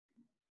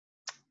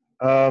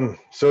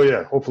So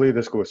yeah, hopefully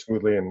this goes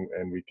smoothly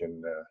and we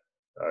can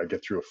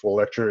get through a full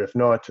lecture. If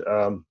not,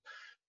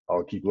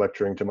 I'll keep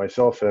lecturing to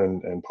myself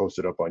and post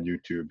it up on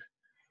YouTube.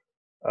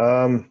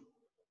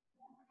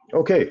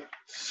 Okay,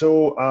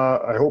 so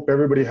I hope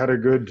everybody had a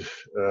good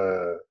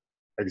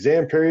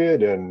exam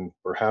period, and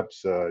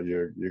perhaps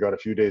you got a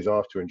few days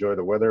off to enjoy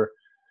the weather.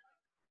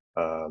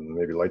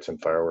 Maybe light some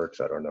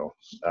fireworks, I don't know.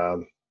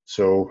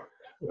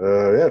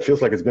 Yeah, it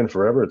feels like it's been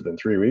forever. It's been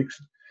 3 weeks.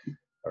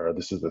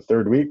 This is the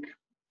third week.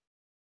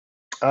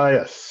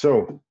 Yes,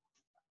 so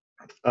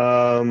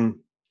the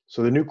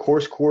new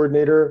course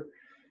coordinator,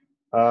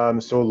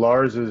 so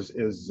Lars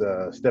is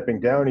stepping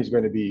down. He's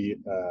going to be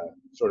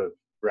sort of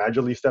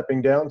gradually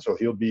stepping down, so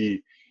he'll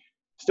be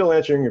still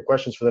answering your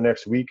questions for the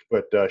next week,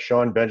 but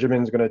Sean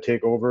Benjamin's going to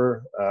take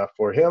over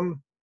for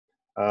him.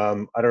 I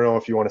don't know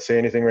if you want to say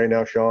anything right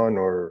now, Sean,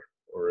 or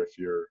if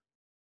you're,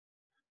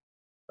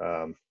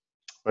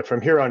 but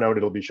from here on out,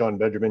 it'll be Sean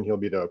Benjamin. He'll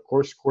be the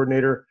course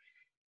coordinator,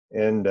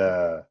 and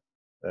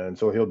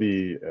so he'll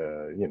be,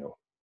 you know,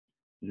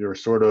 your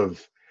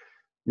first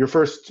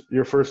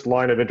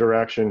line of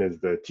interaction is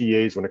the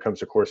TAs when it comes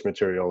to course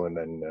material, and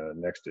then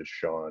next is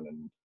Sean,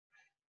 and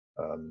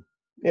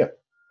yeah,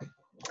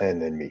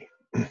 and then me.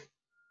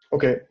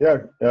 Okay, yeah,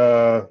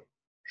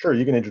 sure,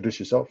 you can introduce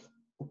yourself.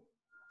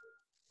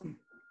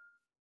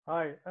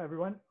 Hi,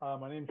 everyone.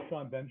 My name is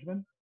Sean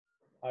Benjamin.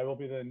 I will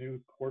be the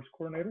new course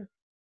coordinator.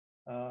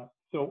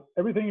 So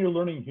everything you're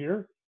learning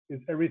here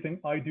is everything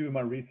I do in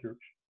my research.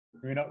 You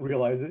may not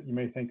realize it. You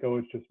may think, oh,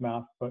 it's just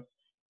math. But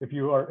if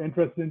you are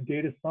interested in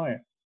data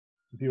science,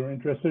 if you are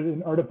interested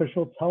in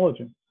artificial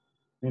intelligence,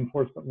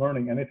 reinforcement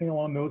learning, anything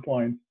along those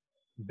lines,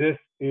 this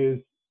is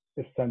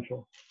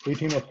essential.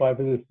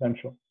 1805 is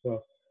essential.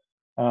 So,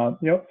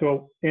 you know,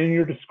 so in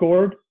your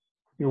Discord,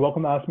 you're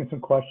welcome to ask me some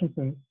questions,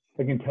 and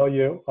I can tell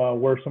you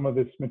where some of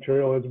this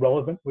material is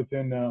relevant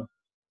within,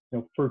 you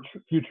know, for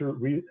future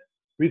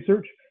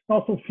research, and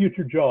also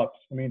future jobs.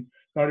 I mean,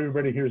 not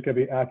everybody here is going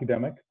to be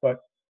academic,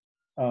 but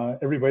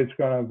everybody's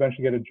going to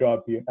eventually get a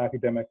job, be it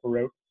academic or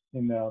out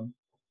in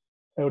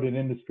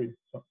industry.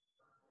 So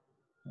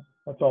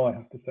that's all I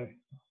have to say.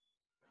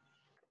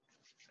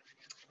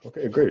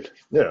 Okay, great.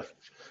 Yeah.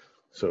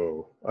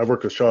 So I've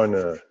worked with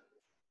Sean.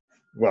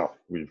 Well,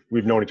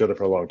 we've known each other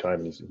for a long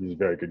time, and he's a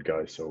very good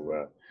guy.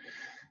 So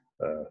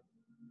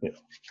you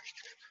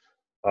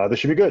know, this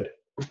should be good.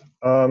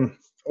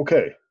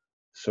 Okay.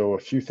 So a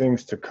few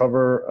things to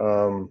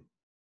cover.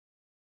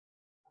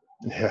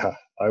 Yeah,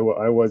 I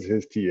was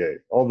his TA.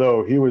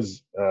 Although he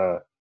was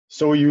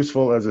so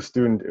useful as a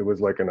student, it was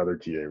like another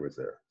TA was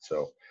there.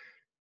 So,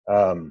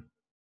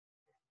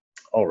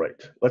 all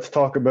right, let's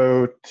talk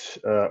about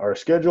our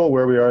schedule,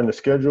 where we are in the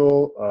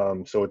schedule.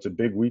 So it's a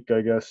big week,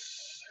 I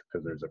guess,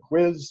 because there's a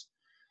quiz.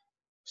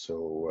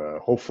 So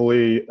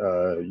hopefully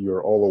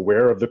you're all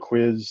aware of the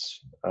quiz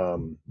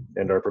and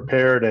are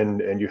prepared,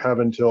 and you have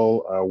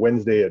until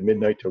Wednesday at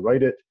midnight to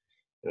write it.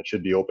 And it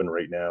should be open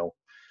right now.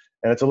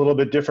 And it's a little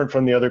bit different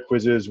from the other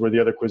quizzes, where the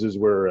other quizzes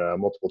were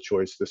multiple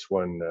choice. This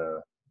one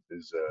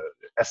is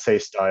essay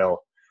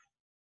style.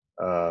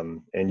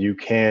 And you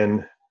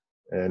can,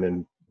 and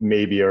then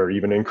maybe are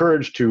even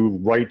encouraged to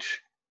write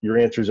your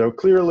answers out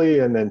clearly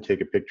and then take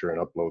a picture and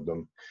upload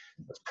them.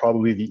 That's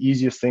probably the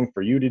easiest thing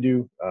for you to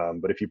do.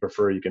 But if you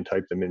prefer, you can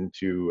type them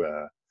into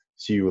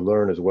CU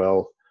Learn as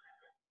well.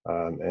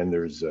 And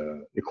there's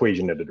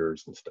equation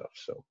editors and stuff.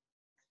 So.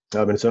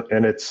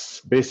 And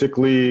it's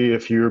basically,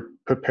 if you're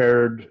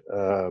prepared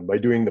by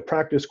doing the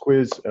practice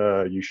quiz,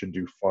 you should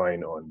do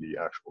fine on the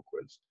actual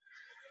quiz.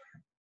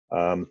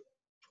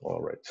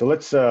 All right, so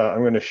let's,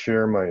 I'm going to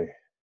share my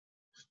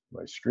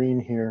screen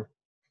here.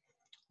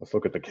 Let's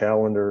look at the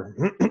calendar.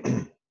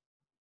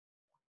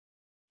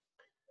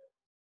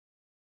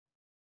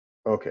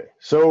 Okay,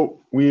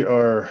 so we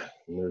are,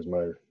 there's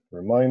my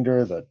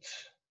reminder that,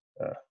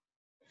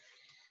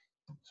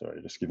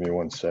 sorry, just give me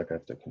 1 sec, I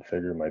have to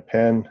configure my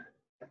pen.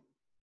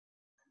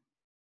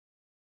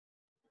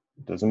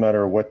 Doesn't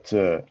matter what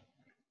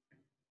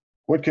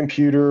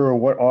computer or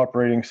what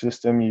operating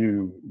system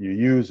you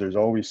use, there's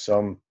always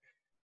some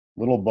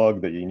little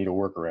bug that you need to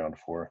work around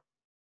for.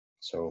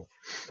 So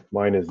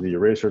mine is the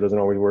eraser doesn't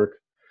always work.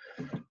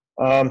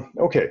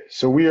 Okay,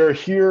 so we are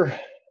here,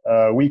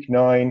 week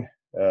 9.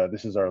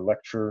 This is our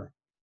lecture,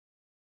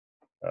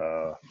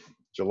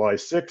 July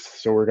 6th.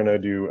 So we're going to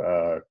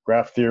do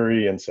graph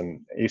theory and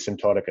some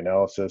asymptotic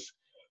analysis.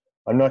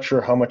 I'm not sure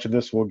how much of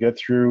this we'll get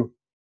through.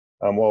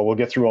 Well, we'll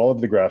get through all of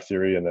the graph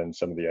theory and then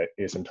some of the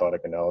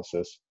asymptotic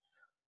analysis.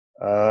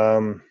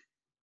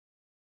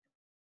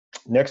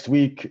 Next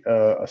week,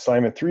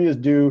 assignment 3 is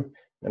due.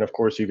 And of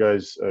course, you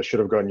guys should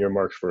have gotten your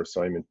marks for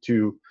assignment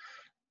 2.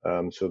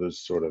 So there's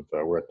sort of,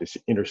 we're at this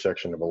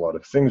intersection of a lot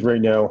of things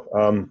right now.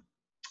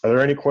 Are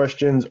there any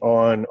questions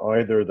on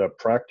either the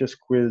practice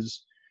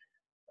quiz,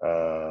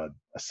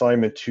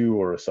 assignment 2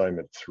 or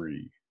assignment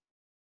 3?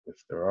 If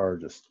there are,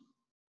 just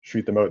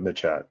shoot them out in the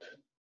chat.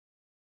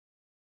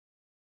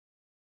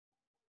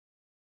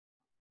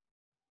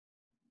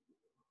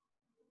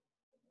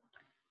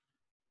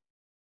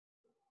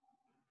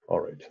 All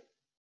right.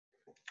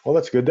 Well,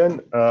 that's good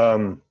then.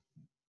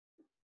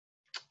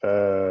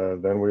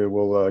 Then we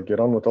will get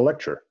on with the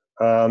lecture.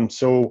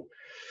 So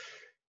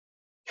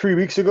 3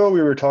 weeks ago,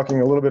 we were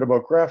talking a little bit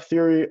about graph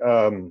theory.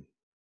 I'm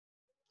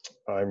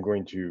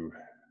going to,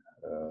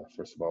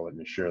 first of all, let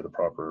me share the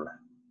proper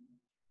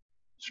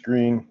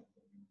screen.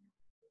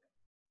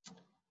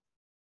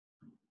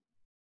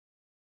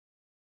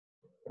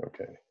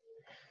 Okay.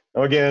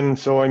 Now again,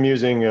 so I'm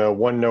using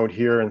OneNote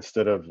here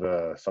instead of,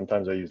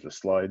 sometimes I use the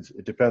slides.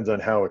 It depends on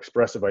how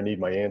expressive I need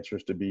my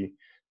answers to be.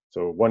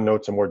 So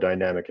OneNote's a more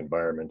dynamic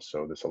environment,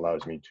 so this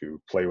allows me to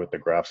play with the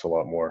graphs a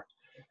lot more.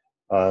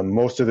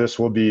 Most of this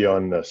will be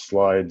on the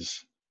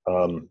slides.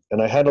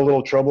 And I had a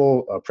little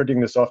trouble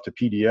printing this off to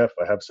PDF.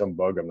 I have some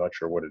bug, I'm not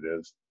sure what it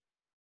is.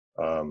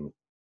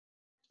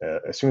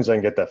 As soon as I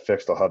can get that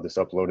fixed, I'll have this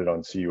uploaded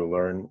on CU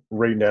Learn.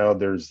 Right now,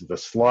 there's the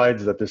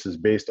slides that this is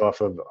based off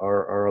of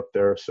are up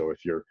there. So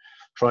if you're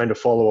trying to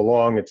follow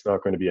along, it's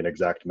not going to be an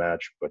exact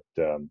match, but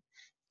you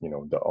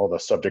know, all the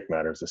subject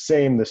matter is the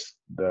same.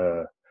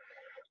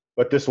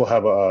 But this will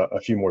have a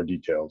few more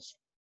details.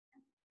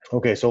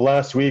 Okay, so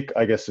last week,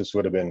 I guess this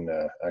would have been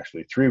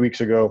actually 3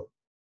 weeks ago.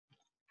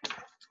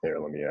 Here,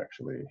 let me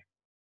actually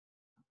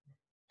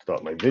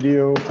stop my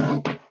video.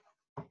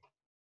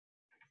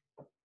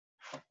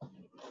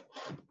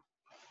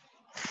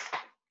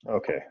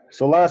 Okay,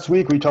 so last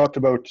week we talked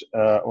about,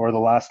 or the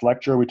last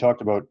lecture, we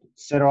talked about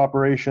set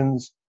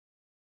operations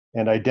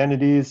and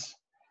identities.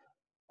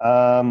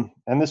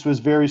 And this was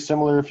very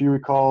similar, if you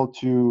recall,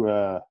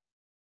 to,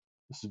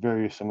 this is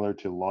very similar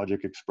to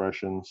logic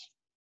expressions.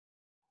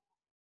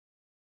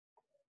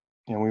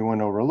 And we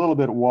went over a little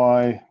bit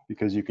why,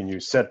 because you can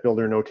use set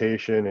builder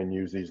notation and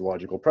use these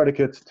logical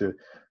predicates to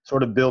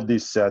sort of build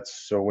these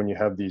sets. So when you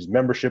have these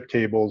membership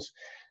tables,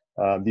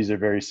 these are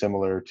very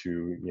similar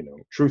to, you know,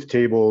 truth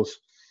tables.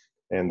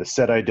 And the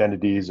set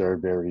identities are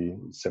very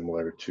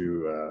similar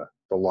to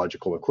the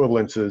logical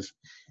equivalences.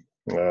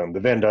 The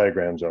Venn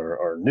diagrams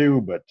are new,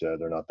 but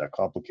they're not that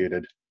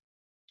complicated.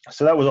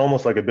 So that was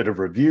almost like a bit of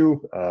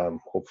review.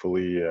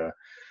 Hopefully,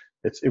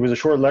 it was a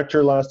short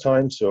lecture last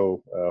time,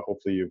 so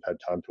hopefully you've had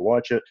time to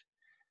watch it.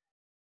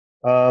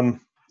 And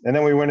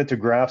then we went into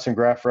graphs and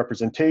graph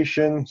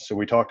representation. So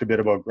we talked a bit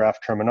about graph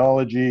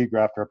terminology,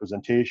 graph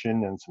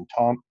representation, and some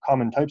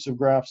common types of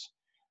graphs.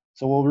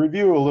 So we'll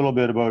review a little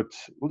bit about,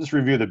 we'll just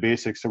review the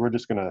basics. So we're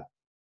just gonna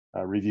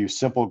review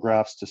simple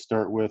graphs to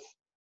start with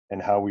and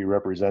how we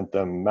represent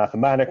them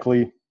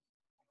mathematically.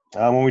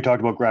 When we talked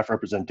about graph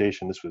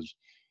representation, this was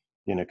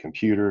in a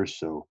computer.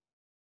 So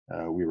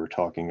we were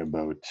talking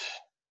about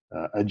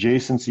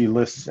adjacency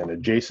lists and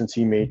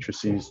adjacency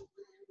matrices.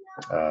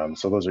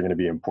 So those are gonna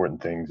be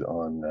important things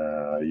on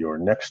your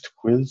next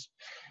quiz.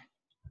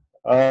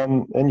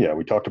 And yeah,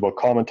 we talked about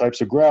common types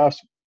of graphs,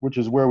 which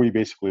is where we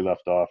basically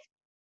left off.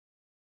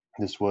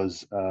 This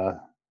was,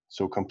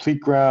 so complete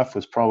graph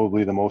was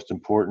probably the most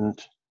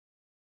important.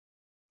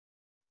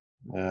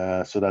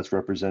 So that's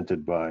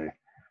represented by,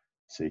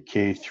 say,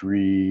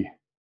 K3,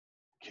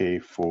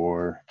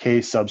 K4,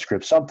 K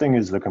subscript something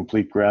is the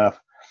complete graph.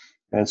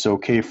 And so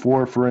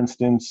K4, for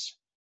instance,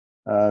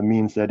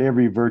 means that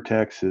every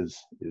vertex is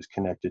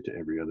connected to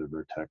every other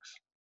vertex.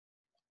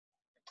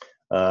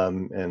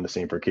 And the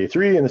same for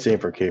K3 and the same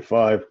for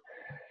K5.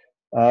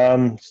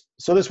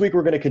 So this week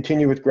we're going to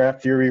continue with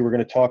graph theory. We're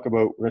going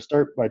to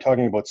start by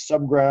talking about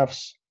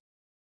subgraphs.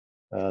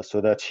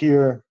 So that's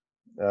here.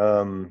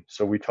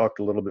 So we talked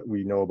a little bit,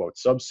 we know about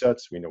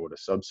subsets. We know what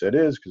a subset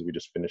is because we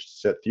just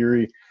finished set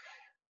theory.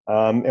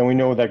 And we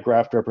know that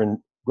graph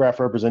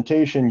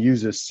representation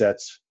uses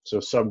sets. So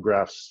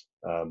subgraphs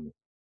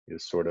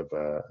is sort of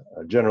a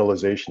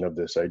generalization of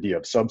this idea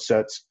of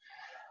subsets.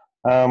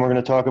 We're going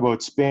to talk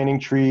about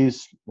spanning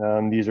trees.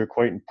 These are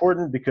quite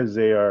important because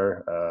they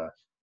are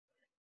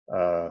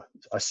a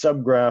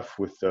subgraph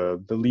with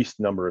the least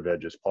number of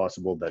edges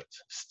possible that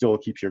still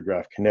keeps your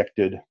graph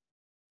connected.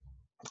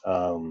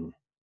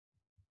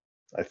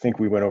 I think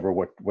we went over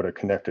what a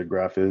connected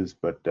graph is,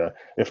 but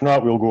if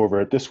not, we'll go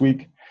over it this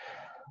week.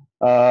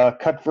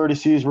 Cut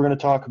vertices, we're going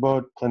to talk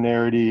about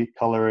planarity,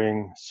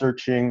 coloring,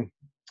 searching.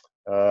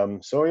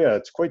 So yeah,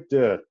 it's quite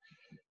this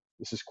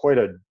is quite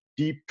a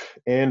deep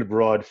and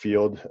broad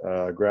field,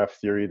 graph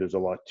theory. There's a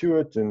lot to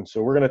it, and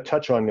so we're going to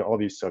touch on all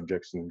these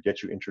subjects and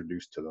get you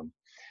introduced to them.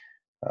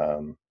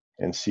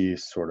 And see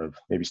sort of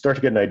maybe start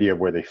to get an idea of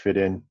where they fit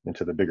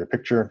into the bigger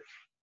picture.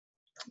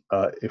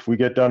 If we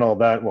get done all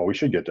that, well, we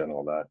should get done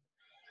all that.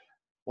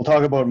 We'll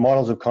talk about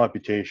models of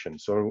computation.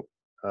 So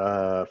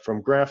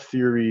from graph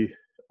theory,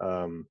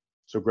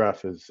 so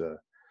graph is a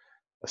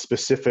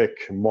specific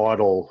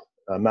model,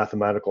 a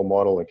mathematical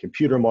model and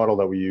computer model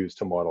that we use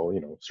to model,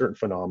 you know, certain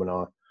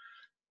phenomena.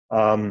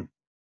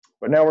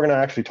 But now we're going to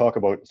actually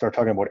start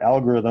talking about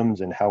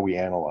algorithms and how we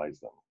analyze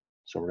them.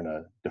 So we're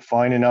going to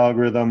define an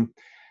algorithm.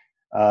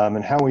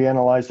 And how we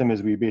analyze them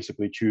is we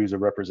basically choose a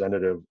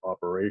representative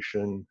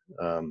operation.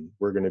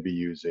 We're going to be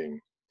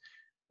using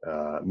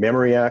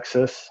memory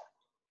access.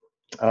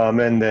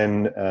 And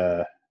then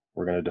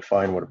we're going to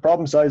define what a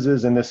problem size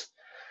is in this.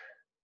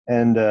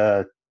 And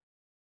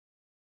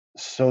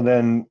So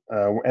then,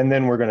 and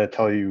then we're going to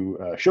tell you,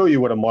 show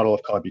you what a model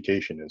of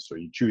computation is. So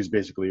you choose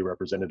basically a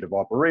representative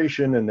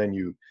operation, and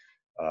then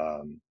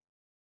um,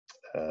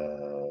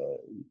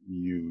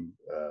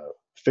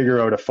 figure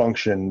out a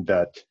function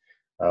that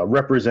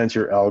represents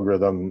your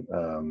algorithm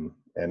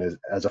and is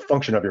as a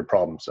function of your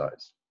problem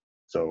size.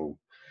 So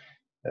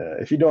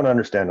if you don't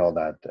understand all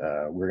that,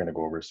 we're going to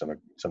go over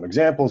some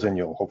examples, and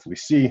you'll hopefully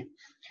see.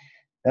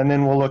 And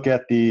then we'll look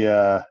at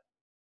the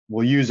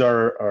we'll use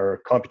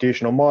our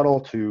computational model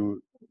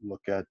to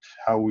look at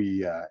how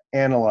we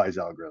analyze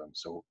algorithms.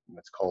 So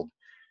it's called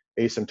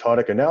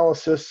asymptotic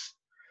analysis.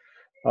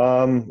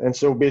 And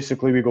so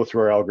basically we go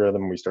through our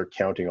algorithm and we start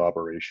counting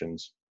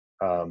operations.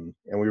 And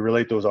we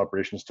relate those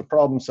operations to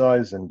problem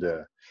size, and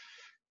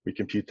we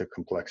compute the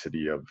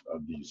complexity of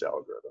these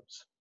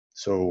algorithms.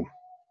 So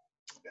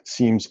it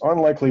seems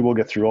unlikely we'll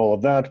get through all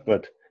of that,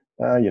 but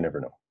you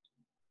never know.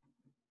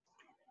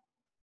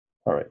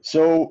 All right,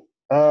 so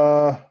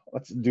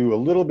let's do a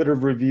little bit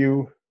of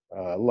review.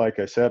 Like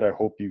I said, I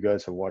hope you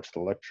guys have watched the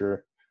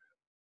lecture.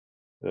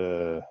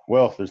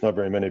 Well, there's not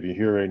very many of you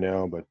here right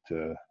now, but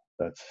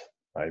that's,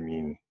 I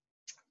mean,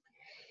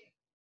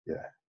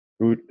 yeah.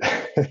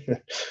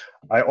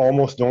 I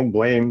almost don't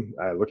blame,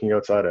 looking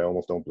outside, I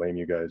almost don't blame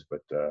you guys,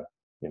 but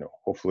you know,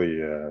 hopefully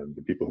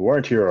the people who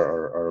aren't here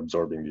are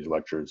absorbing these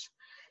lectures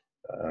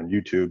on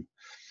YouTube.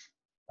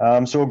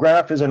 So a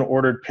graph is an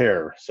ordered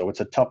pair, so it's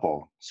a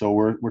tuple. So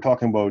we're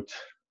talking about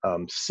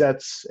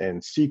sets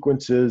and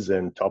sequences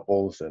and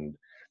tuples, and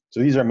so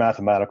these are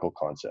mathematical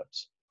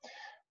concepts.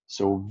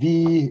 So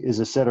V is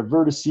a set of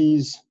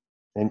vertices,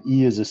 and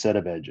E is a set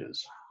of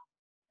edges.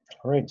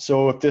 All right.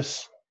 So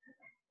if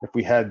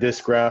we had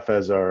this graph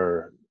as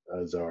our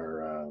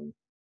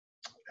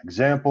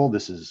example,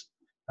 this is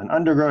an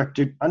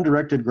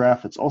undirected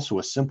graph. It's also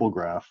a simple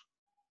graph.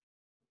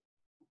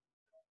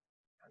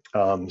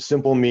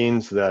 Simple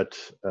means that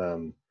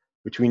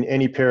between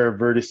any pair of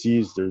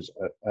vertices, there's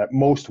at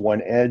most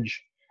one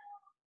edge,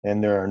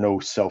 and there are no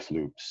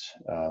self-loops.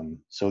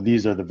 So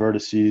these are the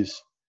vertices.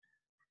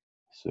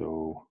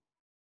 So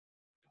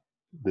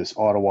this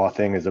Ottawa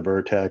thing is a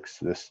vertex,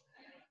 this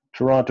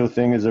Toronto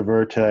thing is a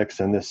vertex,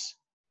 and this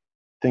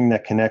thing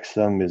that connects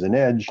them is an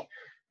edge.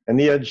 And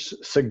the edge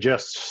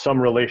suggests some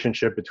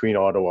relationship between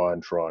Ottawa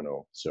and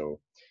Toronto.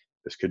 So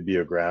this could be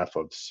a graph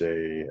of,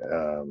 say,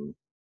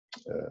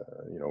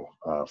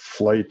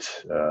 flight,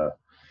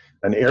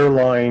 an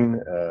airline.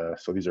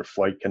 So these are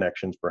flight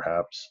connections,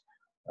 perhaps.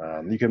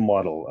 You can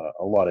model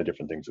a lot of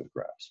different things with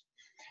graphs.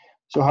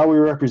 So how we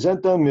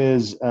represent them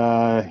is,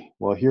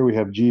 well, here we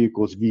have G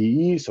equals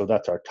VE, so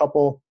that's our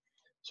tuple.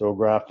 So a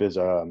graph is,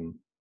 in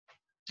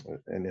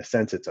a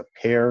sense, it's a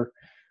pair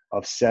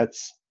of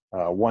sets.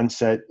 One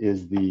set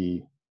is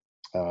the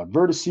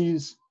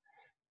vertices,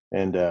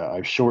 and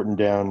I've shortened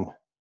down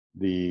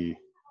the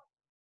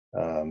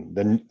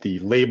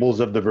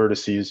labels of the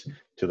vertices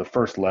to the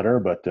first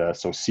letter, but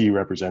so C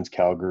represents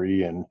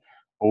Calgary, and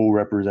O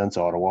represents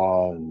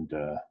Ottawa, and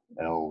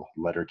L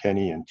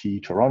Letterkenny, and T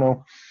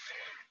Toronto.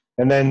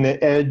 And then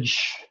the edge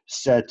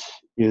set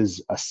is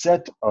a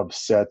set of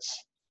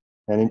sets,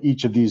 and in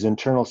each of these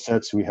internal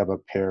sets we have a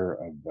pair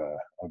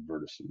of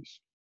vertices.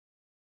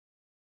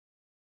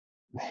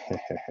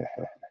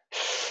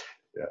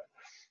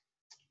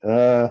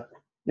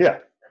 Yeah.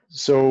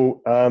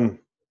 So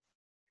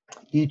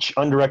each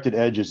undirected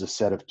edge is a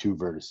set of two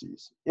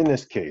vertices in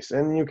this case,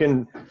 and you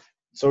can.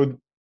 So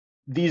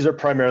these are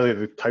primarily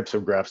the types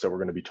of graphs that we're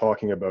going to be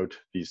talking about.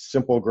 These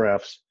simple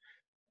graphs,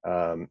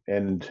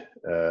 and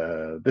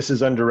this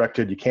is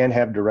undirected. You can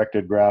have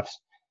directed graphs,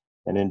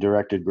 and in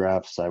directed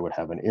graphs, I would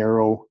have an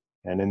arrow,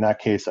 and in that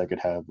case, I could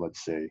have,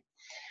 let's say,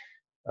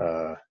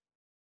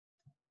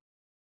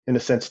 in a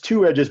sense,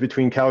 two edges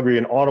between Calgary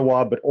and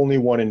Ottawa, but only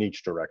one in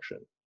each direction,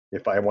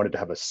 if I wanted to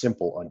have a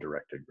simple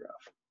undirected graph.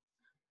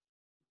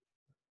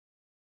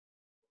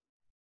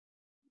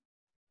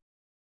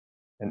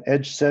 An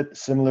edge set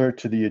similar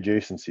to the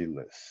adjacency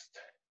list?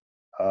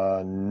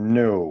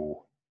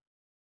 No.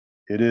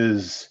 It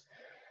is,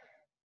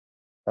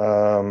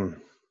 well,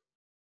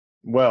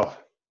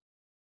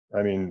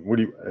 I mean,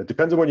 it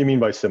depends on what you mean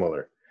by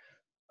similar.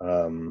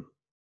 The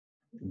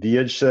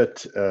edge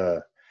set,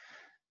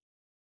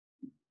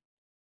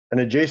 an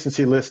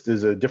adjacency list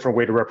is a different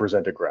way to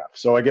represent a graph.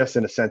 So I guess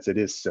in a sense it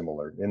is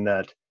similar in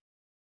that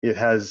it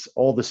has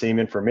all the same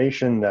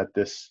information that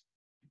this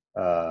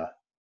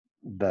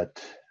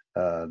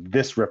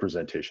this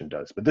representation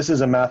does, but this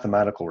is a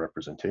mathematical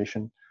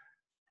representation.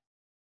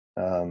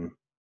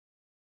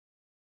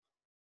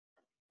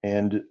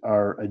 And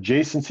our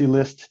adjacency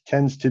list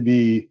tends to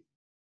be,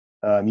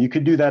 you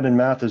could do that in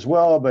math as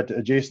well, but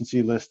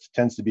adjacency list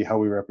tends to be how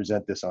we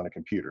represent this on a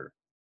computer.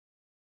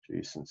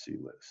 Adjacency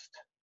list.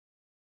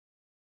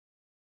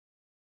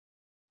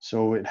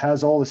 So it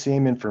has all the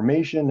same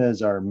information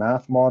as our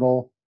math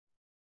model.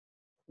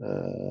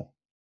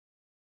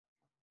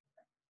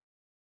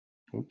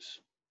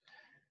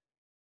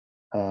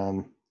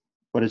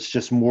 But it's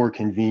just more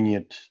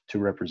convenient to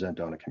represent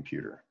on a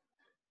computer.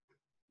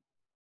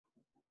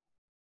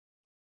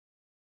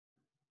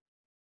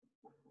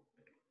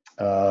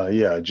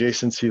 Yeah,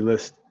 adjacency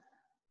list.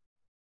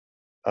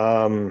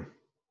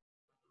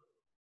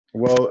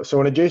 Well,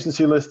 so an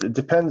adjacency list, it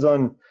depends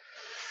on,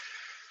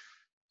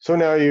 so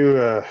now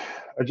you,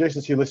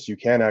 adjacency lists, you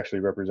can actually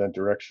represent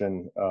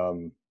direction,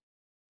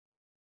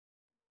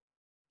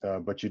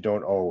 but you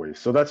don't always.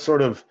 So that's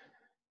sort of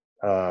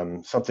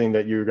something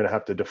that you're going to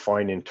have to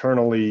define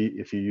internally.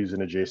 If you use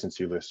an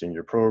adjacency list in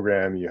your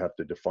program, you have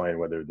to define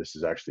whether this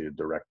is actually a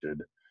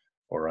directed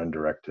or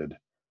undirected.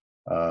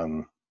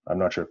 I'm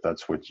not sure if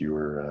that's what you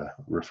were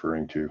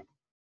referring to.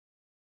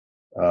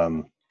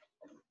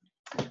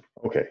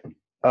 Okay,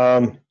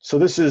 so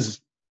this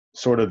is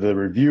sort of the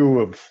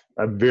review of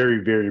a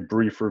very, very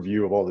brief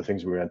review of all the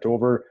things we went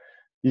over.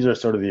 These are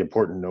sort of the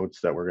important notes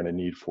that we're going to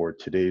need for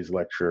today's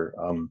lecture.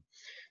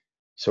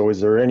 So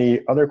is there any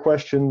other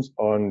questions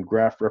on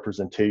graph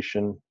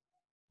representation?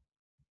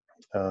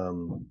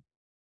 Okay,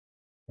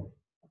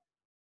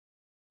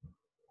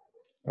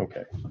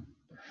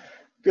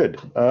 good.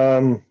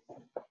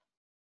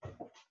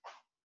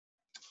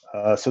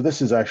 So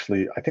this is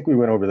actually, I think we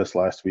went over this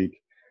last week.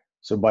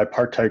 So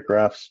bipartite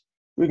graphs,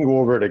 we can go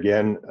over it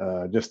again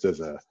just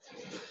to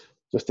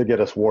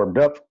get us warmed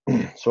up.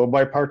 So a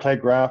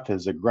bipartite graph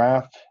is a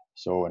graph.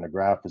 So and a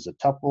graph is a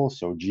tuple.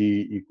 So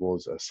G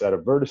equals a set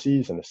of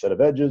vertices and a set of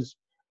edges.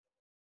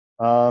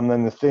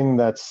 And the thing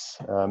that's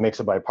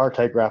makes a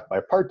bipartite graph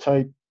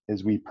bipartite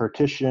is we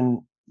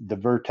partition the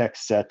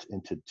vertex set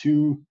into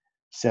two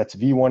sets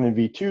V1 and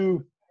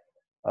V2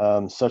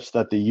 such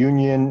that the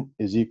union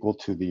is equal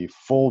to the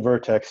full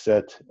vertex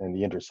set and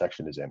the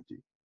intersection is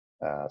empty.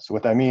 So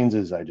what that means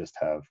is I just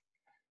have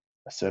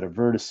a set of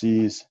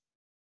vertices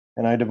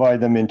and I divide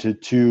them into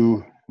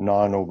two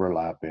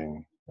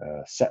non-overlapping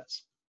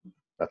sets.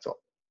 That's all.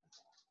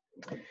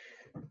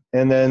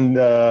 And then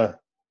the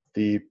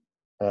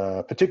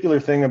particular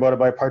thing about a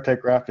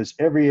bipartite graph is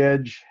every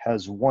edge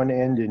has one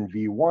end in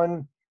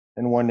V1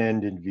 and one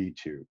end in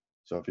V2.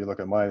 So if you look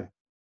at my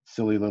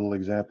silly little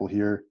example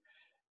here,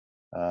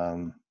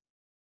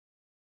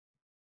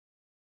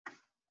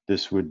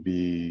 this would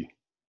be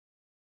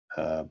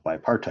a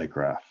bipartite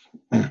graph.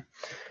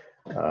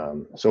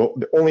 So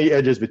the only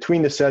edges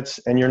between the sets,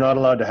 and you're not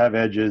allowed to have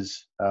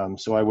edges,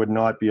 so I would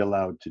not be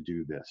allowed to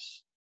do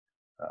this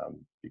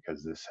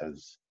because this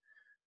has,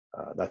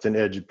 that's an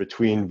edge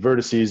between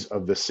vertices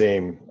of the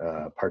same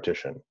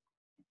partition.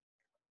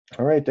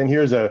 All right, then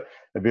here's a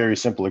very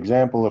simple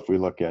example. If we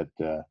look at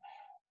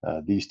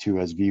these two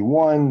as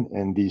V1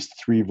 and these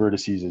three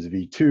vertices as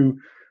V2,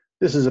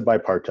 this is a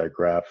bipartite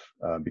graph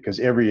because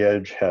every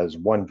edge has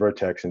one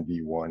vertex in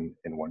V1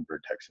 and one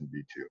vertex in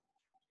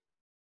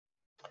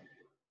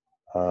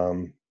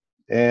V2.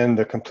 And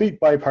the complete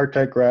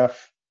bipartite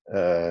graph,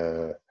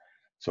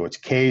 so it's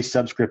K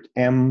subscript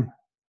M,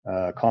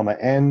 comma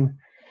N.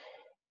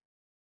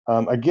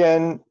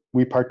 Again,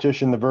 we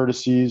partition the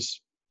vertices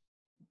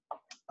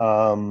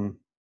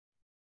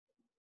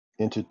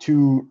into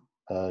two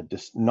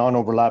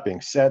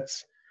non-overlapping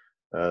sets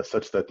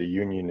such that the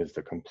union is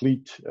the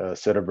complete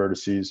set of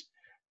vertices.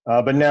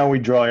 But now we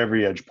draw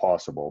every edge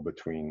possible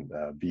between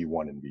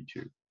V1 and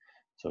V2.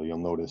 So you'll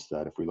notice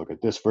that if we look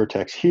at this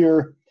vertex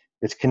here,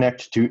 it's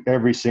connected to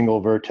every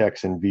single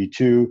vertex in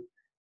V2.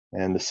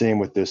 And the same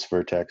with this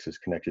vertex is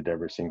connected to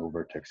every single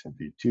vertex in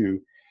V2.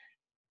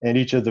 And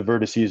each of the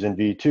vertices in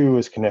V2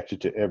 is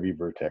connected to every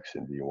vertex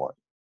in V1.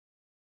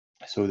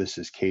 So this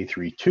is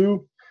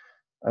K32,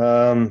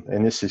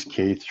 and this is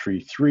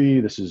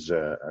K33. This is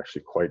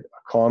actually quite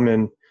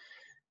common.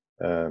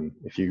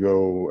 If you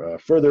go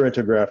further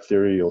into graph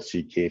theory, you'll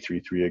see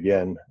K33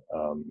 again,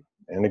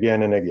 and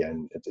again and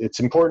again. It's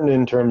important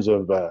in terms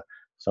of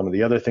some of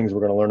the other things we're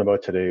going to learn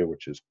about today,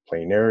 which is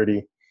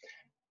planarity.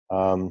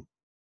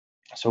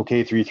 So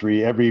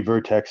K33, every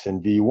vertex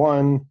in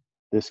V1,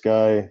 this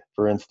guy,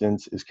 for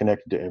instance, is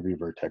connected to every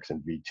vertex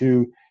in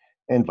V2,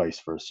 and vice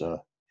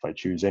versa. If I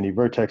choose any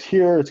vertex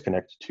here, it's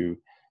connected to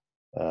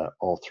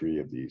all three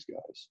of these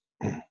guys.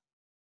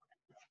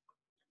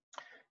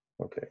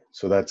 Okay,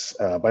 so that's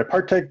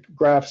bipartite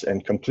graphs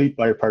and complete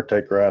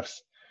bipartite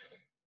graphs.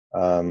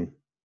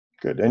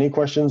 Good, any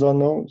questions on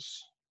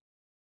those?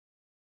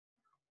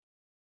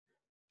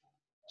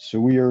 So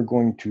we are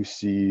going to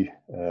see,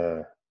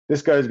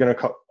 this guy is going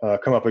to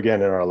come up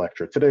again in our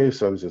lecture today,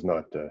 so this is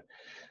not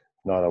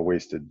a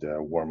wasted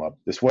warm-up.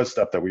 This was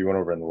stuff that we went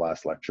over in the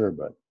last lecture,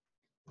 but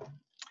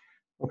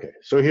okay.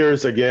 So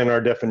here's again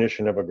our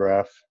definition of a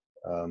graph.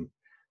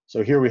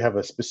 So here we have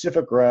a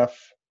specific graph.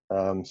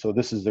 So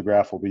this is the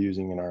graph we'll be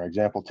using in our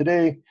example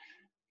today.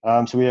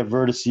 So we have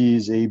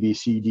vertices A, B,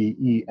 C, D,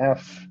 E,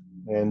 F,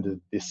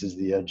 and this is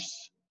the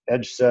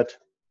edge set.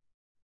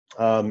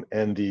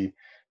 And the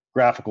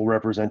graphical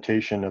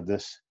representation of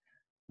this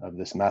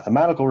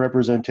mathematical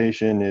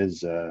representation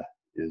is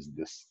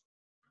this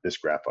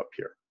graph up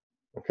here.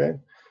 Okay.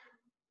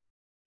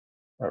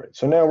 All right.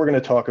 So now we're going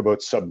to talk about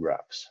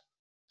subgraphs.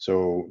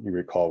 So you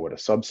recall what a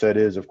subset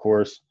is, of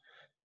course.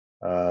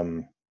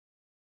 So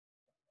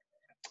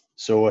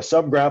a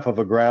subgraph of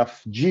a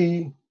graph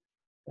G,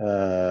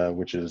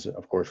 which is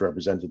of course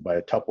represented by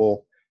a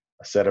tuple,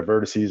 a set of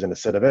vertices, and a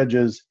set of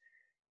edges,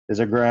 is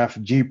a graph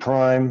G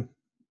prime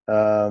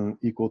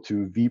equal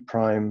to V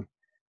prime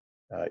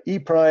E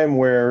prime,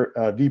 where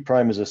V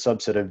prime is a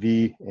subset of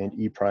V and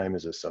E prime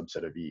is a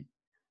subset of E.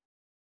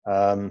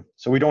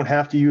 So we don't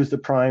have to use the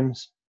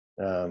primes.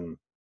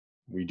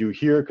 We do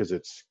here because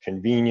it's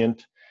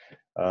convenient.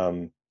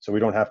 So we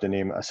don't have to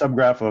name a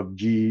subgraph of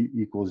G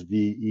equals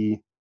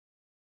VE.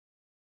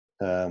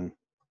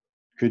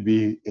 Could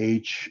be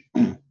H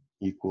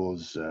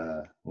equals,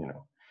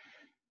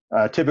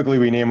 typically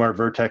we name our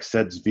vertex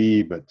sets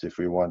V, but if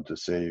we want to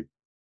say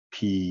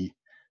P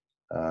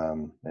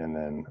and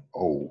then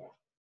O.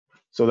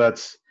 So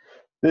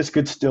this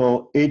could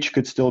still, H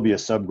could still be a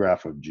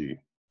subgraph of G.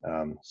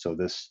 So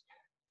this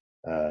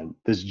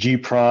G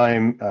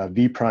prime,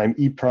 V prime,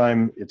 E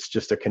prime, it's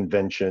just a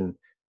convention.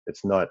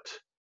 It's not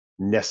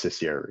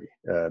necessary,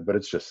 but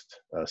it's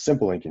just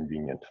simple and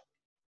convenient.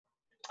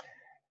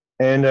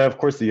 And of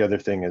course, the other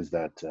thing is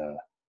that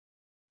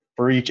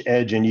for each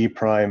edge in E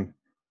prime,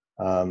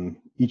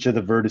 each of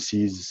the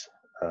vertices,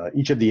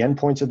 each of the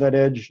endpoints of that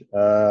edge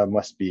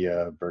must be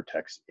a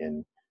vertex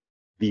in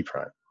V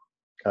prime.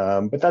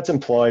 But that's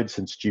implied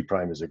since G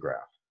prime is a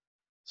graph.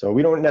 So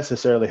we don't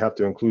necessarily have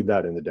to include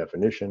that in the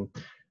definition.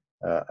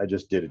 I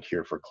just did it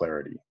here for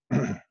clarity.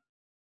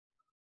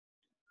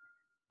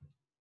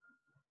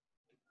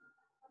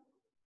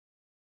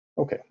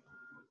 Okay.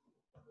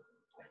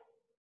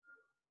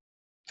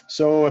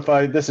 So if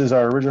this is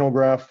our original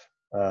graph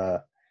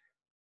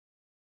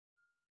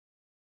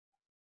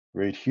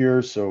right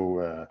here.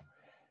 So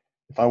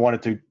if I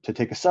wanted to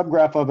take a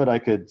subgraph of it, I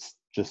could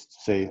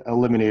just say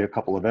eliminate a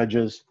couple of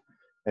edges.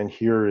 And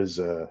here is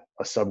a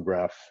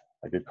subgraph.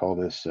 I could call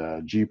this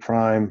G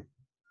prime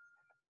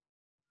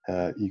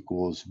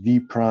equals V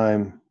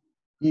prime,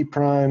 E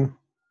prime.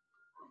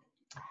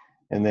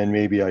 And then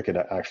maybe I could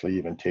actually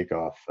even take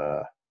off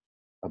a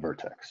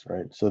vertex,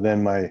 right? So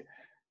then my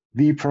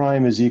V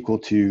prime is equal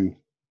to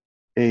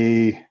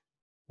I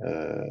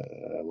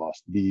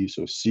lost V,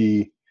 so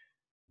C,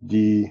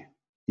 D,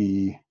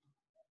 E,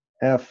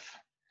 F,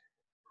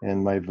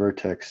 and my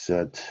vertex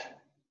set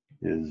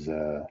is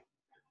A,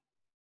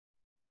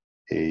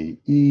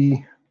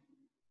 E,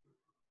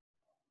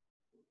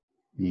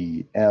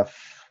 E,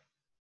 F,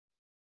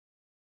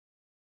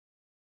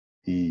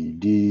 E,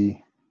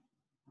 D,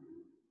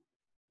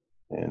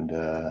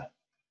 and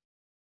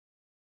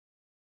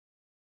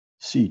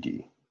C,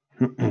 D.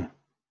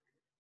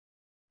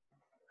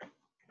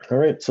 All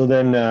right, so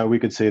then we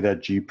could say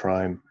that G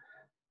prime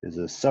is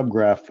a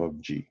subgraph of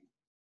G.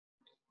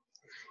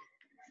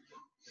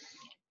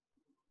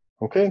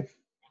 Okay,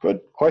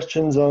 good.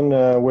 Questions on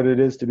what it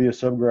is to be a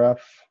subgraph?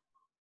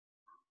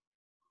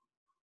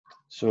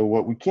 So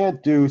what we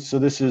can't do, so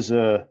this is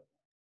a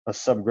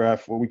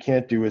subgraph. What we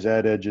can't do is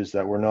add edges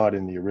that were not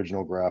in the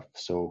original graph.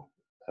 So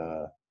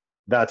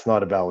that's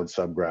not a valid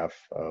subgraph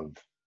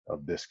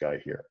of this guy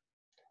here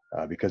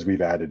because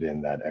we've added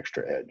in that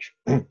extra edge.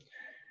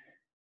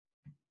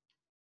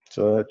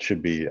 So that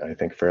should be, I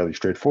think, fairly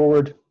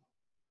straightforward.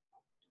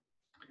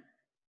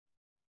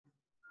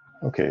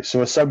 Okay,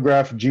 so a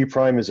subgraph G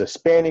prime is a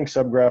spanning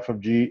subgraph of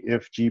G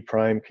if G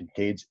prime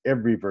contains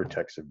every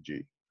vertex of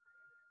G.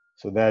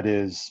 So that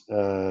is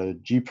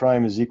G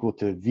prime is equal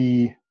to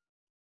V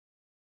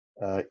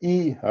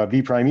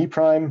prime E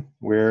prime,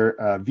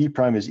 where V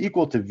prime is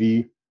equal to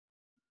V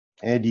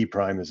and E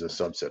prime is a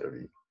subset of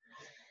E.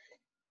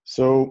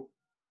 So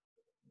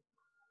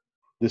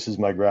this is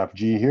my graph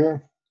G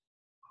here.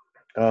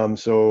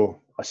 So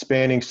a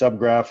spanning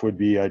subgraph would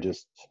be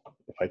if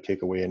I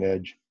take away an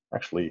edge,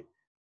 actually,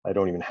 I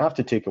don't even have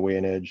to take away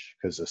an edge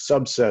because a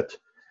subset,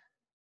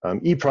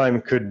 E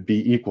prime could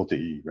be equal to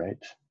E, right?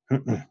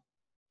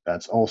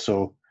 That's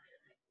also,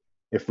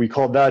 if we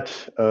call that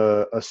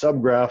a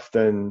subgraph,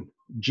 then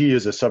G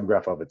is a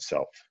subgraph of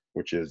itself,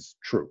 which is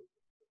true.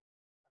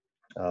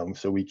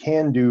 So we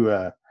can do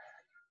a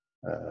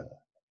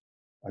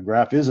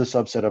graph is a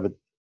subset of a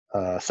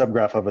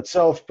subgraph of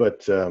itself,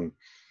 but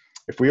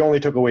if we only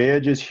took away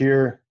edges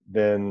here,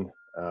 then,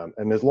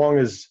 and as long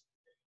as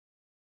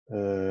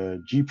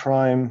G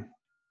prime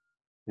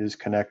is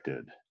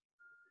connected,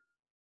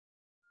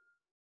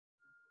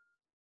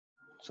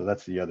 so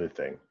that's the other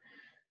thing.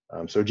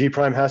 So G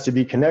prime has to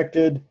be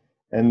connected,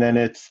 and then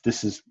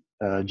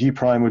G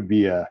prime would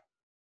be a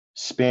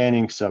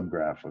spanning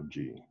subgraph of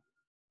G.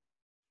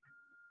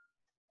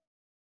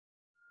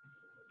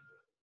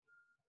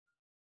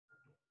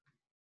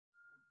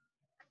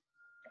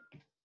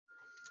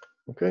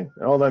 Okay,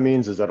 and all that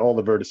means is that all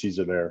the vertices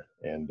are there,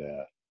 and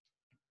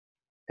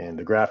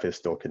the graph is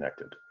still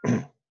connected.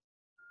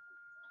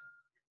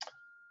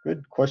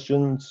 Good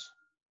questions.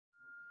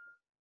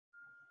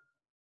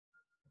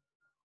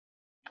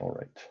 All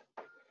right.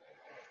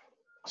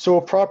 So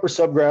a proper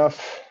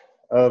subgraph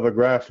of a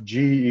graph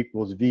G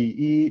equals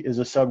VE is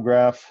a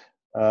subgraph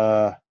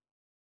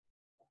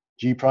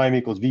G prime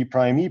equals V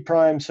prime E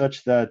prime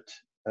such that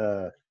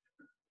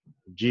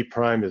G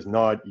prime is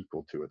not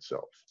equal to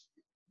itself,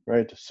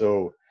 right?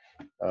 So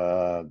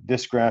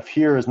this graph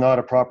here is not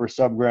a proper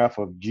subgraph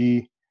of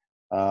G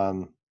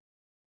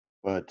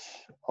but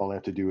all I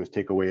have to do is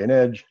take away an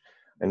edge,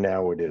 and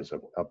now it is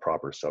a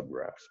proper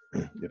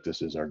subgraph, if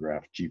this is our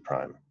graph G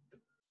prime.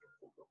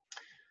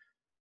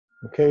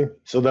 Okay,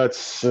 so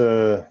that's,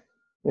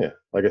 yeah,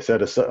 like I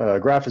said, a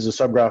graph is a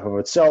subgraph of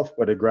itself,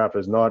 but a graph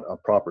is not a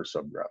proper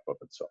subgraph of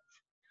itself.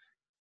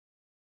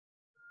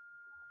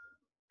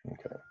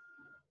 Okay,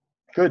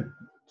 good.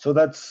 So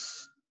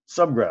that's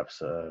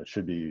subgraphs.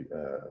 Should be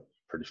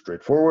pretty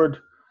straightforward.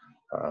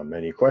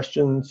 Any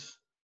questions?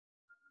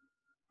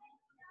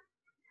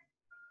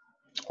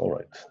 All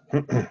right.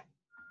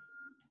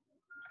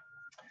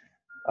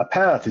 A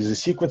path is a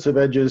sequence of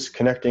edges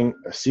connecting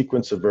a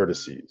sequence of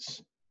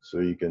vertices. So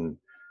you can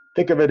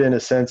think of it in a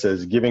sense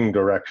as giving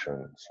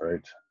directions,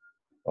 right?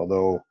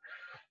 Although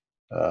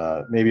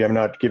maybe I'm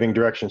not giving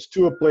directions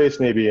to a place,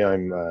 maybe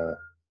I'm,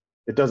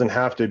 it doesn't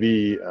have to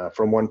be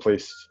from one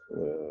place.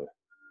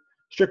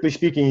 Strictly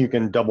speaking, you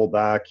can double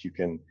back, you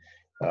can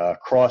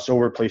cross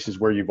over places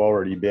where you've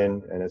already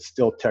been, and it's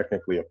still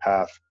technically a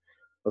path,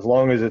 as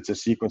long as it's a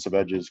sequence of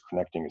edges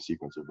connecting a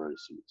sequence of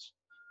vertices.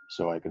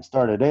 So I can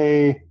start at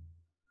A,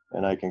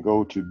 and I can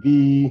go to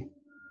B,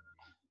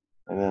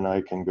 and then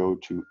I can go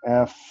to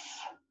F,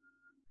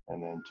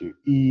 and then to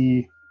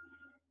E,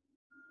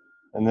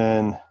 and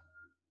then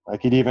I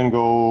could even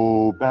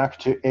go back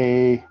to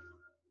A,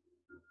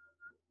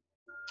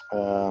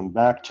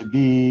 back to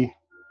B,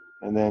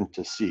 and then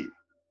to C.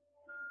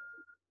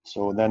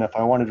 So then if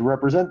I wanted to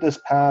represent this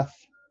path,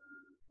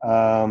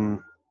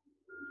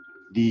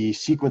 the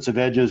sequence of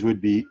edges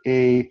would be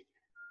A,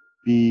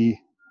 B,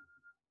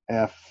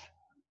 F,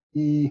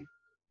 E,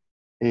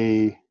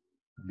 A,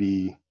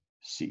 B,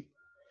 C.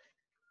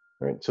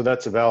 Right? So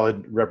that's a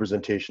valid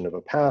representation of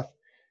a path.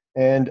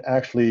 And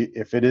actually,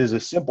 if it is a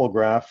simple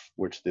graph,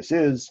 which this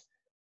is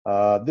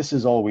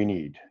all we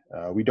need.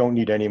 We don't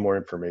need any more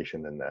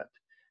information than that.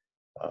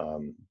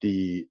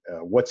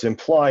 What's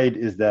implied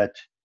is that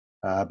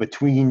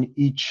between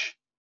each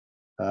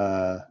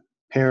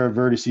pair of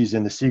vertices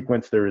in the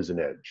sequence, there is an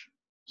edge.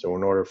 So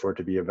in order for it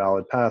to be a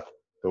valid path,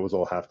 those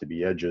all have to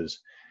be edges.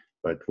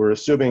 But we're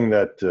assuming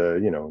that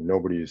you know,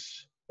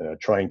 nobody's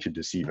trying to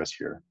deceive us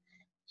here.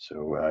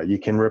 So you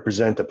can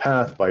represent a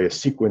path by a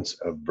sequence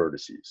of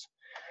vertices.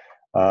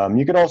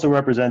 You can also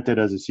represent it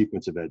as a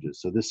sequence of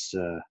edges. So this,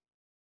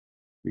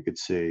 we could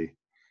say,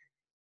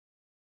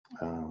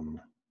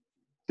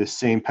 this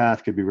same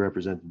path could be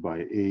represented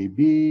by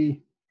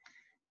AB.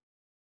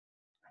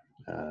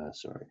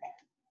 Sorry.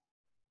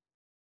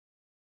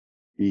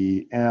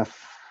 BF,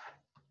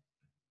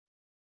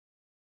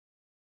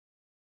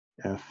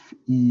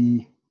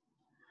 FE.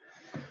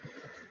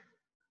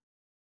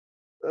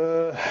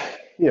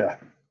 Yeah.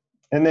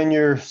 And then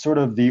you're sort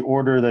of the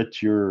order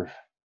that you're,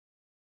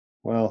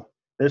 well,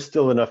 there's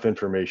still enough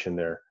information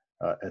there,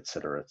 et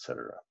cetera, et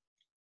cetera.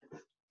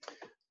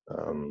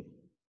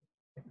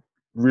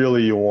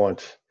 Really, you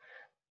want,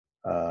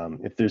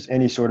 if there's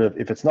any sort of,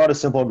 if it's not a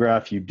simple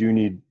graph, you do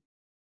need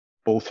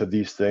both of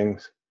these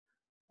things.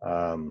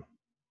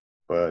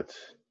 But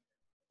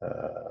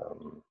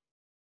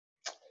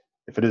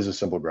if it is a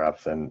simple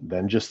graph,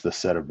 then just the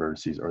set of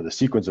vertices or the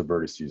sequence of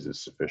vertices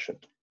is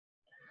sufficient.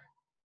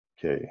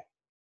 Okay.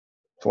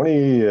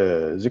 20,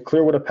 is it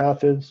clear what a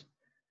path is?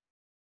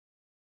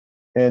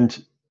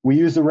 And we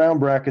use the round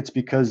brackets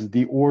because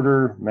the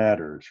order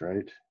matters,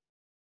 right?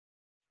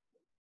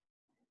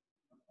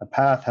 A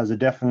path has a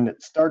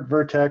definite start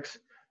vertex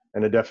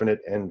and a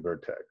definite end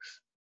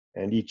vertex.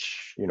 And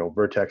each, you know,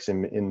 vertex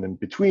in the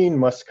between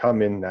must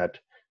come in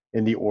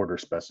the order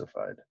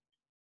specified.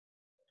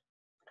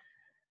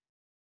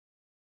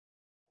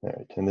 All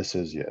right, and this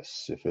is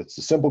yes. If it's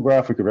a simple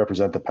graph, we could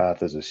represent the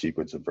path as a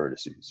sequence of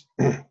vertices.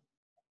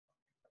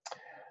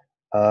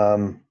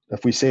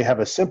 If we say have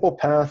a simple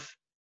path,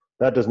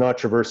 that does not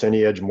traverse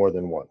any edge more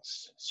than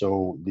once.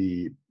 So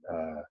the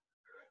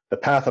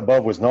path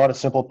above was not a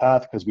simple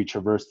path because we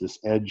traversed this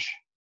edge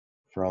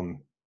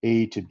from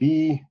A to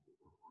B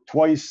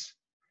twice.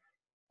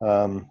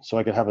 So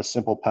I could have a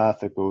simple path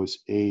that goes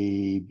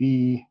A,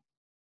 B,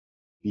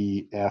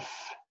 B, F,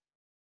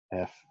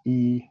 F,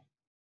 E.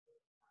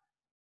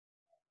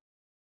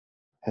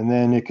 And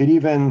then it could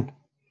even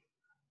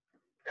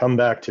come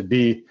back to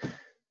B.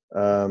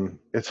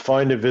 It's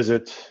fine to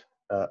visit,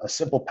 a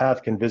simple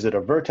path can visit a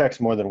vertex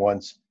more than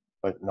once,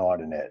 but not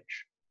an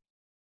edge.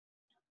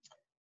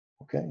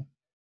 Okay.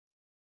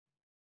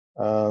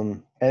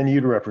 And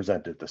you'd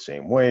represent it the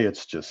same way.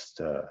 It's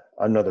just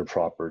another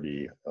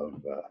property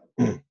of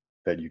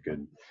that you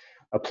could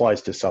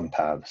applies to some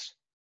paths.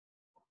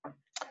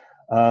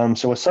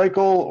 So a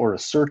cycle or a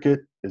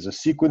circuit is a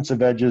sequence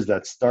of edges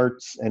that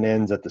starts and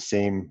ends at the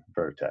same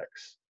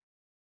vertex.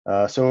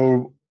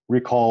 So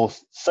recall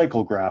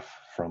cycle graph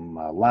from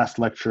last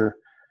lecture.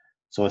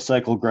 So a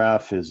cycle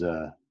graph is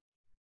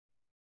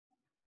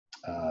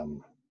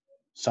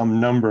some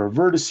number of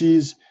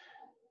vertices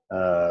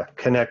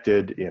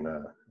connected in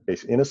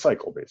a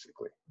cycle,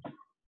 basically.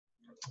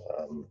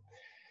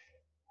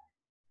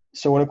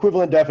 So an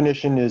equivalent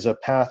definition is a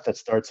path that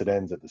starts and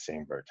ends at the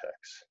same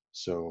vertex.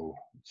 So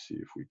let's see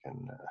if we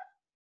can.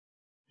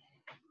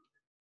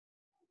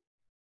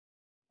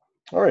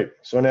 All right,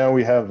 so now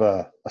we have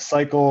a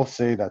cycle,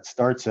 say that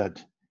starts at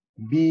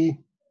B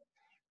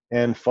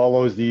and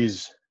follows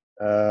these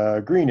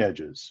green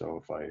edges.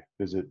 So if I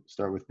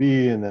start with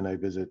B and then I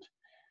visit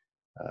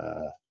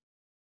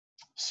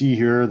C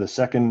here, the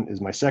second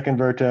is my second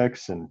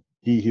vertex, and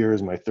D here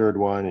is my third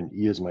one, and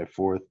E is my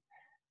fourth,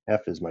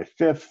 F is my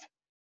fifth,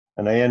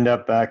 and I end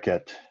up back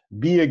at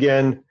B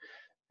again,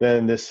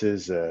 then this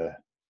is a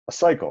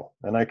cycle.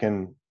 And I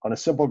can, on a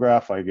simple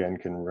graph, I again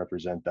can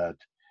represent that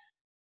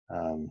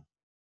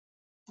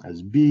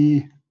as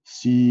B,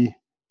 C,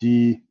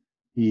 D,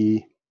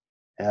 E,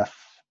 F,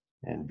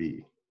 and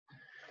B.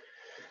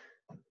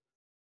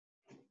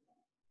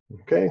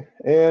 Okay,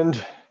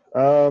 and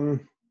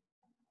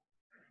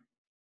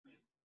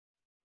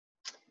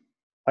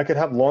I could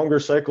have longer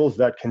cycles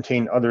that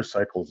contain other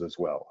cycles as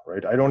well,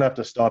 right? I don't have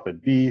to stop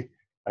at B.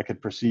 I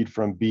could proceed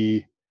from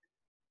B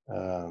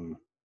to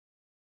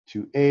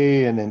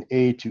A, and then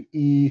A to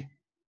E,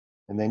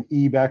 and then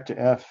E back to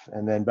F,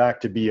 and then back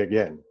to B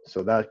again.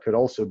 So that could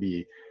also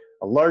be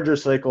a larger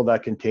cycle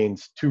that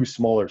contains two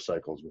smaller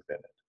cycles within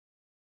it.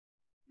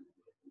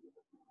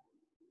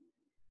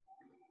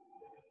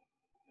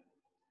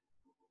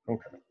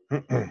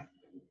 Okay.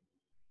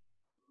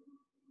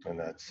 And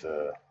that's,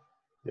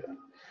 yeah.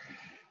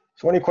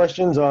 So any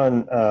questions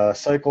on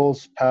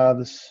cycles,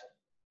 paths?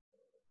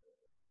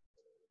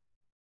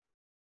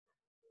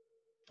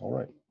 All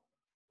right.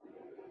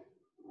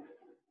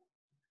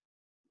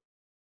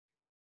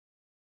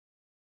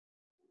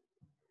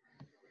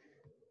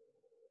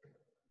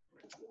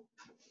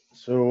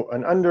 So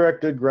an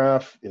undirected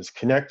graph is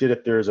connected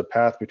if there is a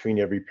path between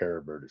every pair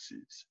of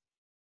vertices.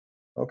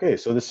 Okay,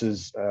 so this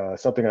is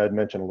something I had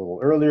mentioned a little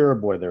earlier,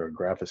 whether a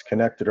graph is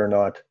connected or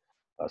not.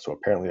 So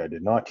apparently I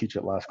did not teach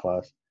it last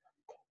class.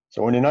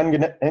 So in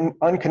an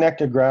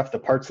unconnected graph, the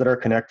parts that are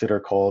connected are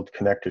called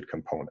connected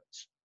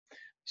components.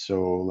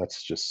 So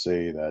let's just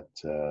say that,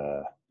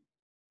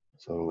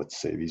 so let's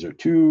say these are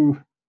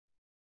two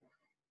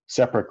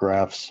separate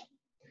graphs.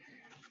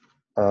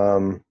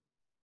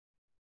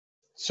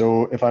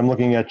 So if I'm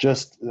looking at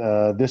just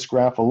this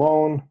graph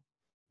alone,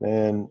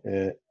 then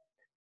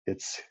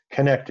it's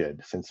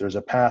connected since there's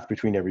a path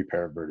between every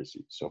pair of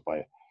vertices. So if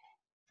I,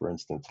 for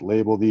instance,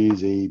 label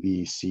these A,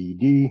 B, C,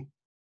 D,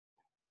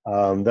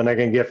 then I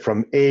can get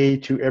from A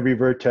to every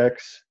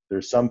vertex.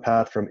 There's some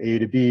path from A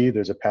to B,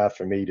 there's a path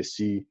from A to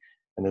C,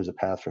 and there's a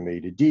path from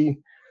A to D.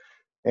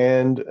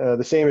 And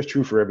the same is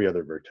true for every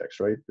other vertex,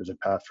 right? There's a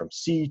path from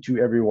C to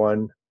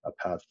everyone, a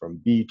path from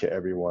B to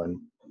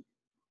everyone.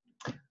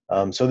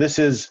 So this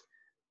is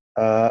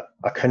a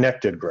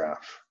connected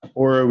graph,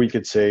 or we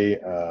could say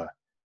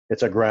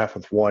it's a graph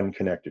with one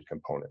connected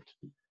component.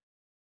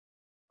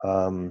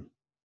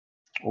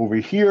 Over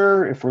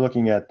here, if we're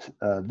looking at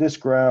this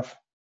graph,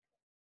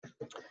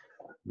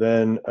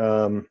 then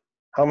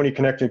how many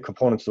connected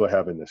components do I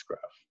have in this graph?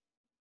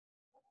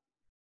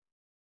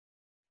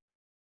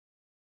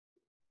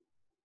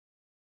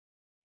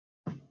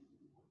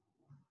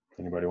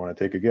 Anybody want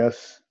to take a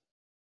guess?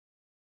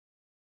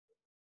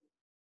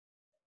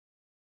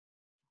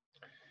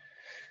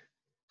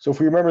 So if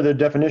we remember the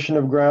definition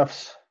of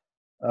graphs,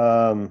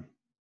 does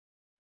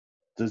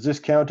this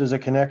count as a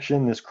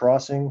connection, this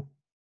crossing?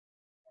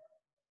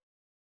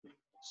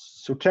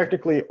 So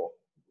technically,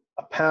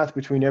 a path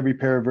between every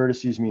pair of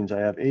vertices means I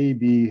have A,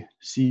 B,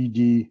 C,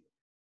 D.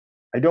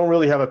 I don't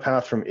really have a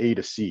path from A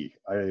to C.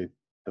 The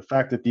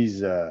fact that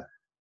these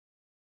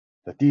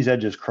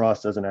edges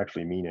cross doesn't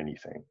actually mean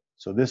anything.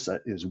 So this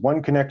is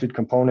one connected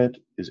component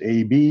is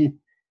AB,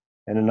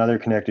 and another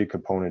connected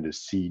component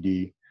is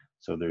CD.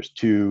 So there's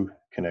two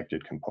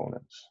connected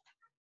components.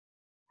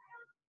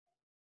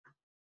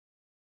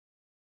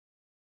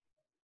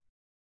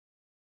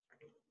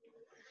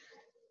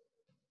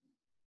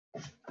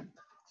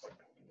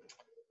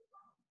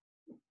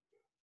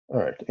 All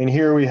right, and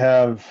here we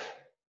have,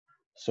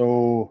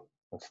 so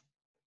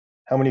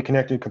how many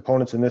connected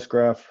components in this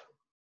graph?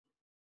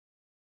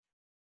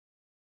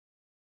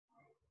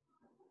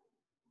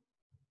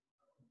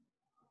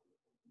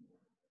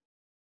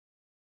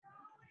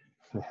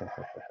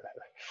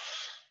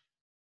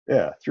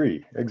 Yeah,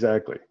 three,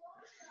 exactly.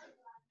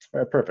 All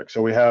right, perfect.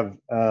 So we have,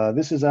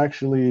 this is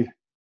actually,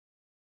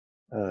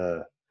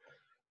 not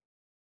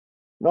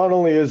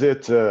only is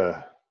it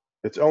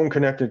its own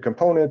connected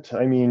component,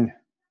 I mean,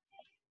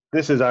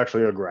 this is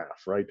actually a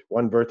graph, right?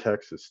 One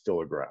vertex is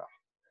still a graph.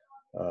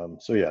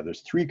 So yeah,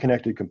 there's three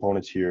connected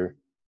components here.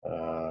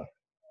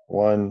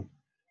 1,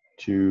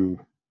 2,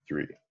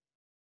 3.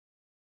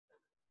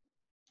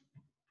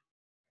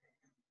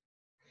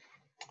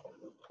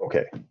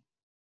 Okay,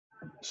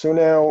 so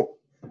now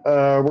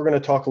we're going to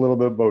talk a little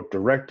bit about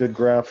directed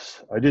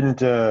graphs. We didn't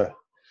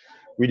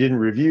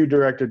review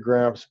directed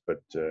graphs,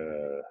 but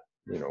you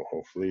know,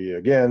 hopefully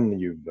again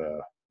you've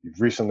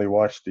recently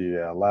watched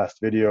the last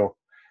video.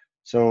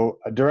 So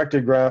a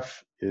directed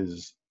graph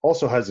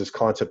also has this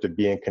concept of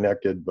being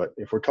connected, but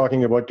if we're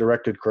talking about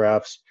directed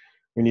graphs,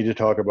 we need to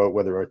talk about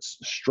whether it's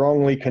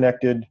strongly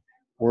connected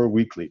or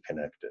weakly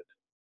connected.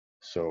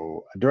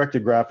 So a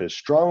directed graph is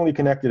strongly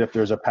connected if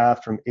there's a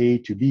path from A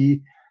to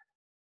B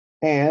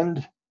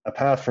and a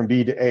path from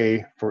B to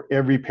A for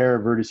every pair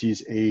of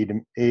vertices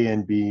A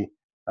and B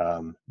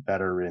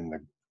that are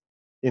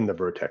in the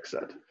vertex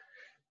set.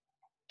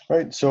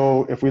 Right,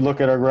 so if we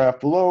look at our graph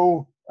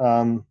below,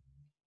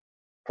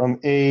 from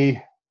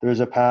A, there's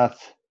a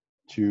path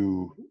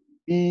to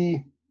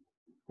B.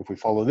 If we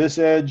follow this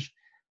edge,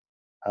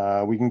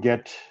 we can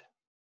get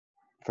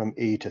from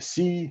A to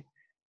C,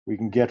 we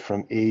can get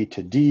from A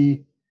to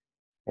D,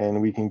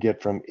 and we can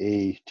get from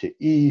A to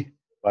E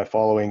by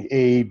following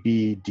A,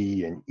 B,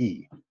 D, and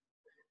E.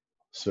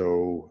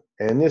 So,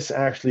 and this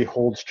actually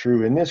holds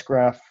true in this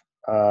graph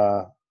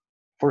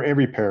for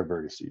every pair of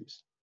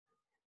vertices.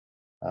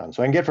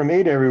 So I can get from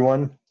A to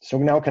everyone. So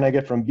now can I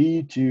get from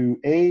B to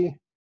A?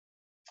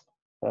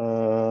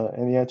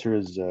 And the answer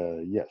is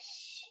yes.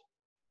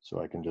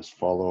 So I can just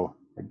follow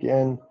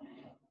again.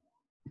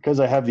 Because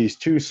I have these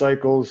two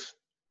cycles,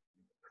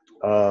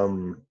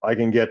 I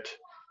can get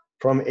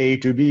from A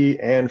to B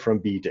and from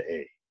B to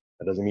A.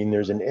 That doesn't mean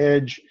there's an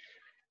edge,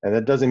 and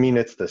that doesn't mean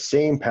it's the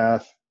same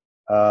path,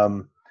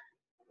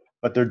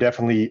 but there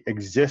definitely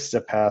exists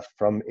a path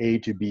from A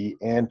to B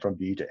and from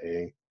B to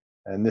A,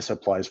 and this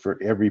applies for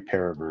every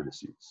pair of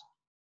vertices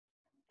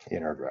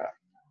in our graph.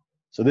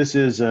 So this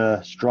is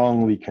a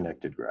strongly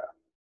connected graph.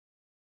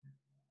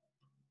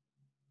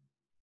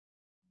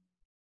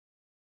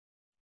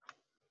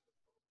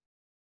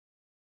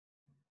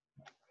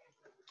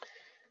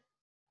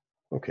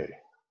 Okay,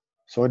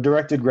 so a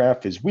directed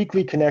graph is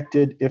weakly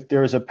connected if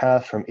there is a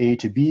path from A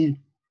to B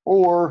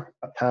or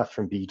a path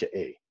from B to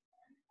A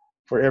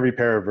for every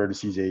pair of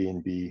vertices A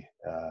and B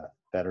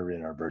that are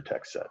in our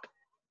vertex set.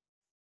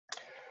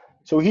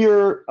 So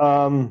here,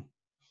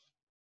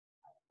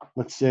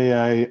 let's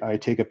say I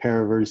take a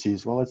pair of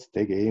vertices, well, let's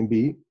take A and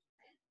B.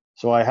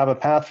 So I have a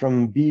path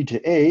from B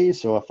to A,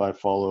 so if I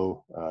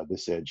follow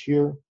this edge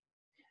here,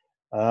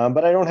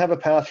 but I don't have a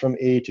path from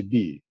A to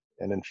B.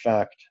 And in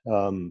fact,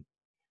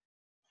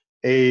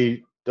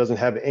 A doesn't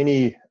have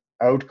any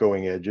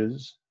outgoing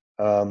edges,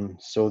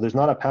 so there's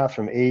not a path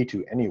from A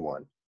to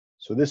anyone.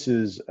 So this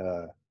is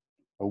a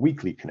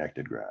weakly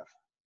connected graph.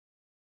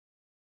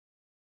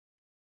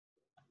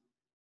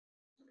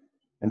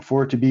 And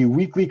for it to be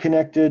weakly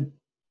connected,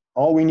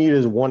 all we need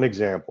is one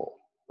example,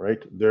 right?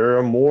 There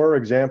are more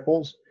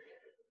examples,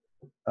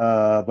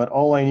 but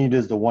all I need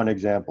is the one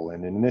example.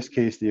 And in this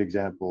case, the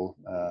example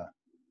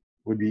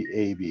would be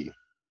AB.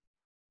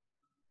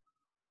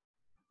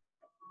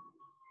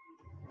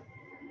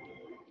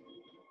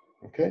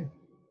 Okay.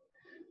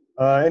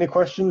 Any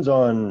questions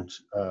on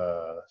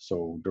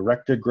so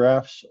directed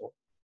graphs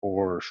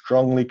or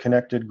strongly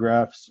connected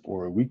graphs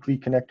or weakly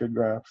connected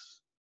graphs?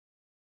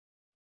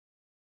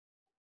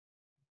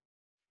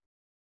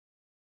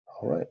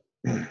 All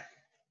right.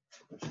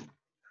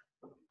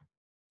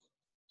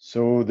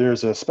 So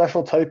there's a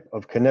special type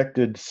of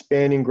connected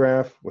spanning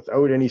graph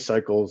without any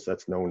cycles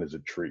that's known as a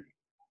tree.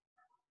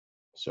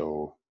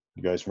 So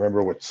you guys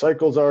remember what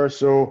cycles are.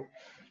 So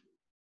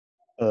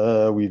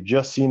we've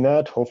just seen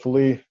that,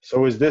 hopefully.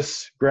 So is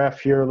this graph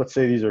here, let's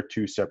say these are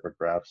two separate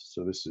graphs.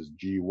 So this is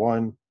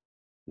G1,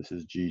 this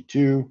is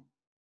G2.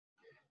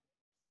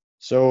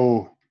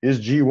 So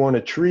is G1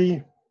 a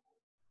tree?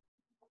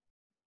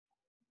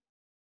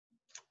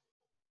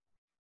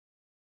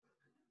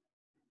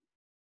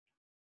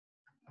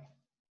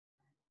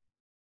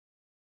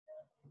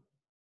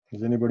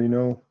 Does anybody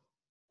know?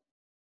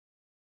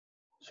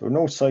 So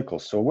no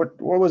cycles. So what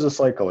was a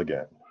cycle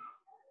again?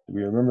 Do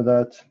we remember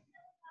that?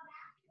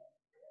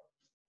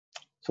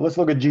 So let's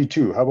look at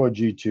G2. How about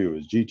G2?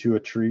 Is G2 a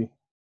tree?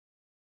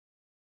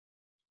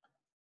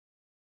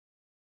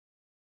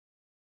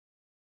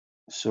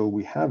 So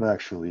we have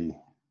actually,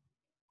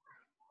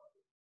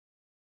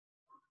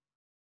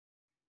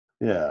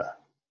 yeah.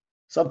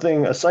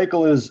 A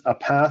cycle is a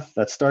path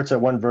that starts at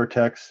one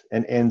vertex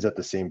and ends at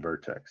the same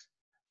vertex.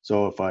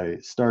 So if I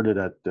started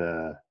at,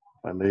 if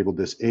I labeled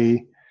this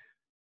A,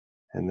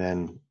 and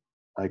then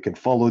I can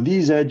follow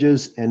these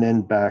edges and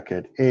then back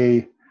at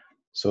A.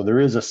 So there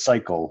is a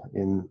cycle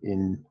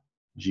in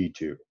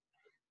G2,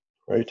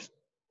 right?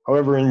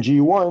 However, in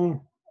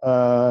G1,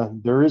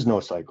 there is no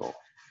cycle.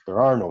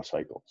 There are no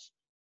cycles.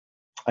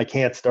 I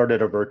can't start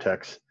at a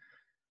vertex.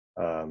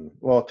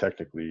 Well,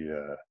 technically,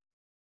 a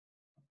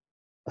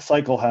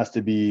cycle has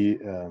to be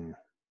a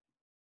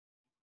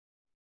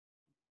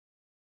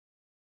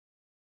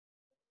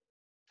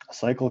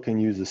cycle can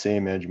use the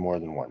same edge more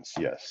than once,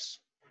 yes,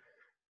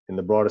 in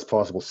the broadest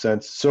possible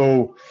sense.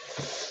 So,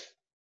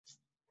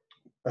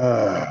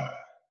 yeah,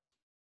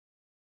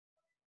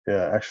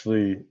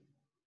 actually,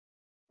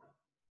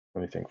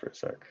 let me think for a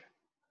sec.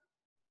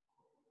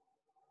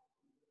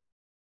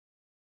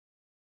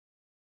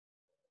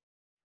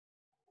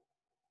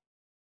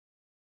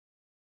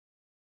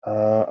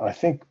 I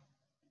think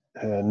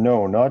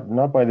no,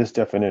 not by this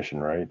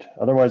definition, right?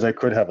 Otherwise, I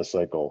could have a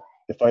cycle.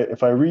 If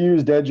I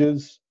reused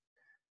edges,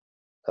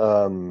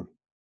 then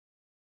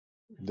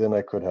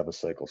I could have a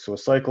cycle. So a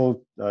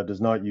cycle does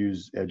not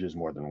use edges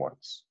more than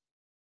once.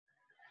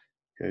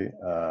 Okay,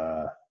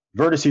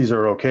 vertices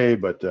are okay,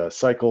 but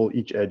cycle,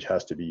 each edge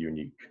has to be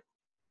unique.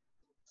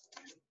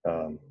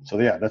 So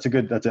yeah,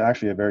 that's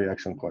actually a very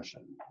excellent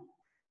question.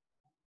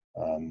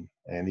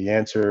 And the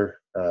answer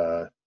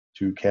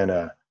to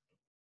Kenna,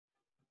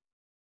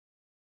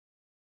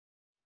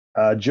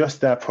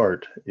 just that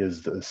part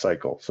is the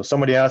cycle. So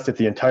somebody asked if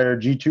the entire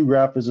G2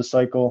 graph is a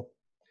cycle.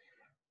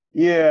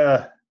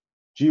 Yeah,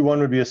 G1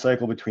 would be a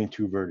cycle between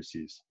two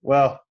vertices.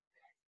 Well,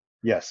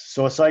 yes,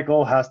 so a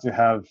cycle has to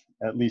have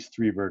at least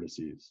 3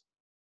 vertices.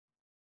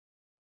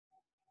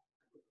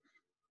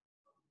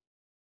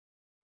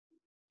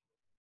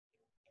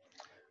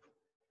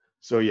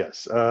 So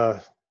yes,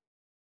 if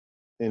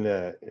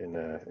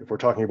we're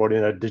talking about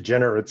in a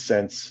degenerate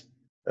sense,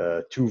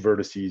 2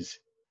 vertices.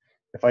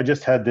 If I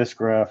just had this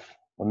graph,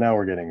 well, now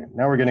we're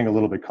getting a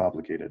little bit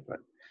complicated,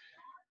 but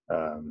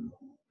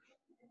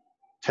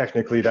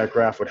technically that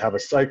graph would have a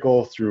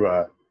cycle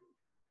through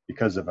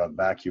because of a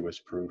vacuous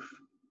proof.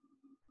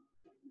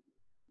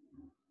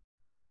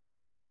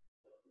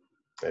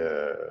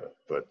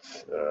 But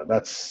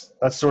that's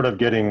sort of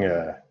getting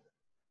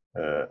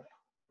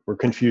we're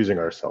confusing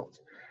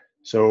ourselves.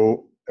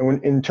 So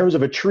in terms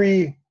of a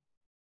tree,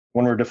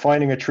 when we're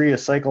defining a tree, a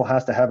cycle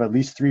has to have at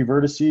least 3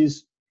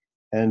 vertices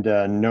and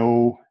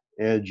no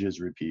edge is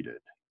repeated.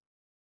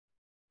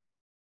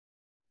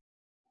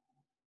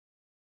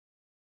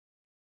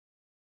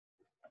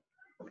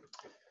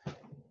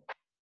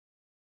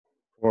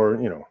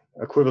 Or, you know,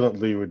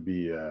 equivalently would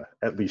be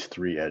at least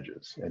 3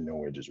 edges and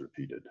no edges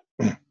repeated.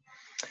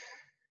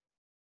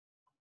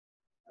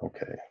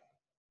 Okay,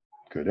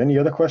 good. Any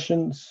other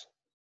questions?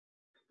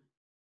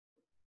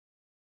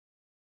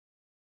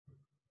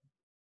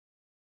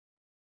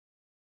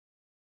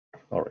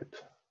 All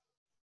right.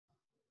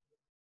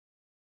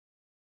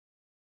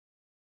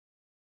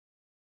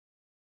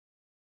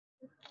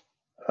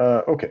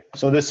 Okay,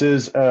 so this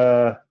is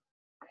a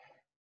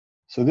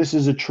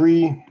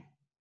tree,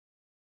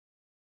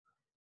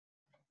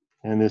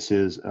 and this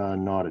is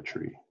not a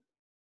tree.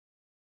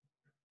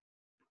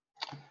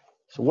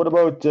 So what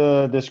about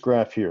this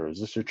graph here? Is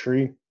this a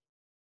tree?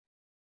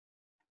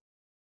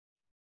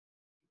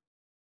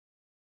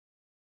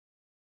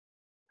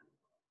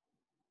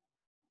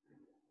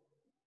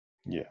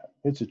 Yeah,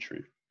 it's a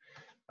tree.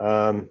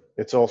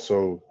 It's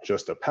also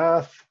just a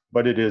path,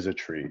 but it is a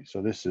tree.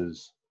 So this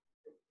is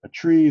a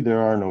tree.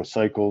 There are no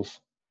cycles.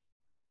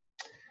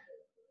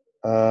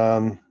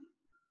 What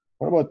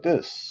about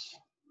this?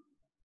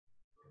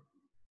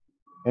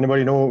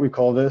 Anybody know what we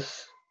call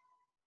this?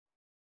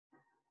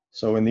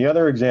 So in the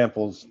other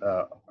examples,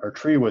 our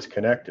tree was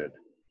connected.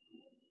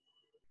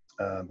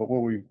 But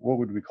what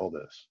would we call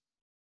this?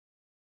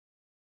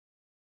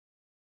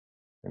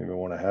 Anybody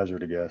want to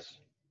hazard a guess?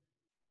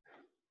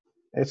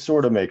 It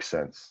sort of makes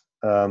sense.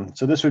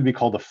 So this would be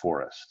called a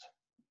forest.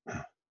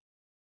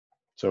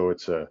 So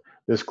it's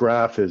this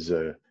graph is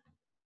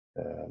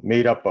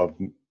made up of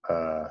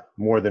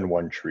more than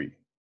one tree.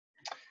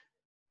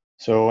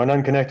 So an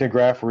unconnected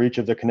graph where each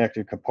of the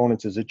connected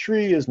components is a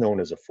tree is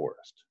known as a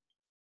forest.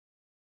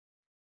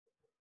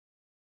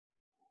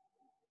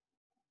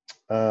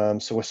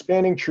 So a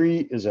spanning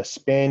tree is a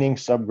spanning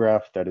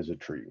subgraph that is a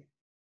tree.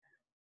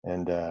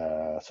 And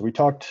so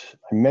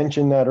I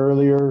mentioned that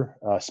earlier.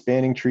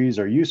 Spanning trees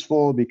are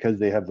useful because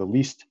they have the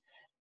least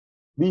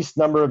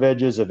number of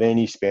edges of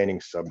any spanning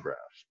subgraph.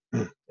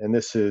 And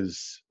this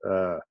is,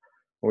 when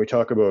we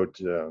talk about,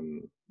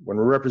 when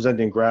we're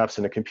representing graphs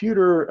in a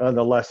computer,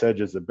 the less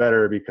edges, the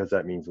better, because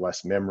that means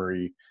less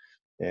memory,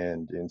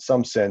 and in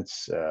some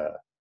sense,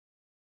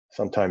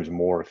 sometimes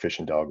more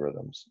efficient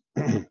algorithms.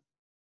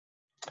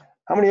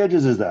 How many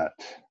edges is that?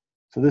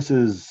 So this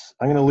is,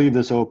 I'm going to leave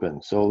this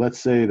open. So let's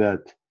say that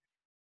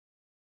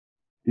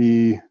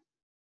B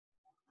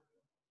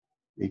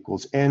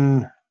equals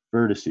n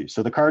vertices.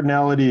 So the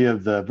cardinality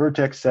of the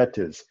vertex set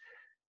is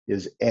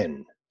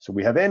n. So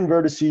we have n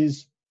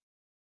vertices.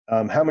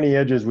 How many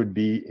edges would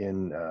be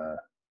in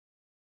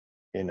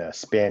a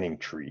spanning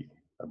tree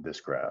of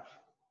this graph?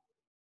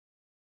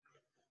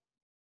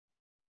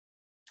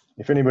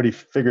 If anybody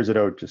figures it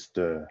out, just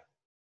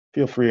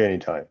feel free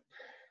anytime.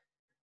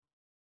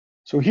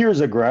 So here's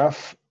a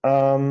graph,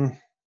 and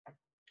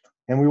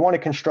we want to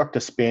construct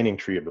a spanning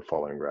tree of the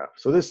following graph.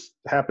 So this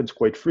happens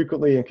quite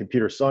frequently in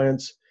computer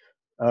science.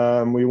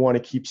 We want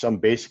to keep some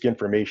basic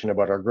information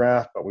about our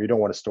graph, but we don't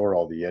want to store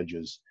all the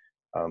edges.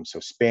 So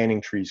spanning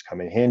trees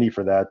come in handy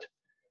for that.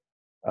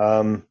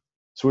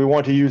 So we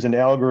want to use an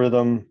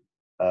algorithm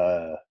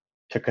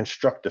to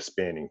construct a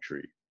spanning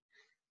tree.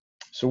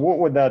 So what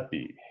would that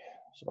be?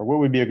 Or what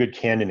would be a good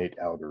candidate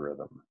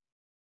algorithm?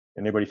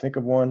 Anybody think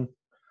of one?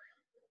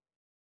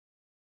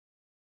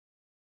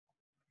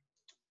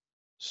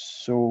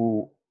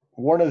 So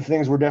one of the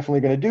things we're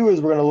definitely going to do is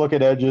we're going to look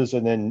at edges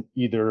and then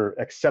either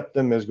accept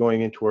them as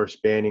going into our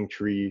spanning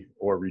tree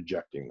or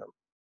rejecting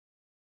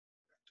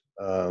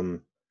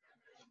them.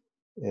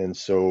 And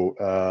so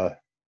a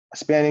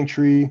spanning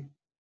tree,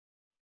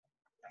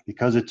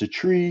 because it's a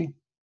tree,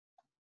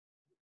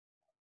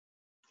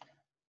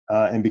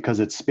 and because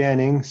it's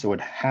spanning, so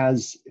it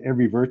has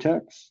every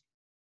vertex.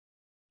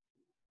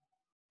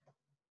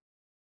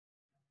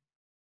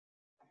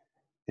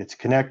 It's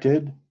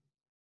connected,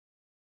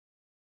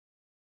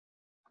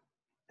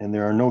 and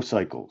there are no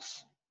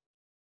cycles.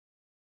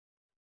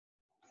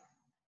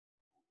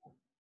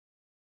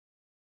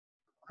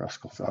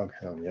 Kruskalsog,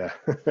 yeah.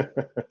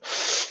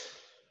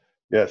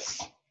 Yes.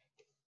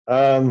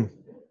 A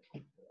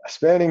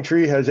spanning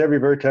tree has every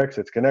vertex,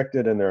 it's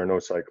connected, and there are no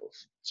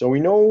cycles. So we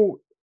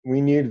know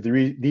we need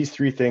these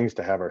three things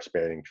to have our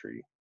spanning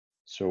tree.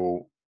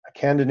 So a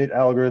candidate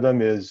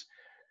algorithm is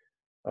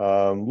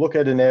look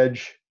at an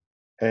edge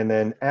and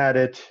then add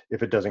it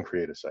if it doesn't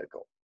create a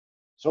cycle.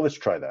 So let's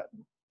try that.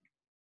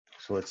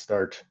 So let's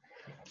start.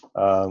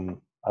 I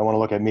want to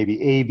look at maybe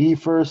AB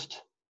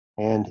first,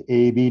 and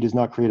AB does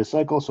not create a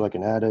cycle, so I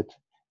can add it.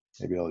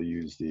 Maybe I'll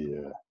use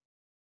the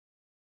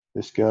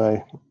this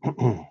guy.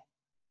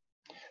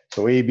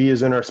 So AB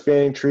is in our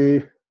spanning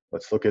tree.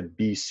 Let's look at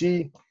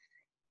BC.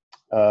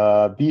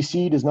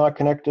 BC does not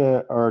connect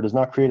or does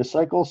not create a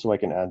cycle, so I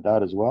can add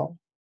that as well.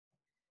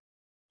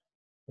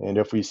 And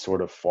if we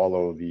sort of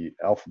follow the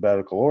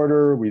alphabetical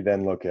order, we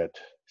then look at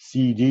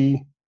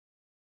CD.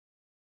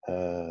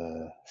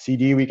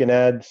 CD we can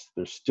add,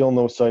 there's still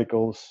no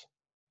cycles.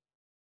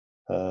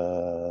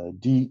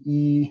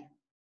 DE,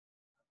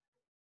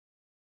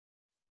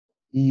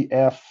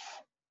 EF.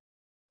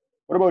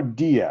 What about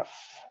DF?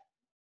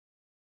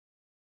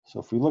 So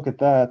if we look at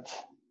that,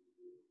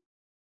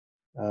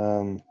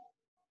 if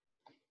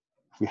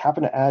we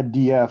happen to add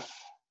DF,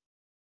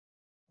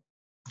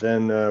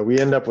 then we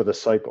end up with a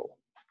cycle,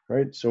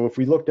 right? So if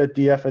we looked at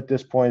DF at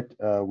this point,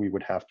 we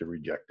would have to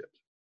reject it.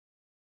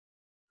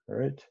 All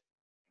right.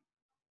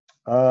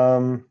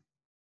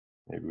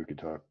 Maybe we could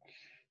talk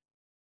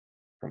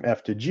from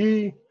F to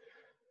G.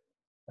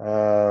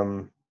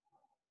 Now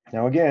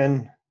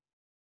again,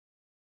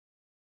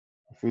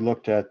 if we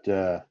looked at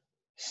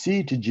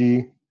C to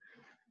G,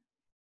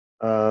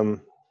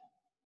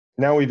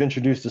 now we've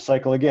introduced a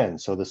cycle again.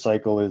 So the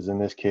cycle is, in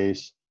this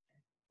case,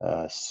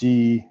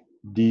 C,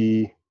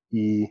 D,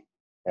 E,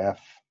 F,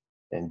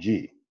 and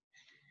G.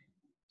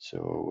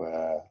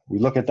 So we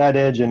look at that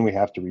edge and we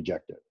have to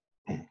reject it.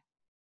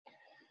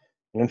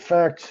 In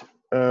fact,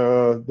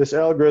 this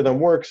algorithm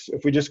works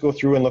if we just go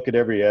through and look at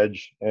every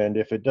edge, and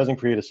if it doesn't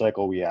create a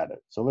cycle, we add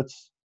it. So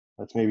let's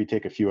maybe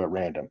take a few at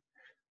random.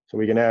 So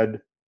we can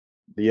add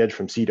the edge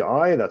from C to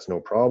I, that's no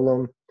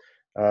problem.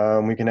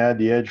 We can add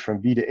the edge from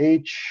B to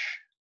H.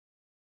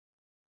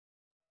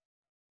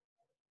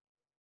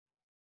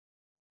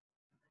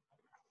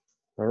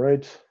 All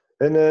right,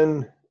 and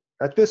then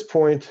at this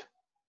point,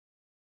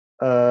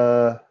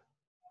 you'll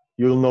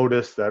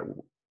notice that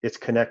it's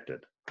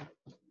connected.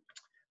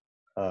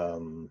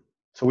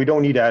 So we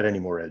don't need to add any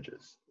more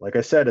edges. Like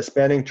I said, a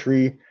spanning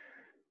tree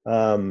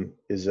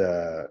is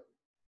a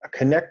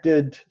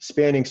connected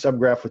spanning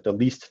subgraph with the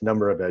least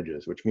number of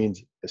edges, which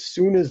means as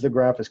soon as the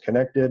graph is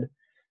connected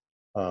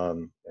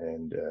and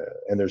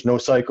there's no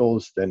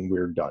cycles, then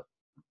we're done.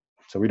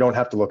 So we don't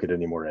have to look at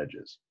any more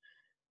edges.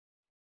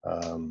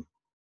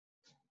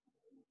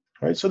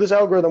 Right, so this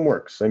algorithm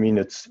works. I mean,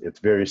 it's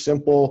very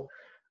simple,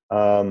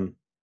 and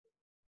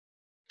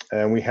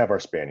we have our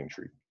spanning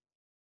tree.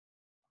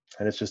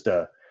 And it's just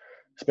a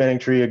spanning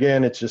tree.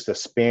 Again, it's just a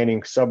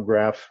spanning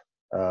subgraph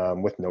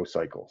with no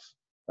cycles.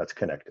 That's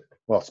connected.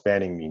 Well,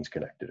 spanning means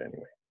connected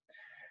anyway.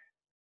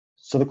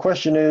 So the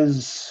question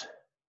is,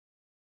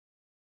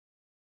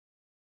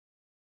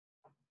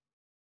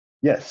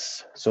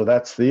 yes, so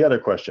that's the other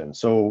question.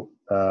 So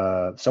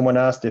someone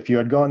asked, if you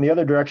had gone the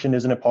other direction,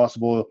 isn't it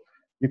possible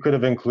you could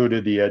have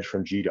included the edge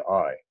from G to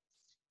I?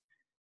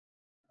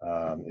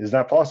 Is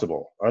that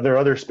possible? Are there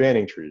other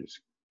spanning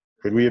trees?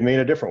 Could we have made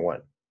a different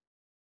one?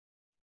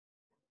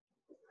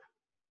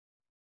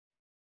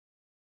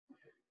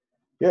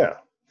 Yeah,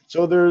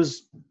 so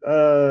there's,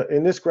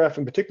 in this graph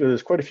in particular,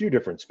 there's quite a few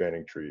different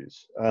spanning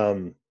trees.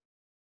 I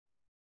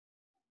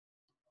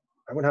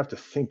would have to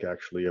think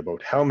actually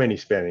about how many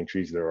spanning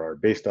trees there are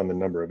based on the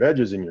number of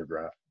edges in your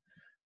graph.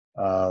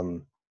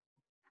 I'm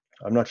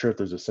not sure if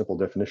there's a simple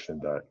definition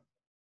of that,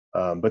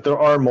 but there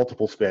are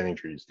multiple spanning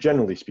trees,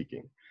 generally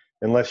speaking,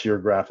 unless your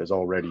graph is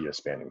already a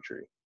spanning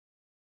tree.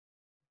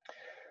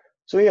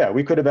 So yeah,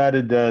 we could have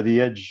added the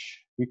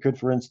edge. We could,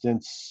 for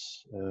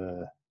instance,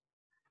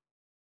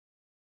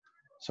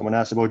 someone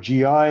asked about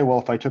GI. Well,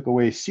 if I took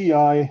away CI,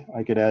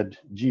 I could add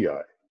GI,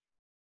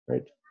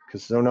 right?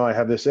 Because so now I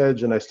have this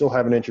edge and I still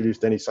haven't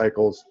introduced any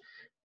cycles.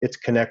 It's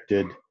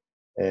connected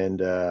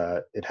and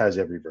it has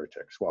every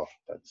vertex. Well,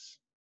 that's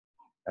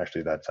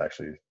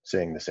actually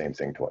saying the same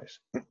thing twice.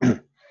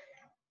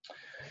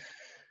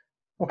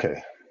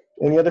 Okay,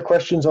 any other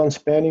questions on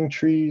spanning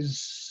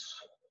trees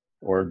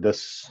or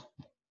this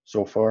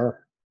so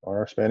far on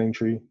our spanning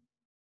tree?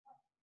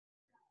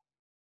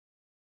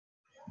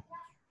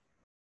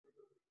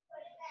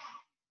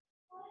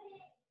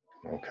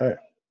 Okay,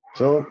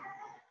 so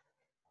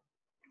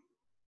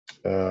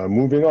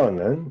moving on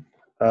then.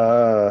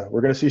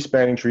 We're going to see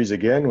spanning trees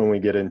again when we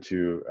get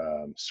into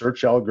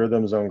search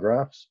algorithms on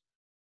graphs.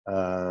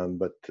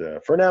 But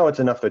for now, it's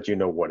enough that you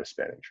know what a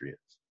spanning tree is.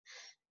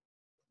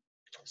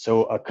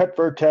 So a cut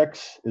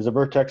vertex is a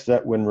vertex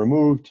that, when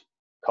removed,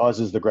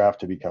 causes the graph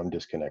to become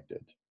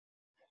disconnected.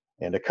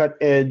 And a cut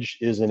edge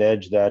is an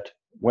edge that,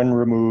 when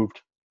removed,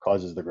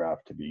 causes the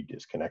graph to be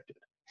disconnected.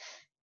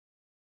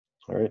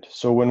 All right,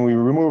 so when we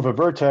remove a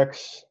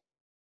vertex,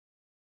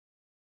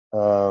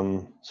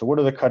 so what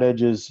are the cut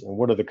edges and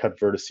what are the cut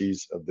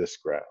vertices of this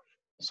graph?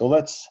 So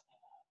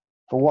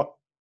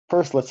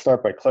first let's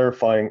start by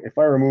clarifying. If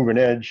I remove an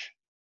edge,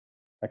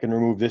 I can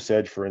remove this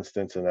edge, for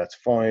instance, and that's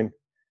fine.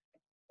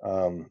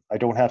 I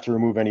don't have to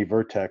remove any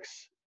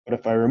vertex, but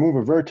if I remove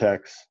a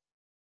vertex,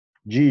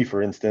 G,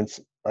 for instance,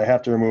 I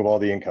have to remove all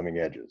the incoming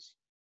edges.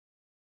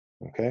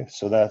 Okay,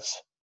 so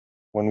that's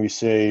when we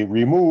say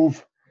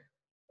remove.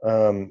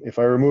 If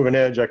I remove an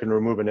edge, I can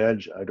remove an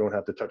edge. I don't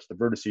have to touch the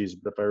vertices,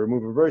 but if I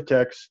remove a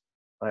vertex,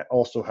 I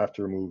also have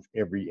to remove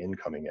every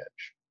incoming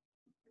edge.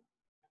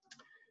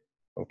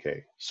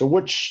 Okay, so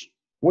which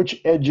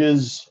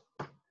edges,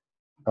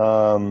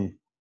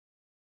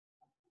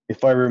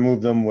 if I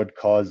remove them, would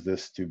cause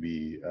this to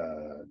be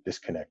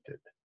disconnected?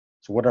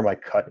 So what are my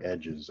cut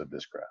edges of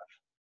this graph?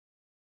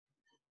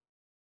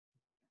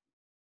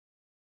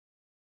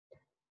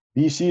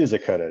 BC is a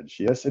cut edge.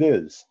 Yes, it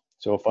is.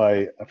 So if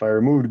I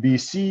removed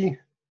BC,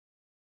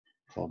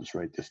 so I'll just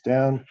write this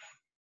down.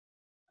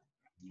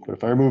 But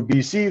if I remove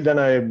BC, then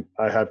I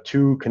have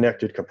two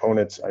connected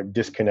components. I've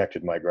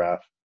disconnected my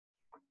graph.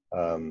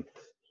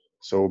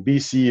 So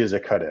BC is a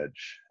cut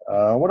edge.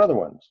 What other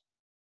ones?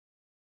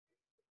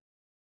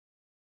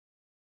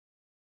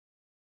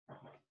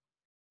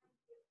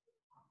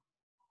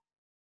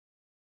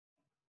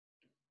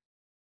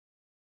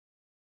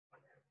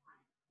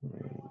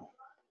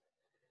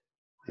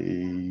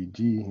 AD,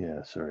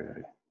 yeah,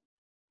 sorry.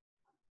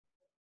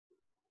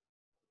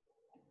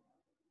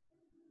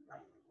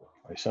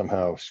 I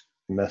somehow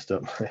messed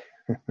up my,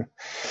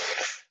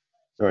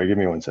 sorry, give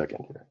me 1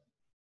 second here.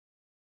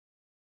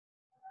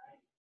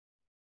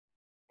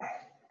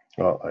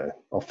 Well,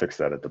 I'll fix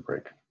that at the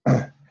break.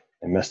 I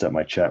messed up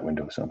my chat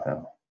window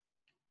somehow.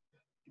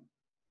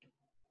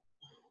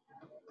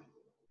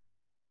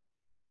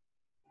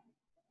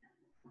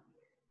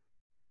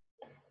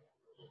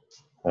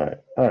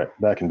 All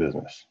right, back in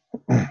business.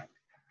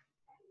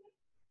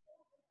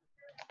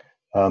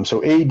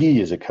 So AD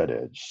is a cut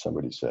edge,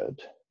 somebody said.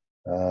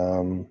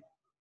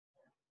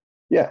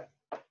 Yeah,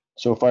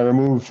 so if I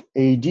remove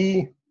AD,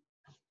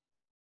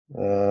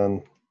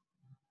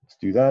 let's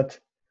do that,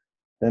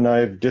 then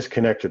I've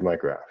disconnected my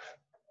graph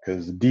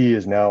because D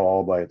is now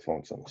all by its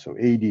lonesome. So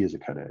AD is a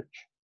cut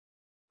edge.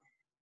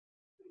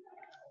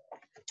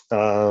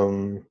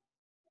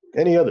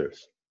 Any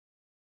others?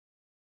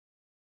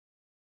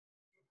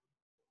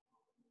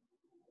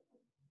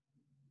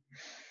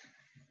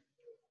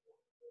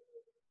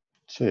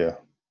 So yeah.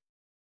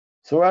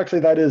 So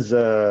actually that is,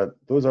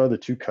 those are the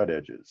two cut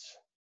edges.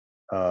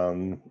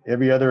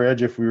 Every other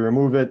edge, if we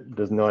remove it,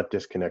 does not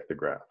disconnect the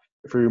graph.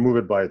 If we remove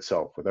it by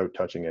itself without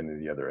touching any of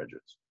the other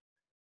edges.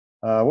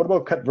 What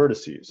about cut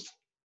vertices?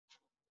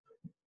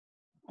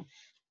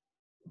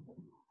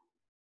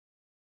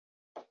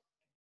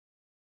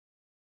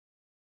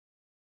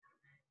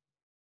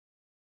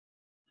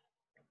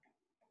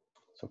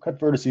 So cut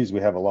vertices, we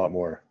have a lot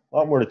more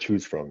to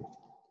choose from.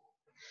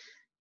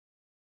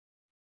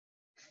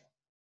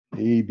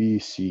 A, B,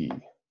 C.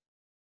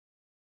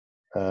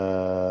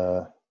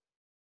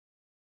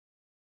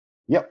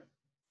 Yep,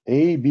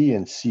 A, B,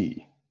 and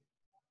C.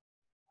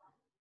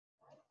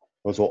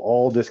 Those will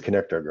all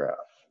disconnect our graph.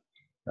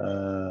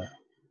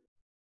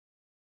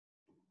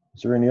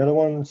 Is there any other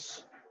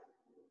ones?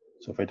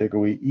 So if I take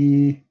away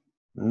E,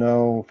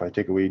 no. If I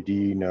take away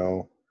D,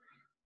 no.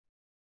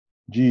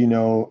 G,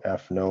 no.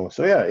 F, no.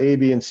 So yeah, A,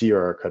 B, and C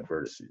are our cut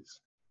vertices.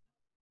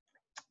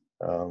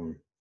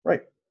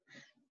 Right.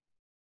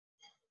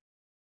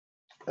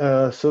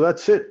 So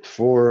that's it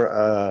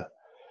for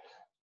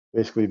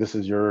basically, this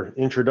is your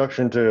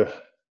introduction to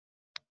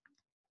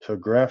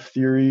graph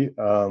theory.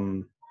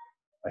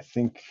 I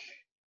think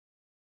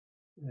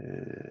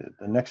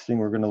the next thing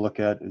we're going to look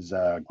at is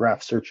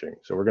graph searching.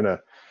 So we're going to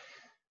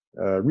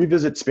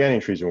revisit spanning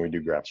trees when we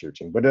do graph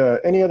searching. But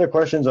any other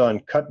questions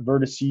on cut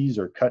vertices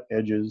or cut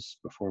edges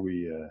before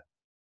we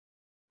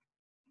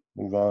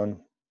move on?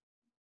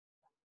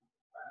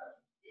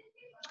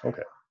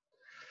 Okay.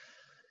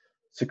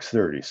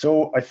 6:30.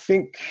 So I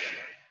think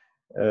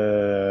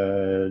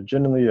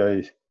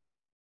generally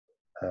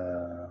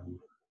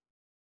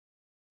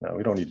no,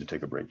 we don't need to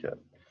take a break yet.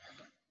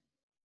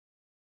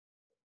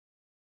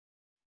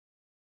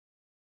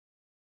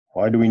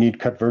 Why do we need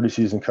cut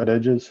vertices and cut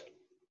edges?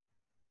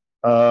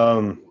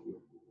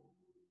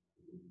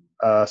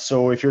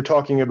 So if you're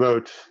talking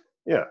about,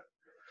 yeah,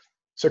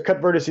 so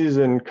cut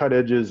vertices and cut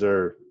edges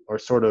are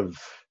sort of,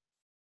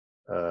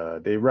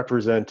 they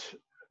represent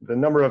the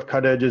number of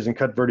cut edges and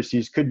cut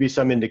vertices could be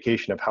some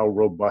indication of how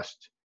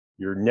robust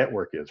your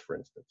network is, for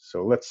instance.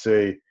 So let's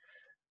say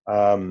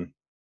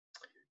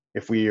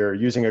if we are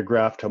using a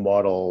graph to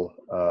model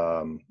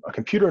a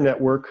computer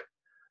network,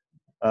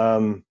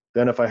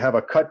 then if I have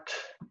a cut,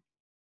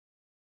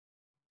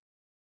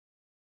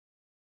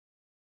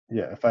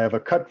 if I have a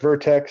cut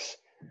vertex,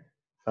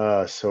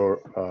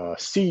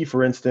 C,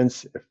 for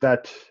instance, if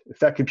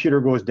that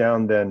computer goes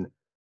down, then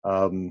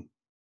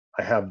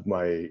I have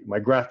my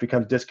graph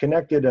becomes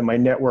disconnected and my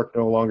network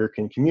no longer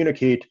can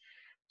communicate.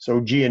 So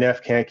G and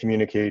F can't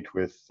communicate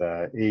with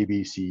A,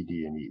 B, C,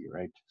 D, and E,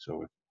 right?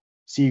 So if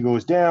C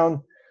goes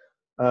down,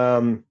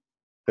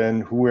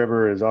 then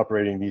whoever is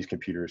operating these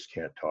computers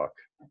can't talk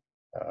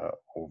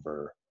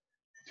over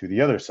to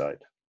the other side.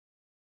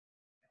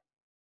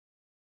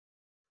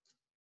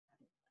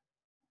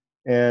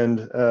 And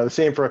the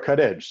same for a cut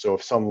edge. So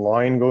if some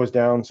line goes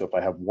down, so if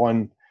I have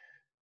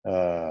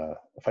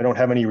if I don't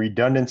have any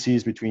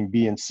redundancies between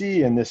B and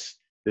C, and this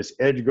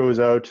edge goes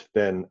out,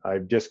 then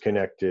I've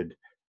disconnected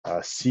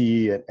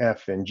C and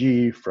F and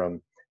G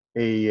from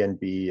A and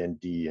B and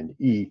D and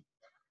E.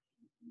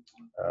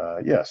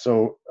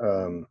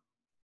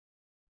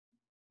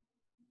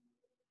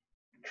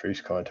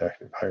 Trace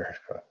contact virus.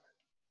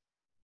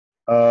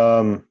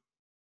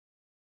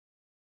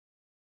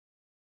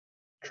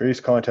 Trace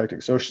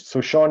contacting. So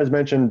Sean has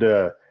mentioned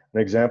an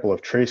example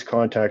of trace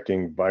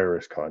contacting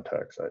virus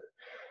contacts.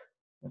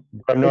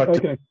 I'm not.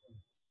 Okay.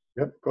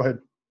 Yep. Go ahead.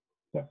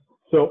 Yeah.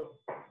 So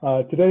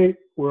today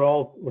we're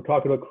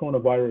talking about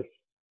coronavirus,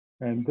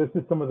 and this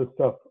is some of the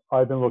stuff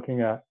I've been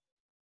looking at.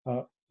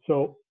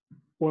 So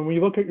when we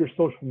look at your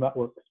social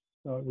networks,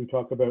 we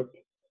talk about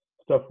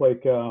stuff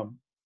like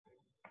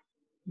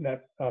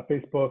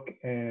Facebook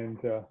and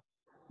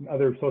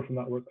other social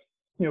networks.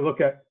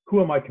 Look at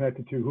who am I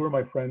connected to, who are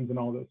my friends, and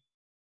all this.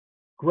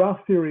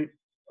 Graph theory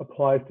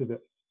applies to this.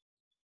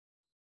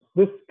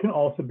 This can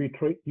also be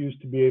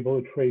used to be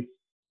able to trace.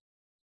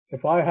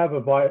 If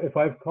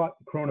I've caught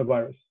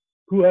coronavirus,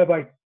 who have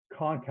I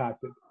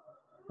contacted?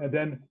 And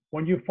then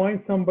when you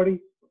find somebody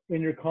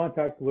in your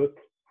contact list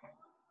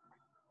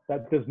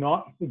that does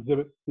not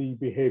exhibit the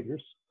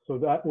behaviors, so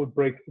that would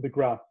break the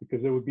graph,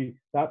 because it would be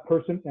that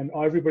person and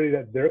everybody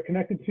that they're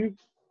connected to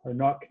are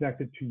not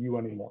connected to you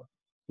anymore,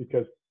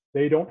 because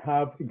they don't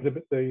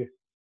exhibit the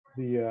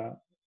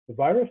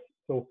virus.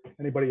 So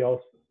anybody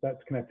else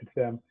that's connected to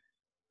them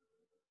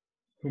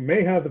who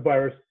may have the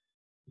virus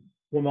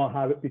will not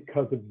have it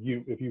because of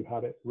you, if you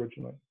had it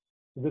originally.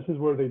 So this is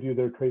where they do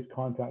their trace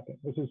contacting.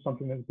 This is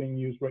something that's being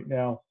used right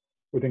now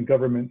within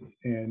governments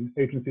and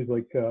agencies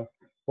like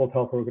World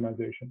Health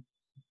Organization.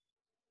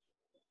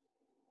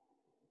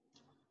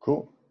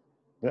 Cool.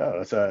 Yeah,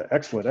 that's an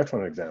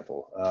excellent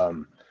example.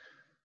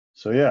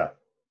 So yeah,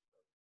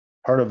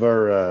 part of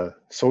our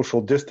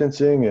social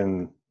distancing,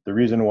 and the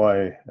reason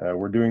why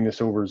we're doing this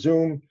over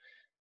Zoom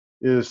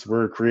is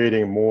we're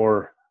creating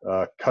more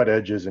cut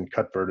edges and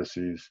cut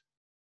vertices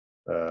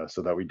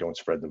so that we don't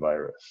spread the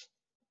virus.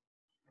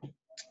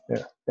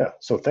 Yeah.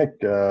 So thank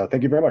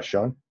you very much,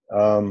 Sean.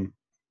 All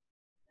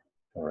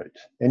right.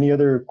 Any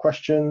other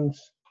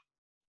questions?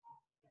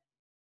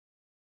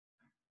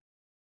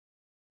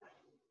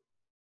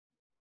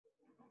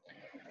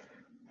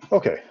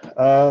 Okay.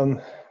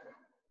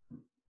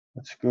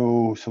 Let's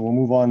go. So we'll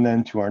move on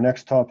then to our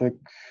next topic,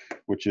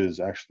 which is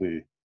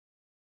actually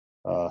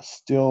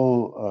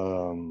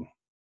still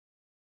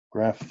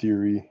graph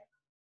theory.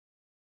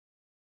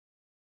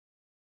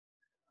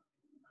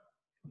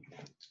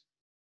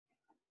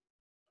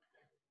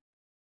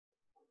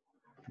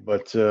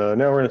 But now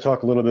we're going to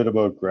talk a little bit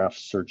about graph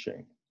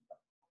searching.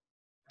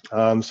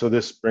 So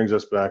this brings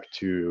us back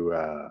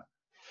to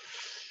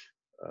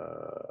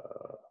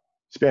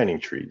spanning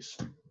trees.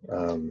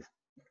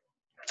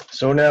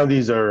 So now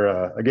these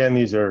are, again,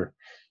 these are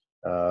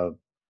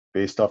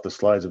based off the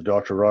slides of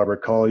Dr.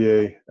 Robert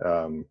Collier.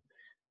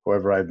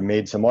 However, I've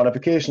made some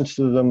modifications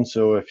to them,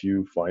 so if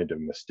you find a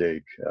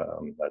mistake,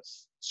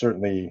 that's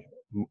certainly,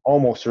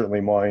 almost certainly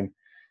mine.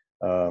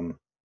 And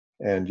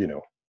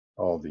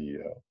all the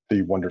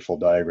wonderful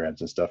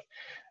diagrams and stuff,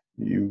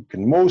 you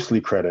can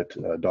mostly credit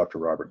Dr.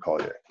 Robert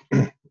Collier.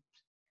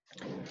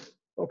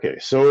 Okay,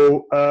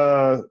 so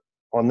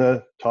on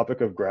the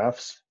topic of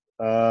graphs,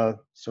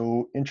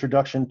 so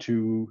introduction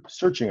to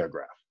searching a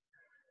graph.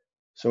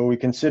 So we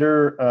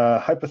consider a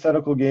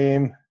hypothetical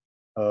game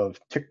of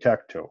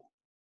tic-tac-toe.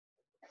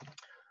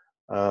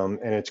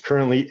 And it's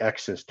currently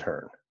X's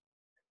turn.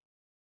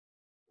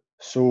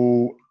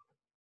 So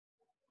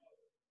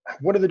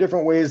what are the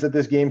different ways that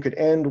this game could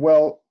end?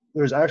 Well,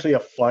 there's actually a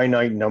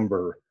finite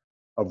number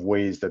of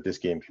ways that this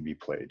game can be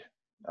played.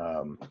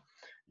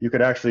 You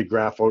could actually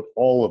graph out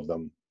all of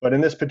them. But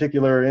in this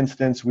particular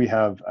instance, we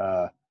have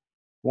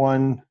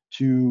 1,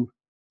 2,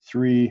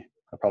 3.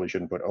 I probably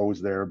shouldn't put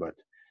O's there, but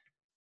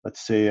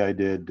let's say I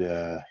did,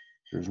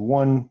 there's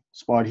 1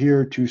 spot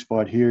here, 2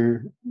 spots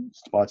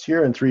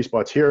here, and 3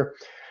 spots here.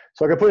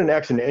 So I can put an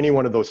X in any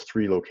one of those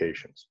 3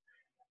 locations.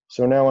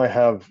 So now I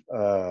have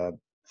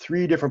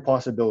 3 different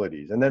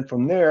possibilities. And then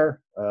from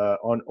there,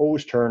 on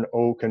O's turn,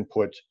 O can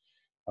put,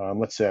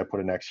 let's say I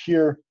put an X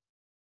here,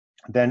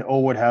 then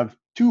O would have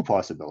 2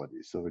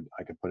 possibilities. So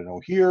I could put an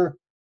O here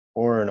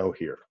or an O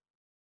here.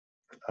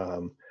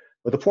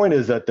 But the point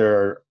is that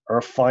there are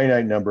a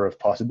finite number of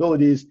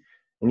possibilities,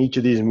 and each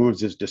of these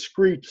moves is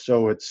discrete,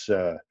 so it's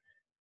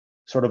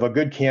sort of a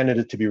good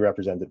candidate to be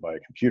represented by a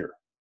computer.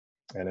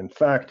 And in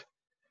fact,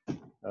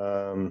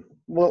 well,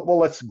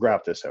 let's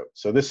graph this out.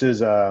 So this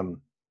is a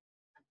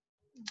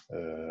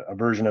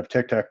version of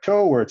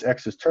tic-tac-toe where it's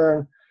X's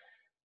turn,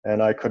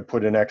 and I could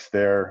put an X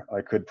there,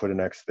 I could put an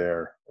X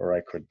there, or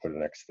I could put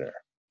an X there.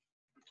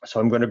 So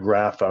I'm going to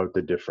graph out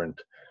the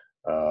different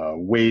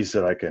ways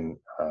that I can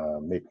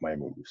make my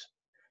moves.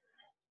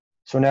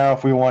 So now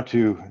if we want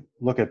to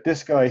look at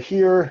this guy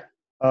here,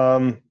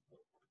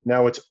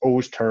 now it's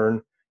O's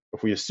turn.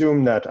 If we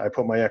assume that I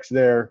put my X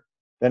there,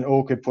 then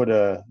O could put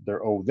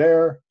their O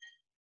there,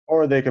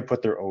 or they could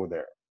put their O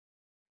there.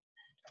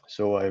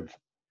 So I've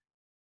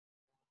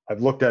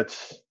looked at,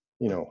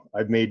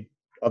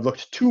 I've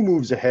looked 2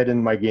 moves ahead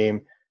in my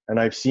game, and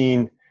I've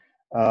seen,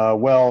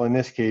 well, in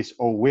this case,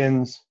 O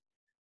wins,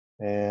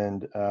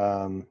 and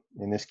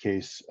in this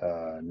case,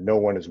 no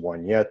one has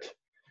won yet.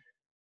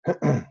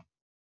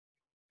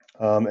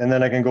 And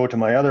then I can go to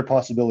my other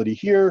possibility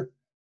here,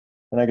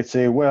 and I could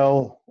say,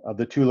 well, of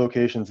the 2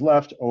 locations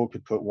left, O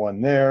could put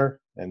 1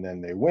 there, and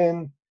then they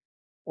win,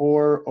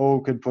 or O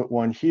could put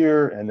 1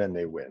 here, and then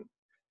they win.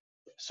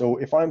 So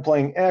if I'm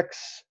playing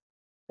X,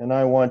 and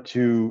I want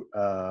to,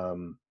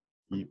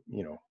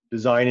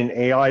 design an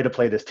AI to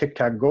play this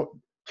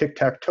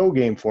tic-tac-toe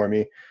game for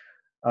me,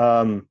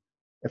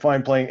 if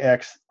I'm playing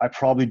X, I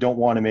probably don't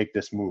want to make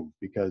this move,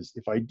 because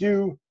if I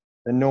do,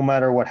 then no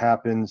matter what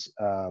happens,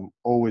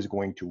 O is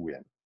going to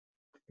win,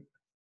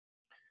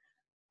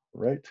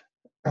 right?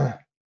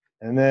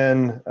 And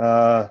then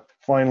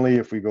finally,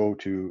 if we go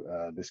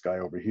to this guy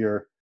over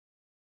here,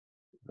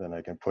 then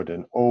I can put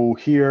an O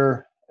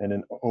here and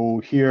an O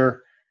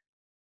here.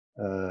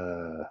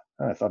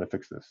 I thought I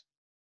fixed this.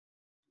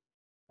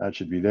 That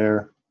should be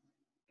there.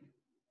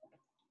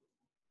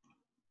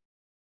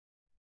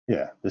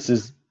 Yeah, this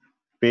is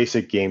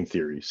basic game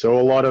theory. So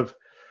a lot of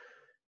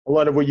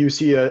what you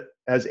see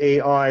as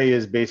AI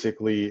is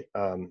basically,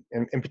 and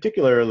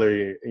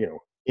particularly,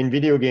 in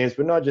video games,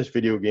 but not just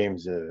video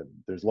games.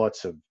 There's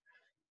lots of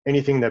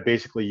anything that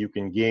basically you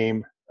can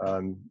game.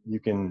 You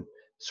can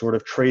sort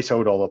of trace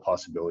out all the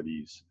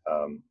possibilities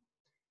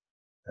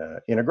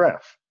in a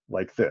graph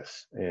like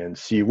this and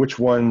see which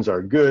ones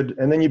are good,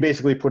 and then you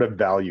basically put a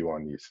value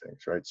on these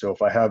things, right? So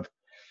if I have,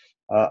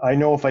 I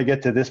know if I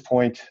get to this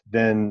point,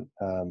 then,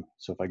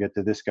 so if I get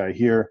to this guy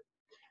here,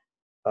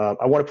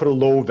 I want to put a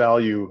low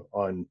value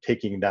on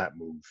taking that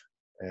move.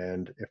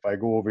 And if I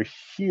go over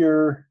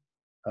here,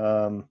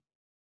 well,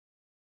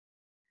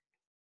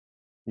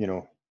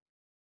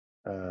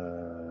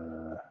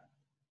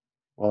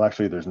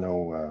 actually, there's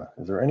no,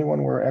 is there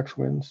anyone where X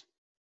wins?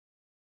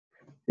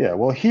 Yeah,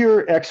 well,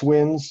 here X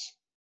wins.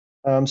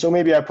 So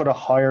maybe I put a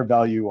higher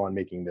value on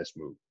making this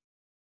move.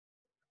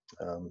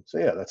 So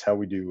yeah, that's how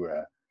we do,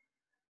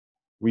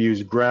 we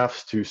use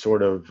graphs to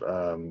sort of,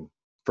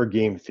 for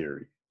game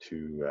theory,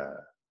 to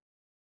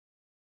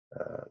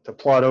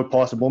plot out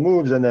possible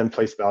moves and then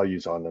place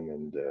values on them,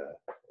 and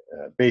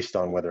based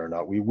on whether or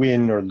not we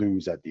win or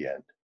lose at the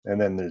end. And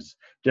then there's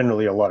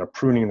generally a lot of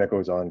pruning that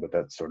goes on, but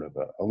that's sort of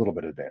a little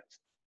bit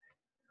advanced.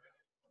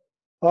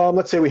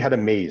 Let's say we had a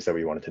maze that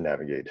we wanted to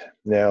navigate.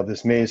 Now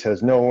this maze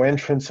has no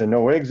entrance and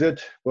no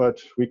exit, but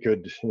we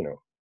could,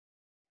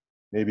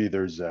 maybe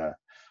there's a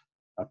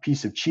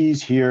piece of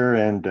cheese here,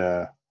 and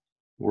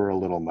we're a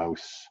little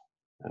mouse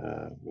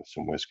with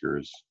some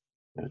whiskers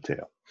and a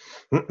tail.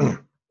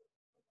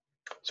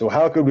 So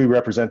how could we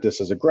represent this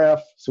as a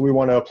graph? So we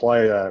want to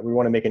apply, we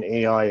want to make an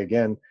AI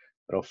again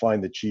that'll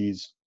find the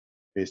cheese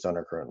based on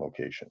our current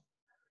location.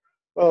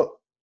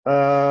 Well,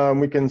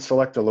 we can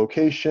select a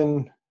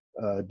location,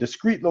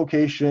 discrete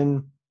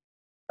location.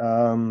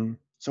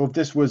 So if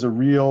this was a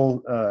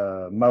real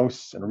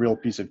mouse and a real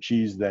piece of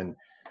cheese, then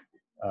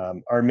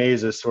our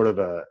maze is sort of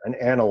an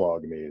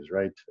analog maze,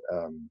 right?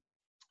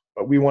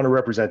 But we want to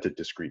represent it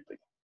discretely.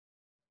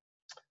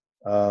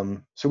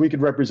 So we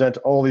could represent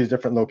all these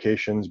different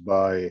locations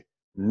by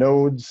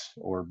nodes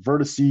or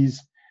vertices.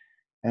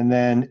 And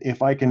then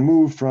if I can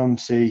move from,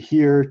 say,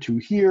 here to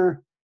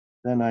here,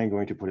 then I'm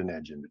going to put an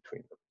edge in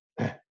between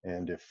them.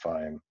 And if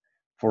I'm,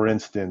 for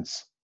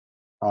instance,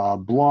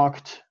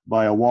 blocked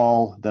by a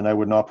wall, then I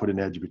would not put an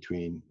edge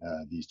between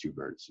these 2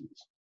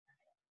 vertices.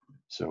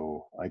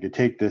 So I could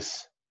take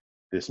this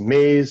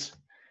maze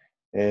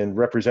and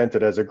represent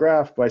it as a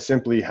graph by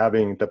simply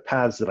having the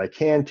paths that I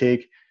can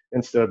take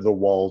instead of the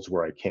walls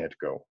where I can't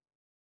go.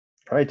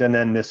 Right, and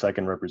then this I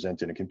can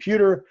represent in a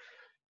computer,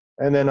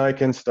 and then I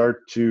can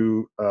start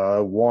to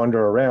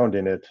wander around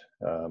in it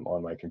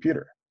on my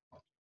computer.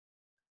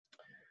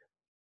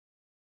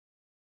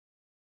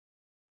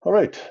 All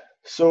right,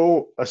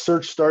 so a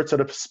search starts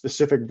at a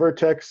specific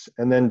vertex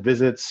and then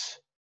visits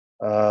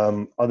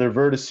other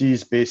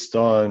vertices based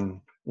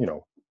on,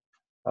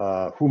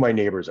 who my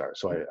neighbors are.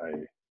 So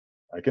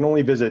I can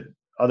only visit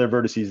other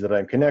vertices that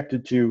I'm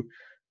connected to.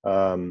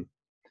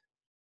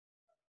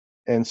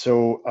 And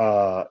so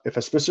if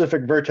a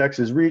specific vertex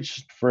is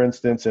reached, for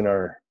instance, in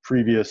our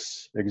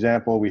previous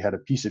example, we had a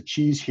piece of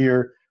cheese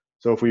here.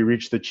 So if we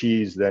reach the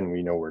cheese, then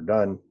we know we're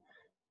done.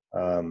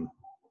 But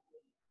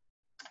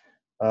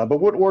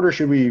what order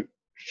should we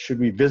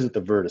visit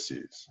the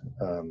vertices?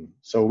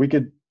 So we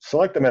could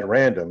select them at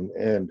random,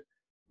 and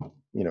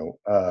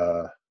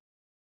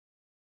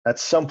at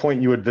some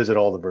point you would visit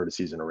all the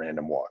vertices in a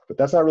random walk, but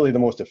that's not really the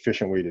most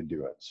efficient way to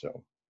do it.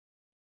 So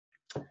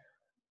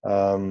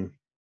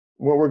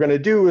what we're going to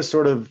do is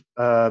sort of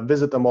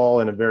visit them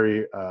all in a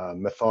very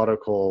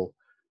methodical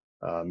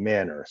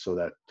manner, so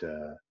that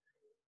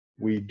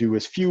we do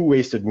as few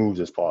wasted moves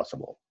as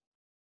possible.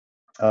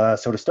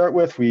 So to start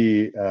with,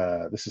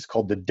 this is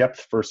called the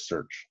depth first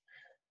search.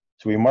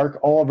 So we mark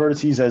all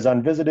vertices as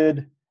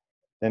unvisited,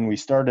 then we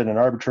start at an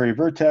arbitrary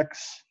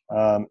vertex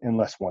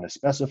unless one is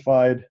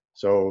specified.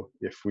 So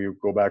if we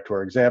go back to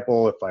our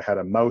example, if I had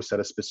a mouse at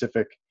a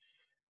specific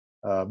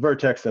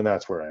vertex, then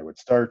that's where I would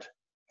start.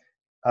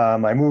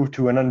 I move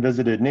to an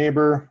unvisited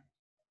neighbor,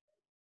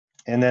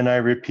 and then I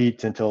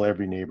repeat until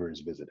every neighbor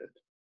is visited.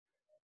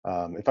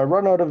 If I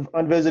run out of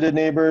unvisited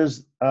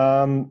neighbors,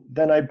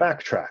 then I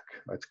backtrack.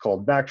 It's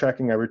called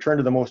backtracking. I return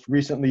to the most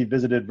recently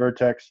visited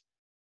vertex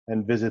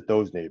and visit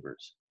those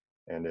neighbors.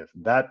 And if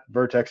that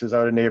vertex is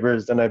out of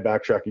neighbors, then I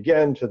backtrack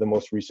again to the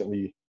most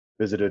recently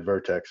visited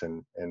vertex,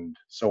 and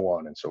so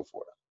on and so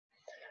forth.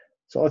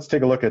 So let's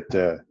take a look at,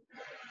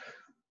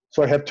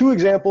 so I have two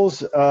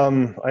examples.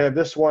 I have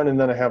this one, and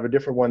then I have a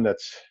different one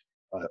that's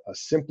a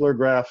simpler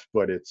graph,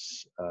 but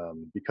it's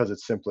because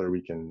it's simpler,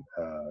 we can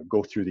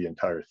go through the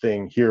entire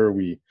thing. Here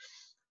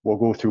we'll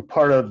go through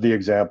part of the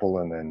example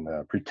and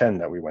then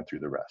pretend that we went through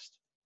the rest.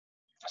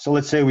 So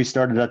let's say we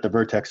started at the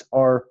vertex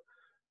R,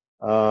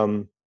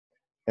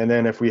 and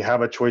then if we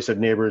have a choice of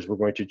neighbors, we're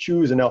going to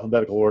choose in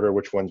alphabetical order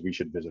which ones we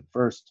should visit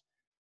first.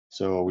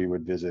 So we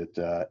would visit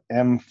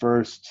M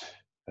first,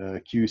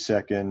 Q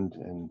second,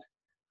 and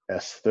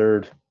S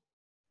third.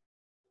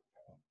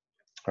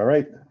 All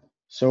right,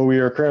 so we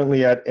are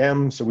currently at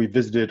M, so we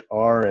visited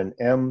R and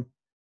M.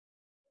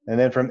 And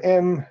then from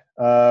M,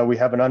 we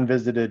have an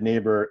unvisited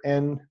neighbor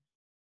N,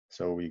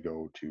 so we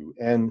go to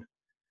N.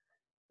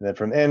 And then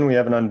from N, we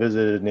have an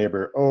unvisited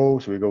neighbor O,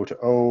 so we go to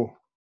O.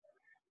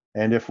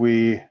 And if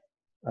we,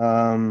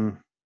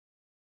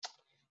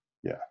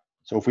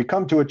 so if we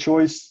come to a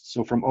choice,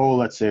 so from O,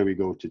 let's say we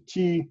go to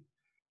T,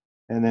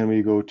 and then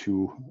we go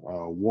to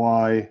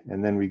Y,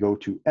 and then we go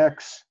to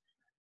X.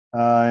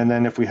 And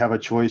then if we have a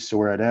choice, so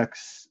we're at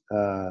X,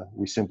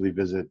 we simply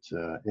visit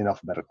in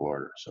alphabetical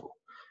order. So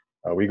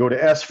we go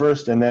to S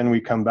first, and then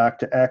we come back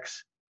to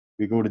X.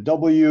 We go to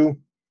W,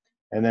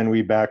 and then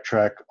we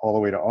backtrack all the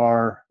way to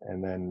R,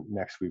 and then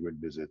next we would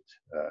visit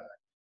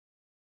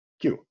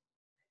Q.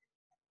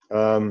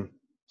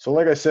 So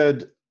like I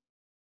said,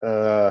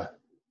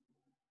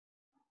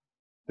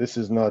 this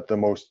is not the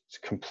most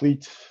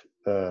complete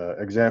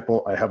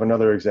example. I have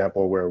another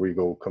example where we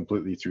go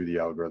completely through the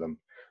algorithm.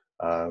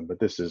 But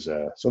this is,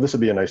 so this will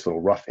be a nice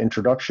little rough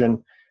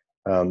introduction.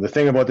 The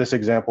thing about this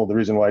example, the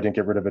reason why I didn't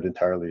get rid of it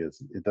entirely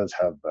is it does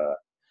have,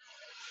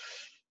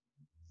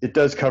 it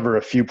does cover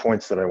a few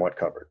points that I want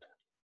covered.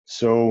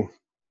 So,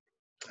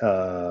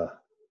 so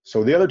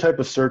the other type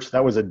of search,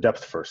 that was a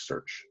depth first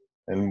search.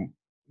 And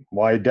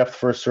why depth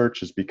first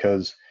search is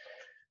because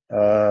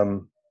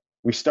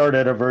we start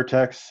at a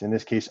vertex, in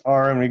this case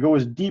R, and we go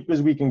as deep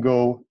as we can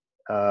go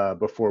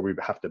before we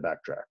have to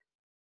backtrack.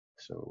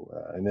 So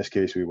in this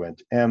case, we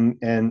went M,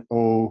 N,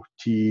 O,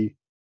 T,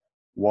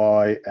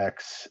 Y,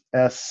 X,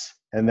 S,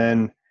 and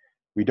then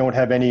we don't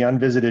have any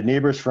unvisited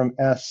neighbors from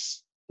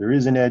S. There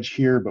is an edge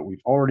here, but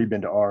we've already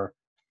been to R.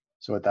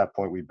 So at that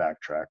point, we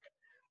backtrack.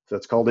 So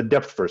that's called a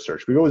depth first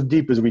search. We go as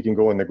deep as we can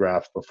go in the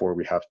graph before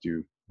we have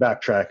to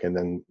backtrack and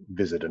then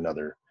visit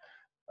another,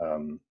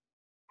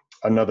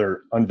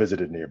 another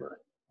unvisited neighbor.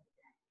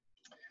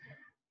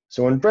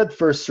 So in breadth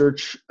first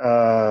search,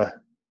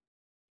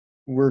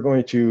 we're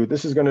going to,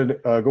 this is going to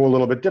go a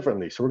little bit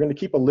differently. So we're going to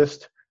keep a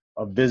list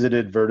of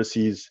visited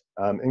vertices,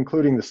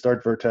 including the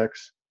start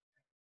vertex.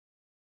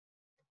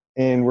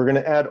 And we're going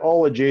to add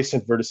all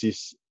adjacent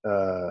vertices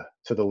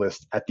to the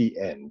list at the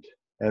end.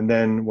 And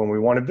then when we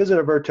want to visit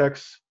a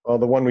vertex, well,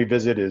 the one we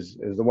visit is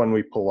the one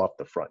we pull off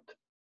the front.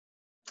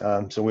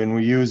 So when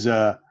we use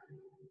a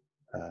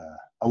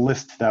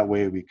list that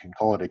way, we can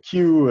call it a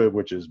queue,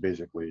 which is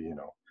basically, you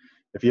know,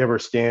 if you ever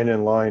stand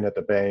in line at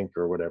the bank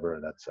or whatever,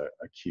 that's a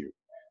queue.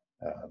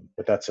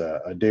 But that's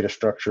a data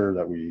structure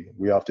that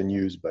we often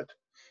use. But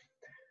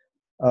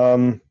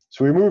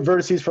so we remove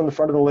vertices from the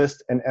front of the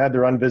list and add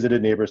their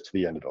unvisited neighbors to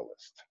the end of the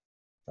list.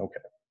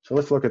 Okay, so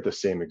let's look at the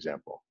same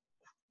example.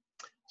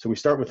 So we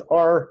start with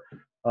R.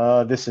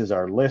 This is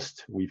our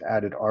list. We've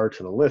added R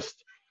to the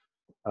list.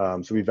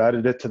 So we've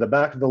added it to the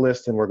back of the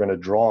list, and we're going to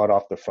draw it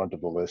off the front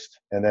of the list.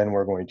 And then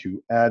we're going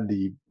to add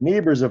the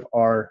neighbors of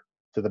R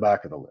to the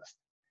back of the list.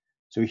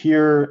 So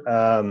here,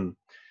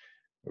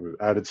 we've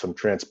added some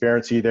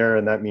transparency there,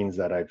 and that means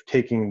that I've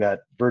taken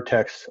that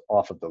vertex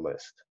off of the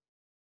list.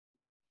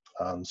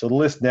 So the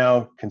list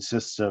now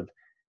consists of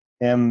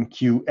M,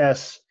 Q,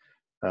 S.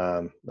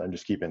 I'm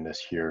just keeping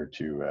this here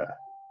to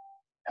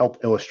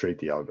help illustrate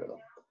the algorithm.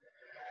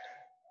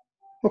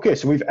 Okay,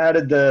 so we've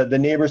added the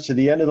neighbors to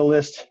the end of the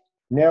list.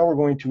 now we're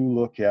going to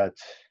look at,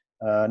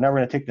 now we're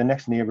going to take the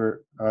next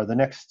neighbor, the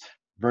next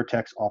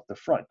vertex off the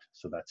front.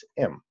 So that's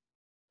M.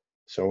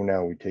 So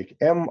now we take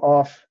M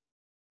off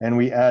and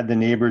we add the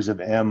neighbors of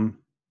M.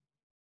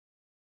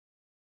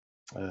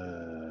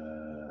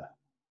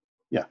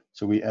 Yeah,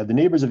 so we add the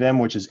neighbors of M,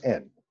 which is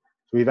N.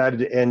 So we've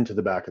added N to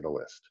the back of the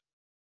list.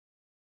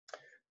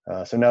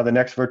 So now the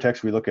next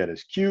vertex we look at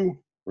is Q.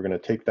 We're going to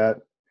take that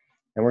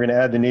and we're going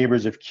to add the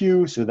neighbors of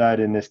Q. So that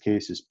in this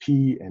case is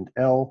P and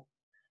L.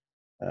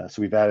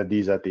 So we've added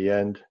these at the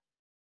end.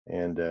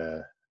 And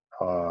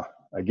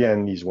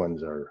again, these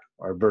ones are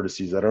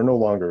vertices that are no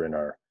longer in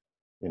our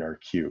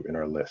queue, in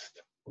our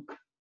list.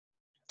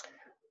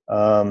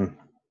 And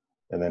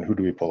then who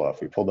do we pull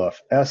off? We pulled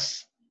off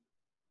S.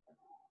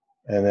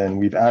 And then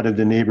we've added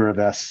the neighbor of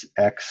S,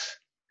 X.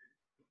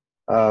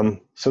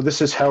 So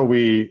this is how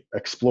we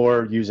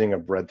explore using a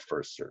breadth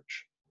first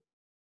search.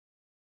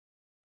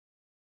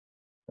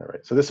 All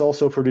right, so this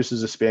also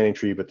produces a spanning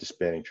tree, but the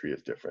spanning tree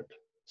is different.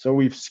 So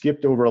we've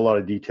skipped over a lot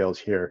of details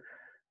here,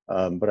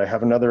 but I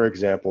have another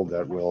example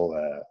that will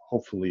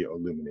hopefully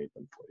illuminate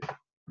them for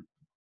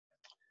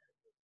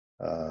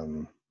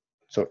you.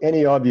 So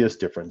any obvious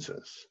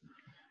differences?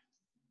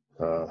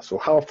 So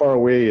how far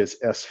away is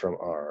S from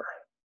R?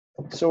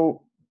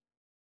 So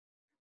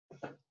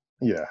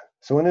yeah,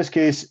 so in this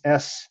case,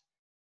 S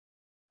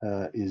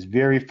is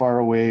very far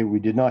away. We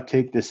did not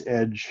take this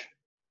edge,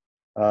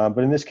 but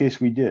in this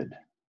case we did.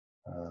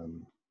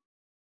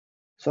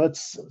 So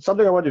that's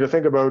something I want you to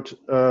think about.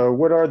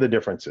 What are the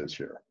differences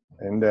here?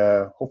 And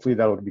hopefully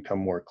that'll become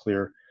more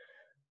clear.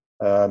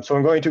 So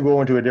I'm going to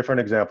go into a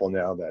different example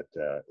now that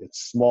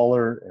it's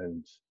smaller,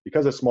 and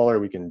because it's smaller,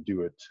 we can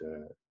do it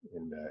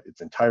in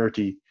its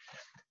entirety.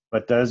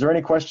 But is there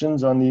any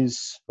questions on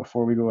these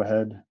before we go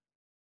ahead?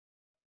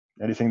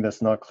 Anything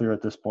that's not clear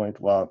at this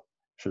point? Well, I'm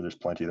sure there's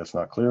plenty that's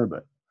not clear,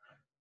 but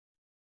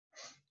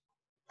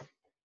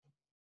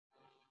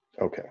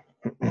okay.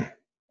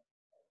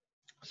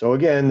 So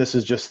again, this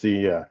is just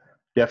the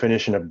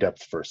definition of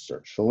depth first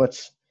search.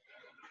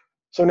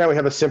 So now we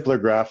have a simpler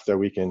graph that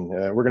we can,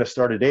 we're going to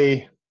start at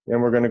A,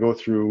 and we're going to go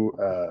through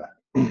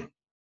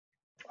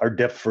our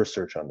depth first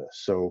search on this.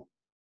 So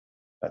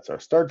that's our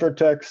start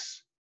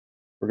vertex.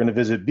 We're going to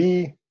visit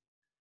B.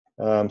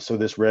 So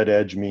this red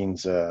edge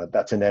means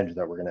that's an edge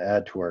that we're going to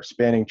add to our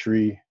spanning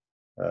tree.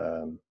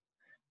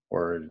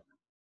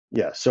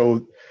 Yeah,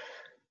 so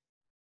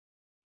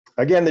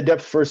again, the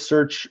depth first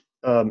search,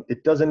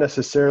 it doesn't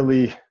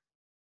necessarily,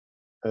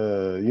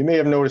 you may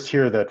have noticed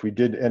here that we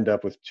did end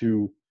up with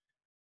 2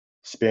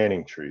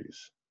 spanning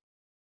trees.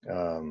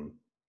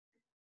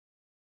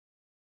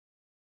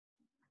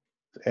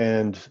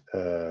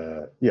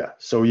 Yeah,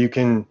 so you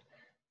can,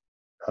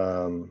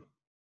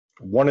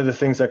 one of the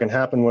things that can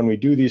happen when we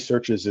do these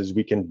searches is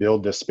we can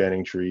build this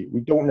spanning tree.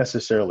 We don't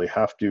necessarily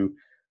have to,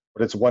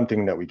 but it's one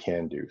thing that we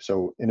can do.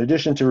 So in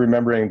addition to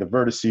remembering the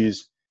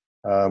vertices,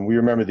 we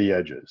remember the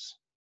edges.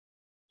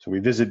 So we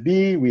visit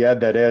B, we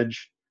add that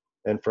edge,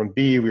 and from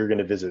B, we were going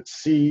to visit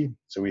C,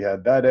 so we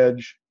had that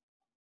edge.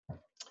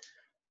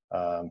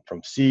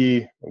 From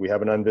C, we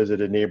have an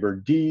unvisited neighbor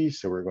D,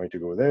 so we're going to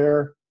go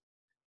there.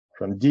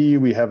 From D,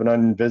 we have an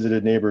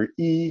unvisited neighbor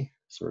E,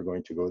 so we're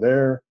going to go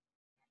there.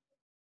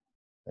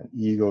 And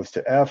E goes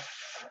to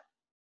F.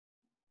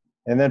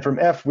 And then from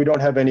F, we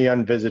don't have any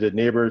unvisited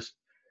neighbors.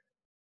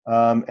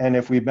 And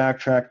if we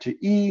backtrack to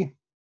E,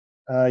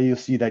 you'll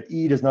see that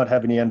E does not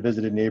have any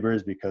unvisited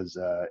neighbors because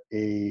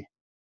A,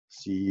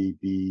 C,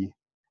 B,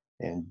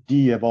 and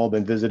D have all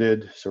been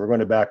visited. So we're going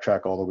to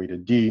backtrack all the way to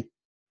D.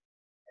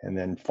 And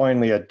then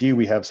finally at D,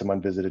 we have some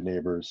unvisited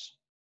neighbors.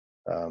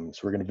 So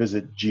we're going to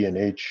visit G and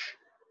H.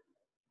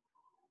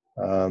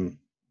 And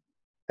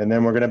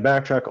then we're going to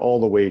backtrack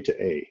all the way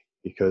to A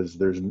because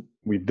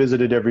we've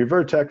visited every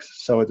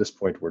vertex. So at this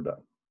point, we're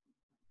done.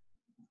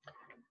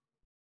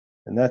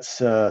 And that's,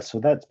 so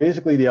that's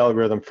basically the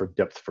algorithm for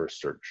depth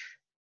first search.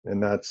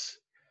 And that's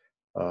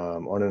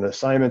on an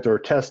assignment or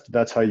test,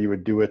 that's how you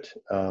would do it.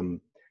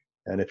 And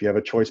if you have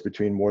a choice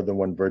between more than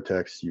one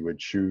vertex, you would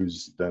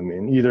choose them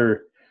in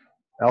either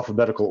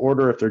alphabetical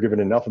order, if they're given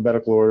in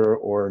alphabetical order,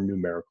 or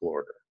numerical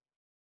order.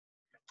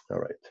 All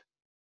right.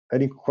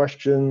 Any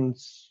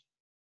questions?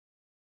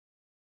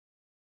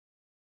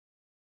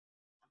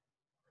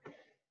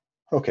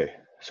 Okay,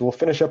 so we'll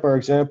finish up our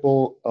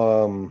example.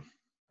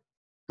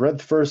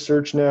 Breadth first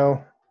search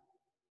now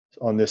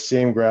on this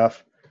same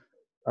graph.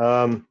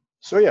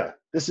 So yeah,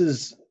 this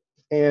is,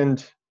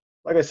 and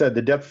like I said,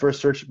 the depth first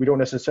search, we don't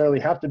necessarily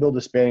have to build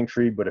a spanning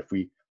tree, but if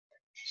we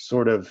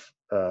sort of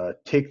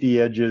take the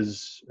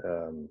edges,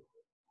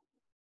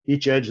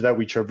 each edge that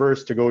we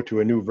traverse to go to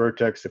a new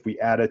vertex, if we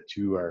add it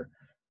to our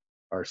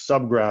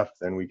subgraph,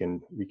 then we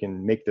can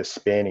make this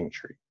spanning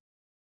tree.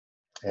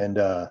 And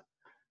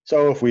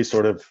so if we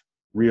sort of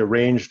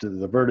rearranged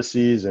the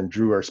vertices and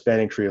drew our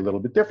spanning tree a little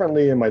bit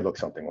differently, it might look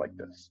something like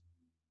this.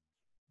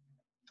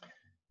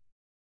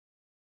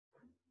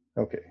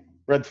 Okay,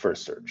 breadth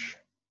first search.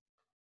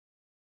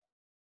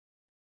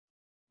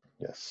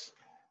 Yes.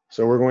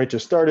 So we're going to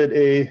start at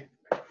A.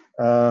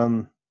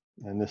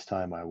 And this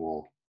time I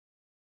will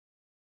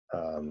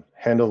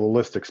handle the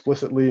list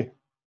explicitly.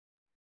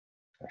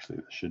 Actually,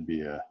 this should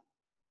be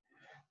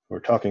we're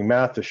talking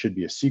math, this should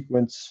be a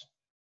sequence.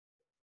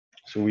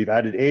 So we've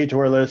added A to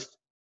our list.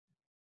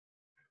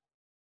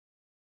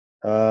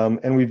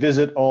 And we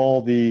visit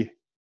all the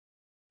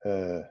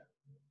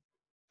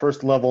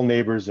first level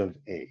neighbors of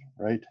A,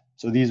 right?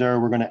 So these are,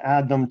 we're going to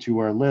add them to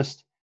our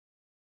list.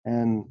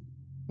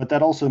 But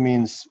that also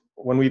means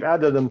when we've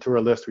added them to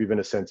our list, we've in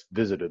a sense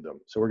visited them.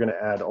 So we're going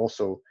to add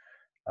also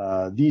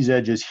these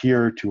edges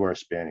here to our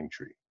spanning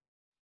tree.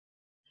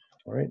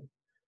 All right.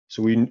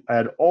 So we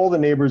add all the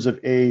neighbors of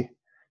A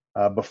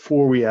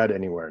before we add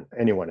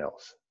anyone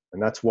else.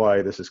 And that's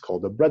why this is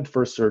called a breadth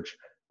first search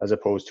as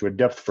opposed to a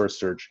depth first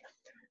search,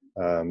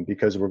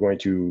 because we're going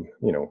to,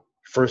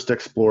 first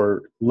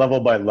explore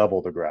level by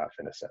level the graph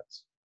in a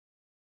sense.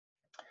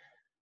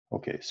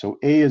 Okay, so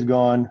A is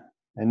gone,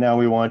 and now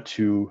we want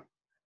to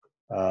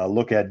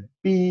look at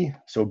B.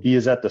 So B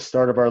is at the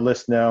start of our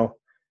list now.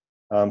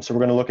 So we're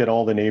going to look at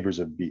all the neighbors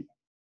of B.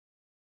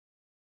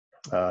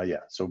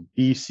 So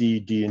B, C,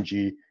 D, and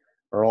G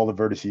are all the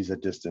vertices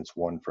at distance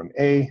 1 from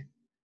A.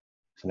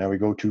 So now we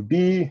go to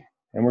B,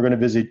 and we're going to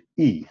visit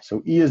E.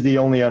 So E is the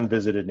only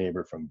unvisited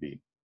neighbor from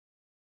B.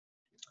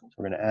 So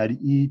we're going to add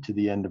E to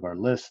the end of our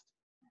list,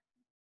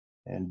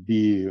 and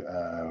B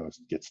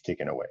gets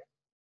taken away.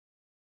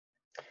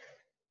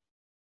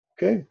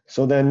 Okay,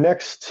 so then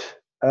next,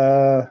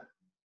 there's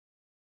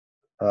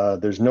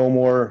no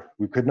more,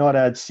 we could not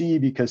add C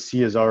because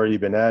C has already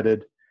been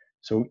added.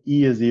 So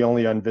E is the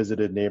only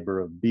unvisited neighbor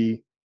of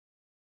B.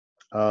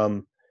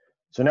 So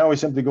now we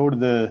simply go to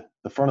the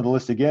front of the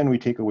list again, we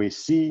take away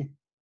C.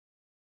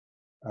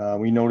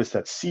 We notice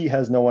that C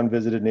has no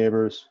unvisited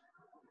neighbors.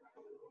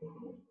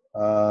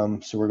 So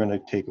we're going to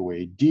take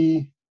away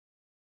D.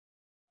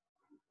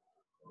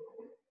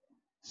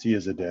 C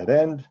is a dead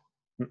end.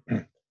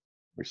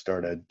 We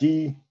start at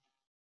D,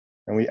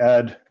 and we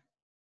add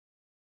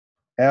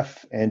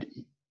F and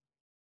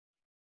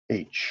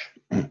H.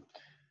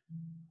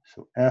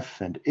 So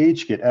F and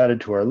H get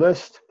added to our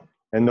list,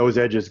 and those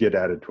edges get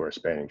added to our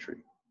spanning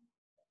tree.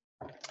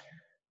 All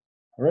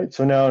right,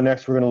 so now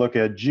next we're going to look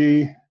at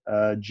G.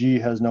 G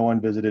has no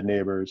unvisited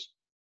neighbors.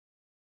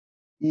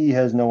 E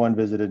has no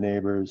unvisited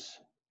neighbors.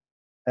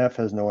 F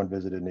has no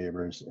unvisited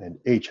neighbors, and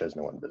H has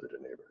no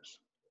unvisited neighbors.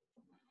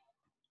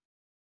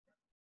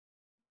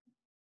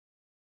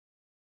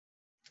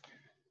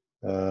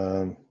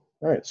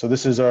 All right, so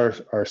this is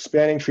our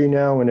spanning tree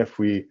now, and if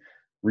we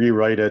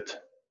rewrite it,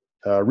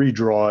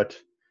 redraw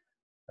it,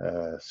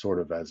 sort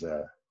of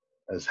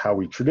as how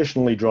we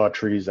traditionally draw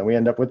trees, and we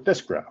end up with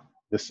this graph.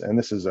 This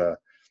is a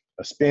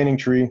spanning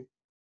tree.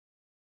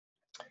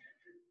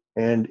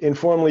 And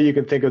informally, you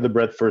can think of the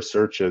breadth first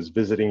search as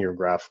visiting your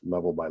graph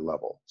level by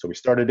level. So we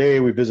start at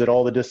A, we visit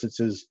all the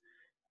distances,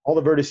 all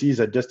the vertices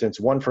at distance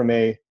 1 from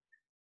A,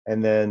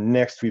 and then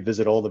next we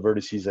visit all the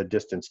vertices at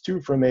distance 2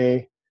 from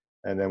A,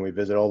 and then we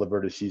visit all the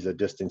vertices at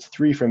distance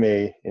 3 from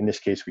A. In this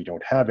case, we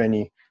don't have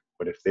any,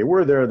 but if they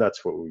were there,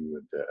 that's what we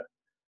would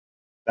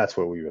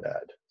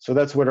add. So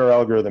that's what our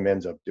algorithm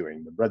ends up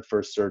doing. The breadth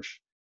first search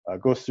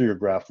goes through your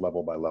graph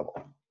level by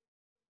level.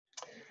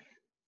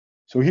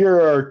 So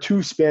here are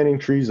two spanning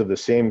trees of the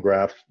same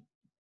graph,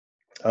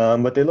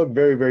 but they look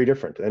very, very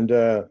different. And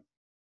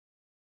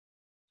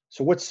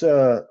so what's,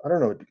 I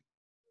don't know,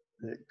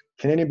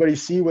 can anybody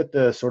see what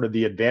the sort of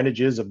the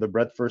advantages of the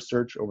breadth first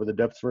search over the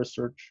depth first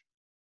search?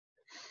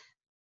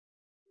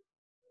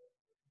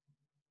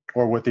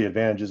 Or what the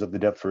advantages of the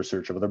depth first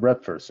search over the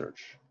breadth first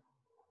search?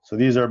 So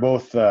these are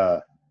both,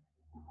 they're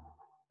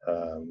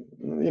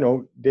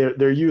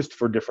used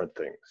for different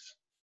things.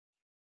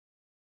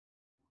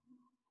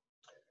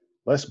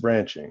 Less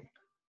branching.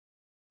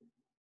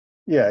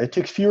 Yeah, it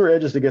takes fewer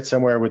edges to get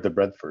somewhere with the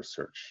breadth first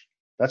search.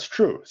 That's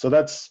true. So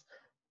that's,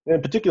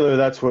 in particular,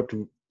 that's what,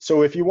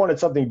 so if you wanted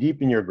something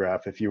deep in your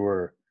graph, if you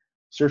were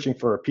searching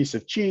for a piece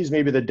of cheese,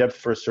 maybe the depth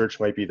first search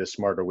might be the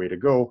smarter way to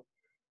go.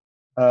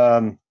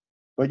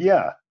 But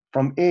yeah,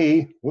 from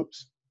A,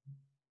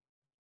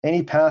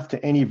 any path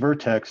to any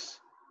vertex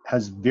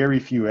has very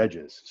few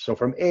edges. So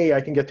from A, I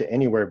can get to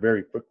anywhere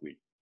very quickly.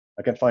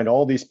 I can find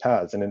all these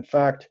paths. And in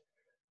fact,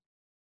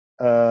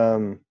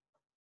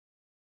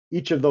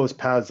 each of those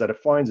paths that it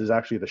finds is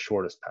actually the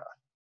shortest path.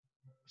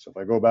 So if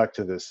I go back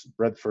to this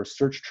breadth first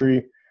search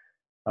tree,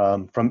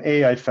 from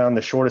A, I found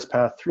the shortest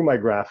path through my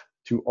graph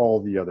to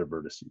all the other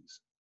vertices.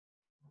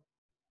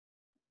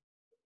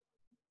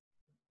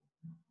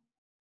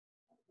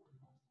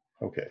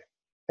 Okay,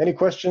 any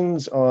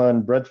questions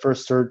on breadth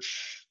first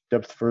search,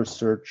 depth first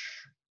search?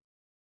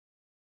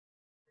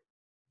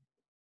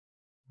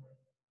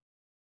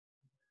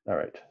 All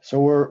right, so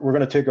we're going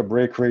to take a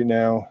break right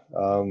now.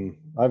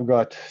 I've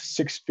got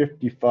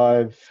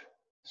 6:55,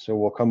 so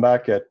we'll come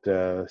back at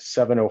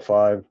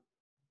 7:05.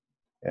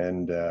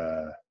 And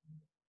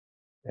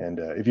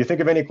if you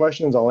think of any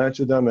questions, I'll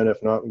answer them. And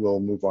if not,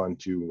 we'll move on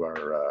to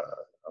our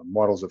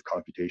models of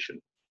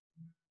computation.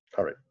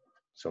 All right,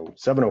 so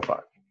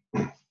 7:05.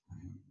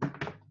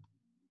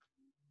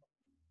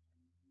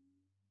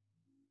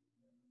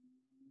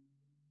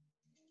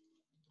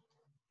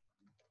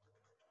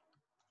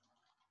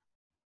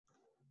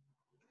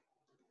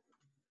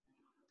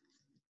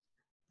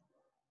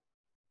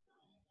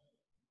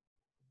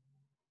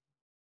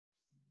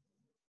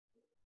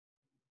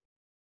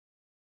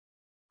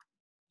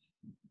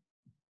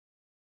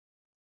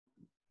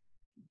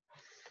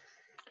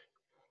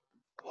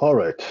 All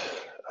right.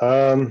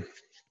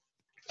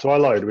 So I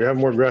lied. We have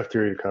more graph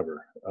theory to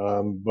cover.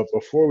 But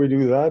before we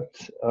do that,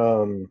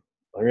 I'm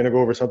going to go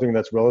over something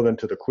that's relevant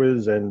to the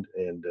quiz and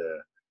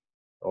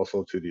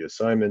also to the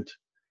assignment.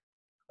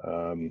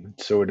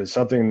 So it is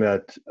something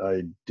that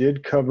I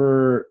did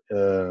cover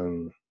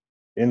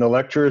in the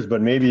lectures,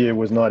 but maybe it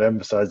was not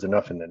emphasized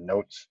enough in the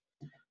notes.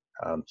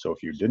 So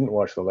if you didn't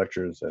watch the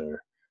lectures,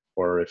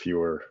 or if you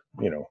were,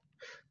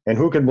 and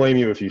who can blame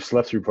you if you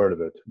slept through part of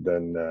it,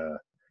 then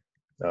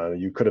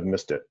you could have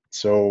missed it.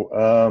 So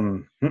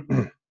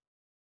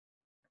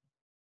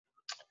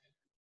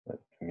let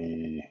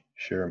me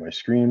share my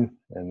screen,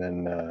 and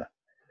then,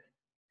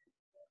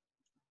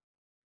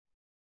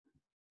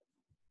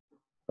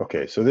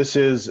 okay, so this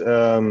is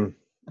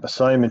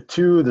assignment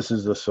 2. This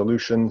is the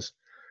solutions.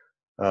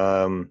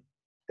 And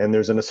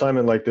there's an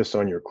assignment like this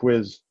on your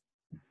quiz.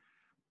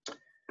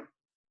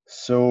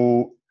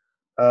 So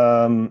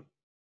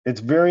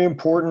it's very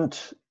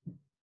important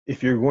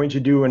if you're going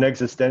to do an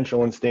existential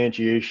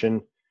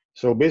instantiation.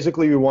 So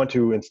basically we want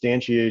to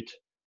instantiate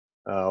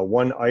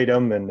one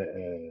item, and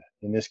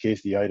in this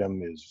case the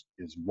item is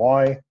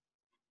y.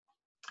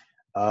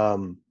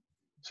 So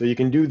you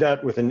can do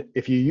that with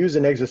if you use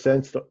an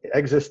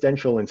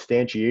existential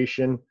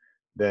instantiation,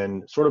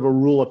 then sort of a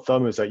rule of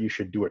thumb is that you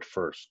should do it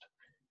first.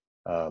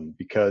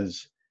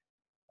 Because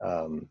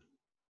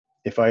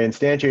if I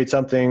instantiate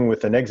something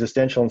with an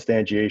existential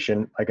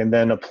instantiation, I can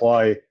then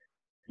apply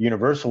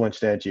universal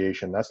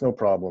instantiation. That's no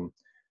problem.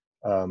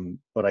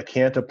 But I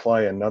can't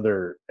apply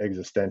another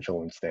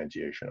existential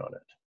instantiation on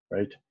it,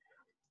 right?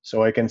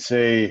 So I can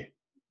say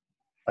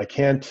I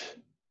can't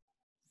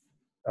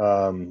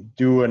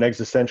do an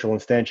existential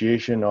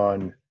instantiation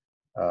on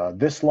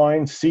this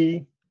line,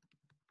 C,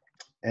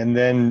 and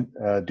then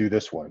do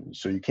this one.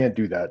 So you can't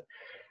do that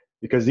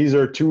because these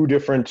are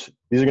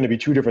going to be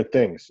two different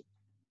things.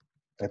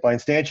 If I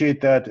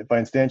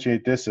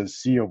instantiate this as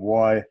C of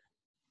Y,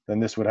 then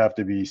this would have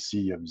to be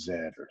C of Z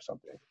or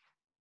something.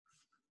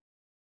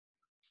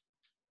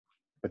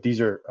 But these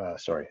are,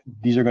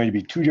 these are going to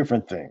be two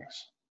different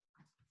things,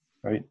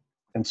 right?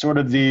 And sort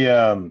of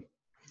the,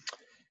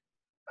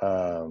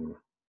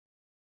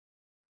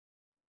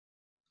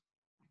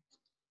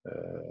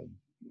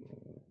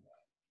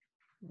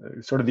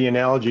 sort of the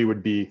analogy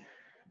would be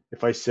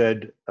if I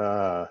said,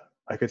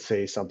 I could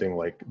say something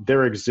like,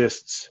 there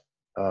exists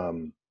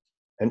an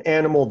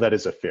animal that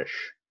is a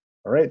fish,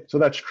 all right? So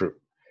that's true.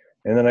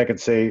 And then I could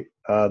say,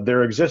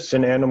 there exists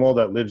an animal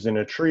that lives in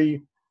a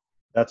tree.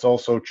 That's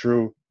also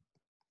true.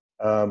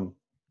 But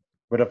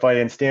if I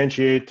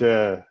instantiate,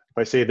 if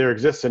I say there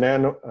exists an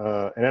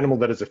animal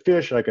that is a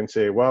fish, I can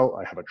say, well,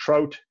 I have a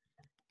trout.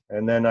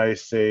 And then I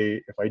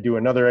say, if I do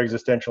another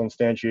existential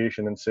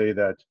instantiation and say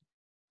that,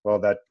 well,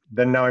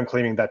 then now I'm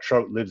claiming that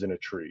trout lives in a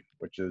tree,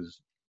 which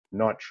is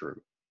not true.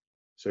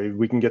 So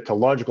we can get to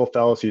logical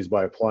fallacies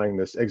by applying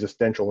this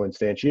existential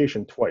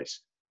instantiation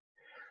twice.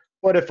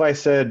 But if I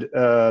said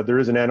there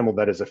is an animal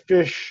that is a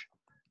fish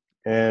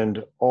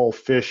and all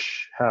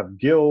fish have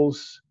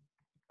gills,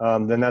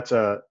 then that's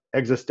a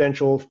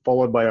existential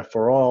followed by a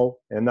for all,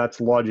 and that's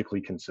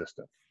logically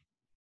consistent.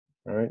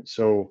 All right,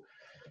 so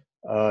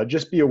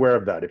just be aware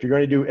of that. If you're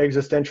going to do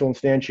existential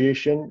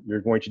instantiation,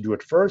 you're going to do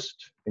it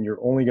first, and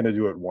you're only going to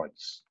do it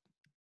once.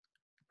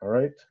 All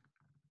right?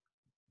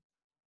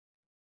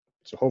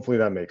 So hopefully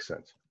that makes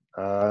sense.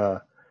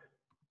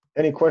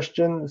 Any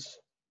questions?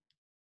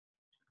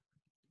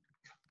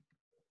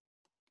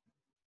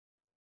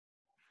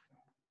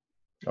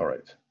 All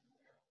right.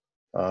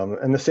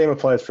 And the same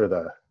applies for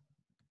the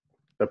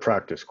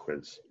practice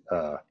quiz.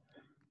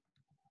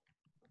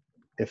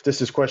 If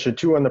this is question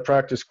 2 on the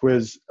practice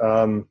quiz,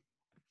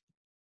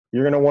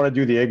 you're going to want to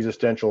do the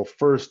existential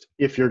first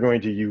if you're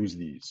going to use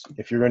these.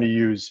 If you're going to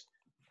use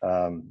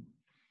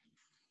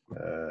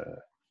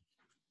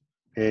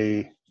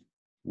A,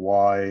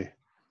 Y,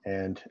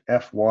 and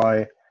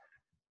Fy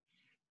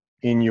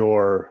in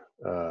your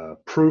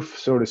proof,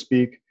 so to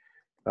speak,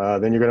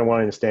 then you're going to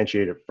want to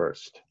instantiate it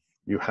first.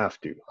 You have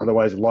to.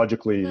 Otherwise,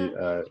 logically,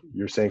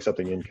 you're saying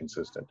something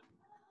inconsistent.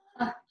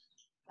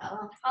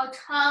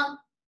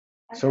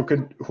 So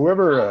could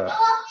whoever...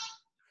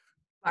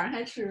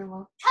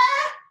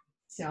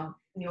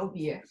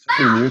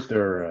 mute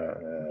their,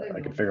 I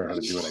can figure out how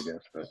to do it, I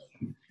guess. But.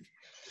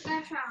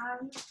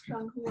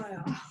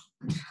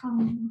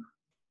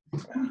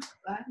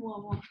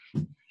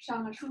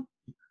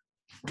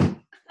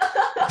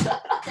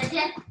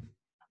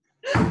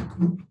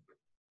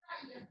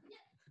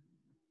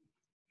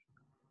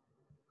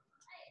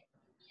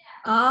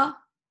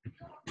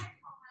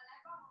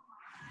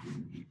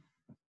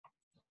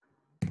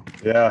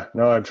 Yeah,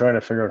 no, I'm trying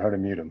to figure out how to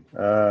mute him.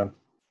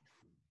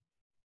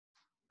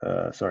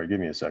 Sorry, give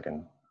me a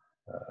second.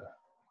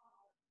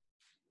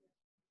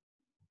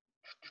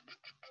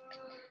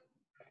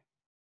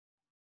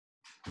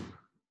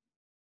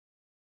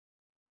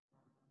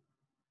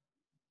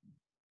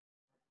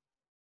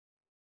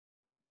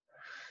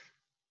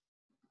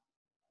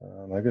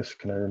 I guess,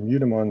 can I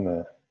mute him on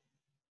the...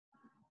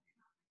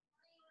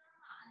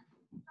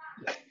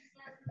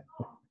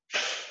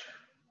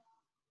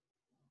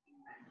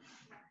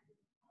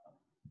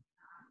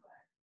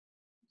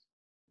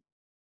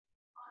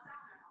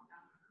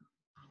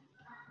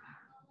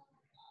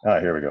 Ah,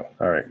 here we go.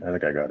 All right, I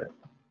think I got it.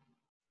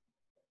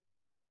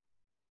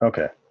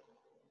 Okay,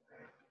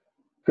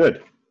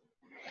 good.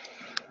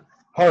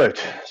 All right,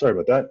 sorry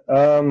about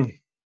that.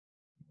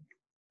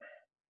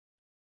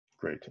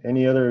 Great.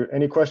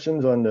 Any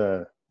questions on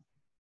the,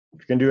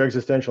 if you can do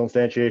existential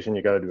instantiation,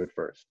 you got to do it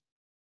first.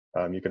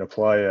 You can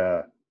apply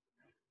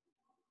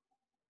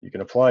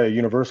a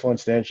universal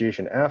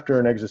instantiation after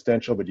an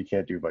existential, but you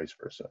can't do vice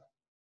versa.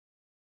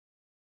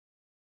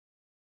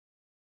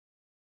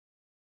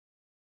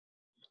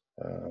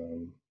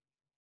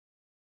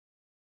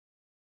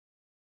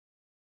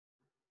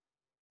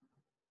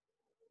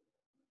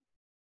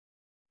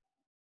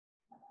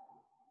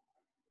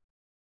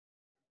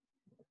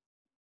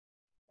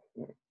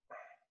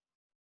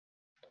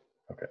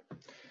 Okay.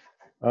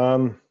 All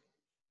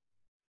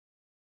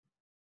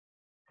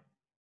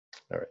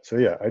right. So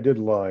yeah, I did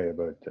lie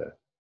about that.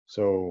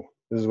 So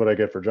this is what I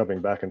get for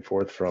jumping back and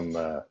forth from.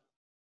 Am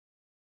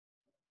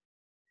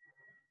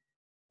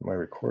I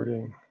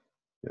recording?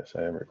 Yes,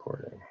 I am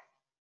recording.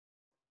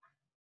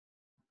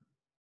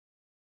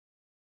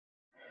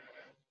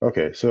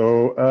 Okay,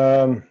 so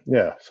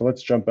yeah, so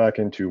let's jump back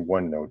into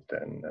OneNote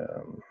then.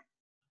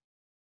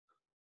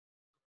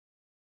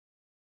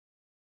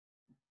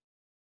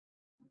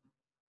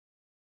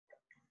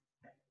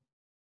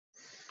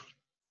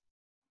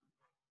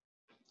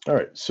 All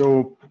right,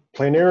 so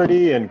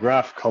planarity and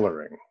graph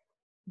coloring.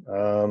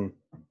 So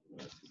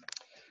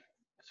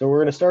we're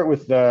going to start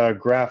with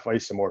graph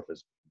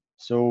isomorphism.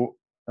 So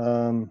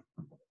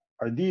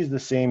are these the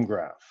same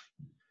graph?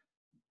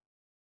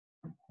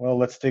 Well,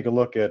 let's take a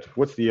look at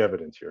what's the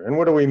evidence here. And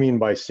what do we mean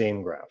by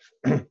same graph?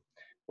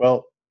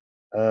 Well,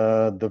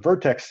 the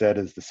vertex set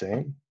is the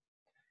same.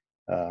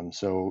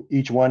 So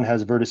each one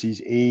has vertices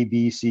A,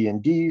 B, C,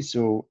 and D.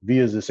 So V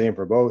is the same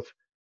for both.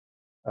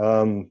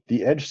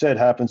 The edge set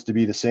happens to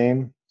be the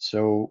same.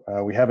 So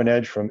we have an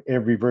edge from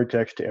every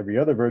vertex to every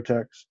other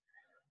vertex.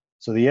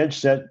 So the edge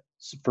set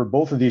for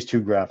both of these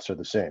two graphs are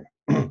the same.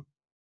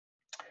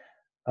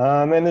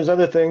 And there's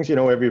other things, you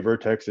know, every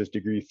vertex is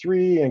degree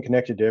 3 and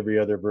connected to every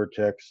other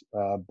vertex.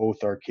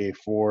 Both are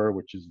K4,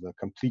 which is the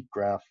complete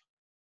graph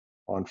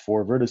on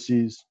 4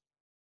 vertices.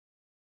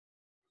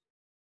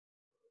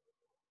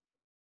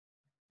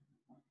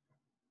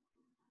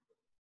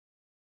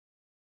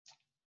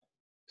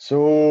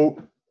 So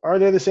are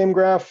they the same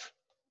graph?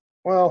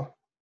 Well,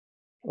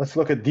 let's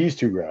look at these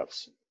two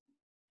graphs.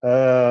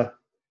 So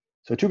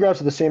two graphs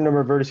of the same number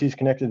of vertices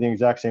connected the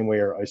exact same way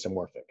are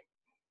isomorphic.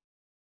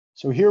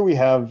 So here we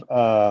have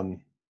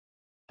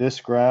this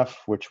graph,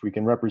 which we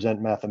can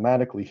represent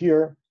mathematically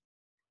here.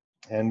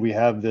 And we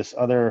have this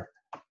other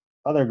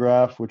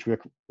graph, which we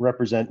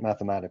represent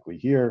mathematically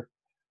here.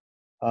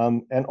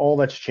 And all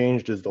that's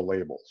changed is the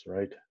labels,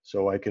 right?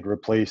 So I could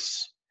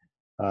replace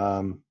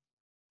one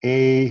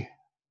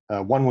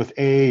with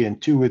A,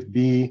 and 2 with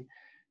B,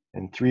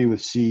 and 3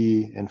 with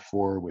C, and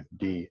 4 with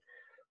D.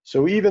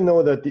 So even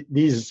though that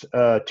these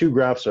two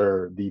graphs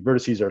are, the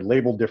vertices are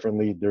labeled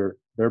differently, they're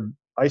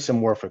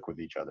isomorphic with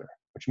each other,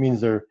 which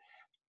means they're,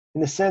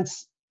 in a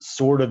sense,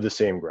 sort of the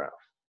same graph.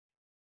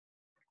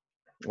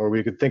 Or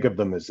we could think of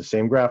them as the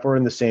same graph or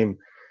in the same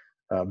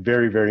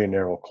very, very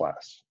narrow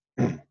class.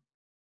 All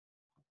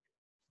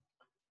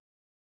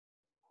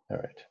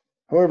right.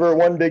 However,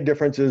 one big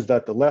difference is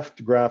that the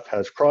left graph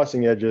has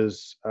crossing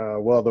edges,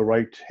 while the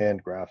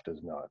right-hand graph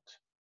does not.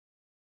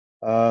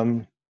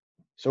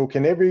 So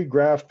can every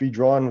graph be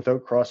drawn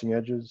without crossing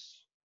edges?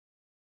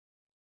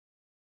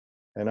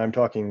 And I'm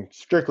talking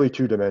strictly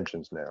 2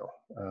 dimensions now.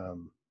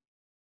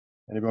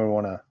 Anybody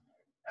want to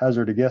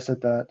hazard a guess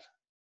at that?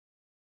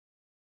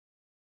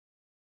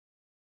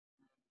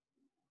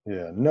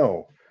 Yeah,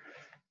 no.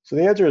 So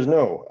the answer is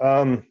no.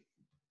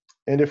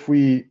 And if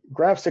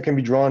graphs that can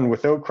be drawn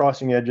without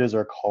crossing edges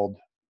are called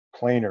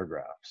planar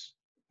graphs.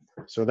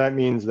 So that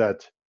means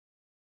that,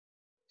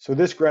 so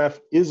this graph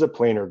is a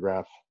planar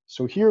graph.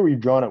 So here we've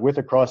drawn it with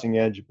a crossing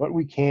edge, but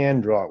we can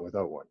draw it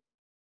without one.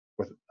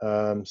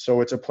 So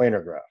it's a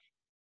planar graph.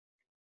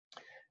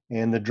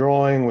 And the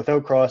drawing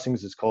without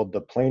crossings is called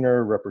the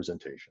planar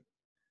representation.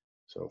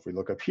 So if we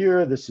look up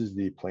here, this is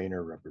the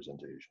planar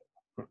representation.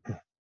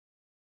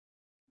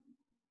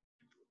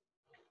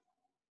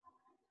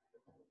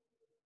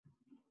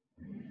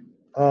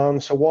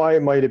 So why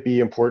might it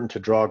be important to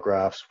draw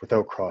graphs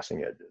without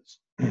crossing edges?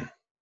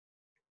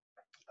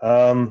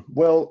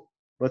 Well,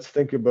 let's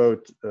think about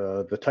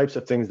the types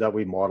of things that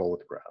we model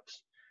with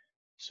graphs.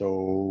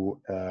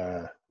 So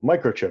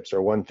microchips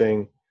are one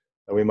thing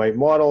that we might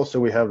model. So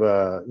we have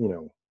a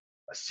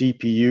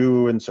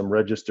CPU and some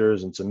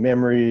registers and some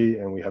memory,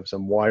 and we have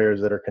some wires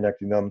that are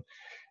connecting them.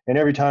 And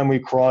every time we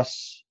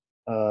cross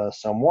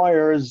some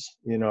wires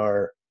in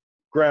our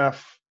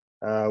graph,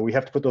 we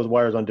have to put those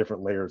wires on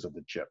different layers of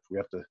the chip. We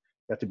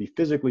have to be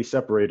physically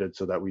separated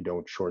so that we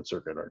don't short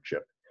circuit our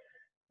chip.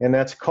 And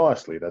that's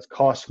costly. That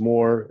costs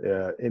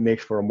more. It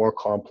makes for a more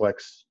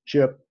complex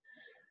chip.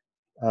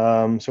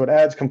 So it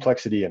adds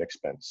complexity and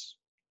expense.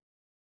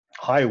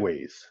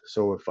 Highways.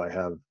 So if I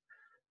have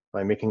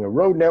I'm making a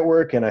road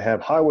network and I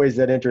have highways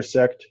that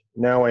intersect,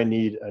 now I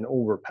need an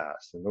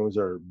overpass. And those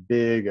are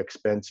big,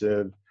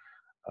 expensive.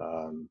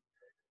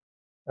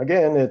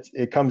 Again,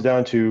 it comes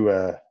down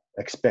to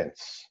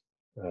expense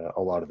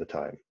a lot of the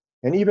time.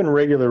 And even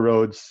regular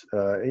roads,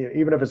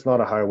 even if it's not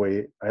a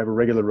highway, I have a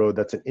regular road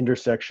that's an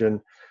intersection,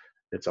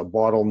 it's a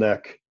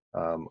bottleneck.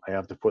 I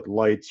have to put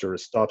lights or a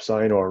stop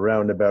sign or a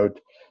roundabout,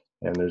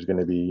 and there's going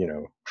to be, you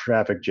know,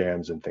 traffic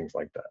jams and things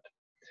like that.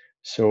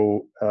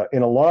 So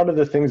in a lot of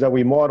the things that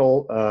we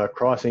model,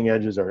 crossing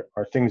edges are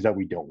things that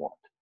we don't want.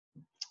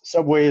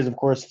 Subways, of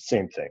course,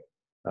 same thing.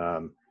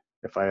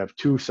 If I have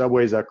two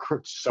subway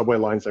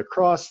lines that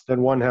cross,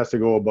 then one has to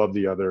go above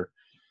the other.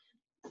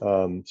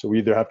 So we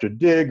either have to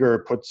dig or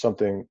put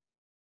something,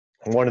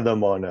 one of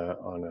them on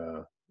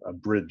a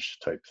bridge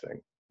type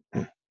thing.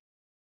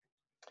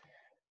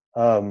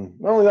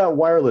 Not only that,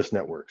 wireless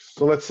networks.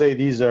 So let's say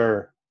these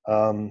are,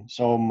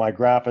 so my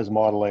graph is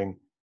modeling,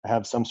 I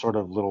have some sort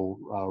of little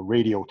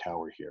radio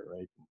tower here,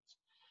 right?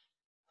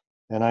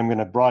 And I'm going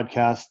to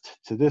broadcast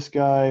to this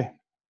guy.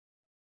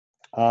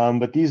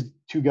 But these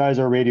two guys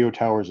are radio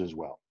towers as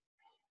well.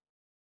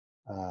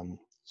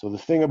 So the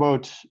thing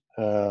about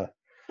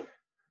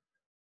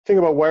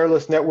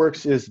wireless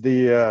networks is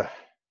the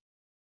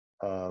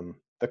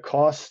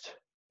cost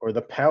or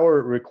the power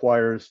it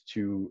requires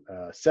to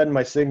send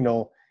my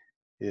signal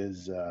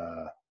is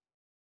the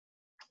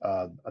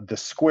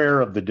square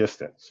of the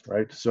distance,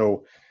 right?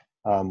 So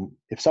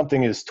if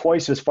something is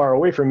twice as far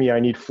away from me, I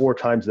need 4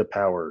 times the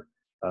power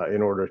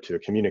in order to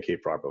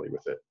communicate properly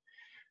with it.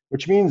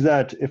 Which means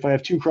that if I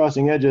have 2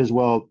 crossing edges,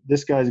 well,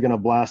 this guy is going to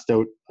blast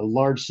out a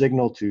large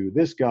signal to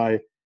this guy,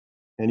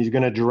 and he's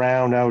going to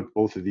drown out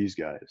both of these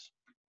guys.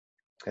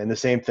 And the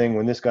same thing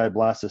when this guy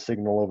blasts a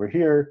signal over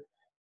here,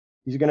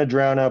 he's going to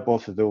drown out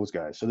both of those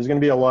guys. So there's going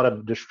to be a lot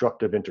of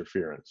destructive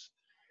interference.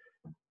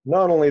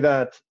 Not only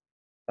that,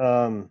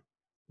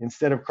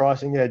 instead of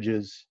crossing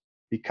edges,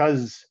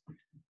 because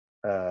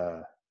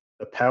the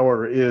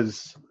power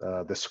is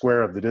the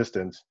square of the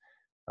distance,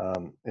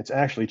 it's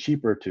actually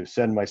cheaper to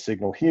send my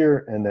signal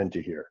here and then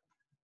to here.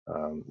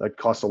 That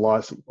costs a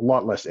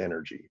lot less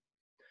energy.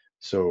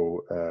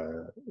 So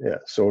yeah,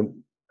 so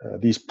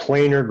these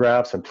planar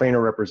graphs and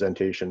planar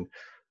representation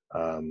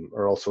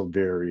are also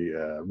very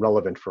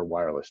relevant for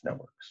wireless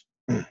networks.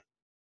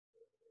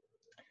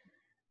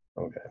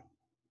 Okay,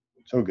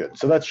 so good.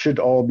 So that should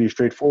all be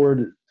straightforward.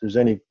 If there's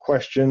any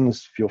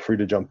questions, feel free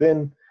to jump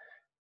in.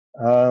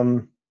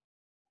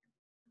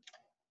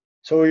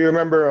 So you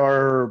remember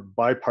our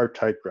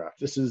bipartite graph.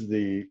 This is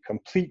the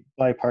complete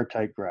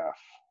bipartite graph,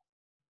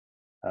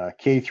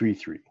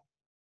 K33.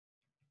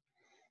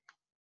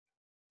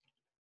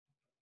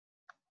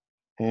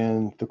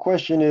 And the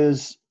question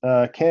is,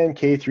 can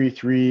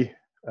K33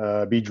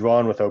 be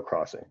drawn without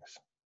crossings?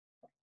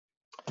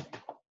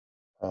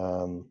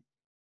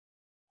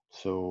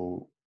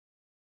 So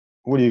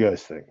what do you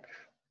guys think?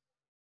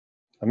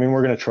 I mean,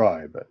 we're going to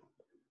try, but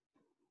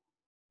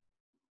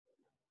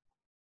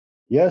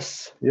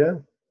yes, yeah.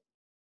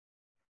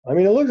 I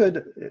mean, it looks like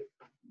it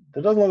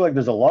doesn't look like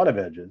there's a lot of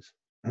edges.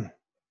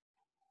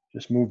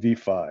 Just move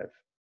V5.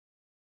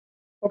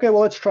 Okay,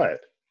 well, let's try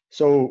it.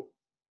 So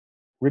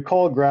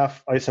recall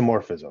graph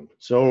isomorphism.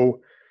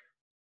 So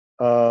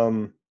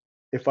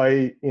if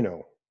I,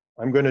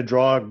 I'm going to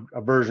draw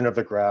a version of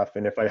the graph,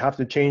 and if I have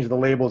to change the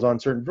labels on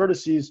certain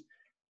vertices,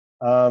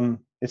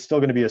 it's still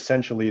going to be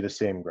essentially the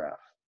same graph.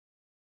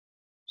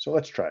 So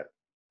let's try it.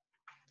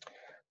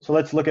 So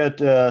let's look at,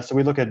 so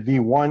we look at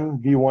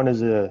V1. V1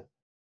 is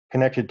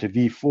connected to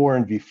V4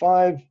 and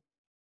V5,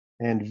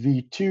 and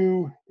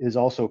V2 is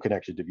also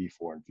connected to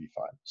V4 and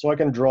V5. So I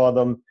can draw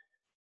them.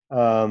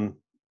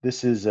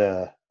 This is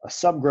a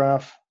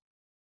subgraph,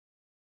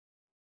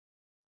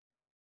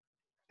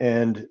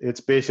 and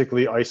it's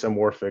basically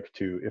isomorphic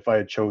to if I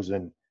had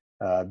chosen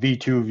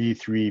V2,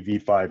 V3,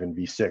 V5, and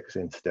V6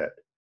 instead.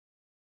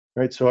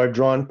 Right, so I've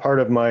drawn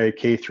part of my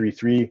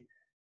K33,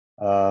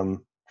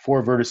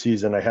 4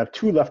 vertices, and I have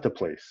 2 left to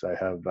place. I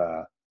have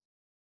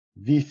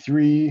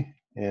V3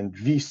 and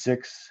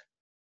V6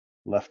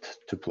 left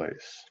to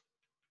place.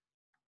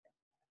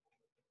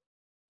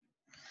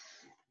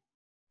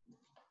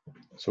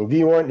 So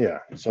V1, yeah,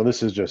 so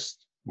this is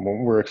just,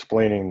 we're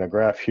explaining the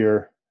graph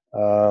here.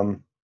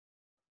 So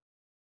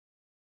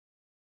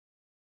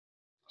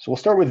we'll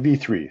start with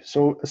V3.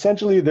 So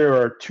essentially there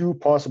are 2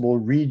 possible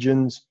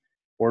regions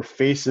or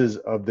faces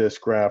of this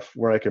graph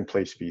where I can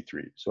place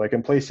V3. So I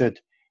can place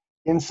it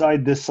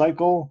inside this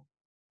cycle,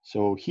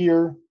 so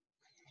here,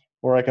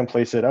 or I can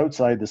place it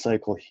outside the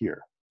cycle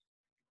here.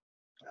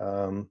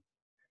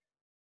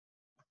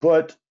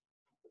 But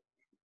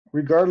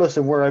regardless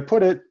of where I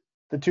put it,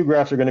 the 2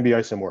 graphs are going to be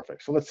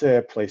isomorphic. So let's say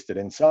I placed it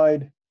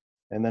inside,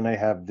 and then I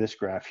have this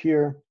graph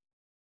here.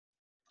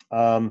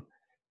 And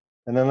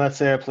then let's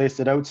say I placed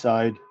it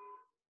outside.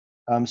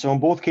 So in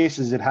both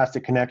cases, it has to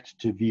connect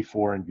to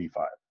V4 and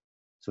V5.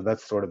 So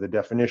that's sort of the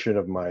definition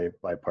of my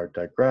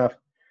bipartite graph.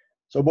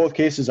 So both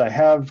cases, I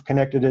have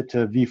connected it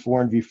to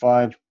V4 and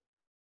V5.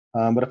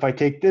 But if I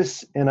take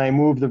this and I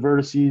move the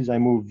vertices, I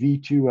move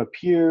V2 up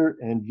here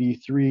and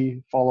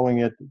V3 following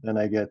it, then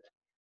I get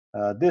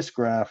this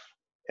graph,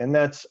 and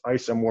that's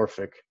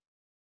isomorphic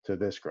to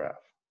this graph,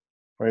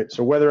 right?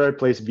 So whether I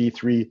place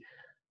V3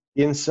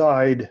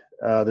 inside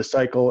the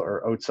cycle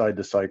or outside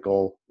the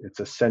cycle, it's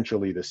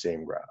essentially the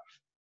same graph,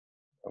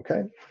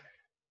 okay?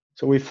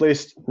 So we've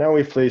placed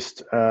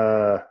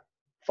 5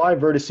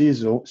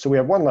 vertices, so we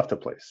have 1 left to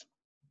place.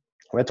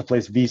 We have to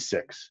place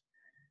V6.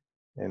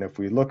 And if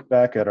we look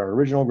back at our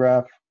original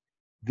graph,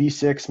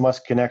 V6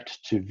 must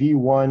connect to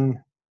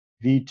V1,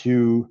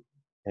 V2,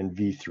 and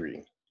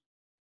V3.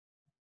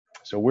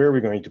 So where are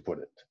we going to put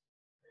it?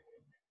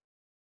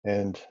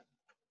 And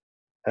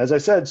as I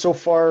said, so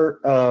far,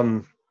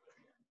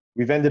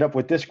 we've ended up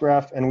with this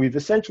graph, and we've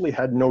essentially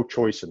had no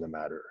choice in the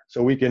matter.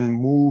 So we can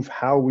move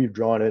how we've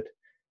drawn it.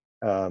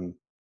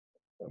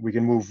 We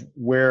can move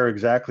where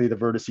exactly the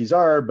vertices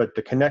are, but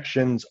the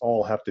connections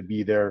all have to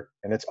be there,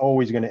 and it's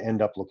always going to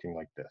end up looking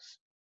like this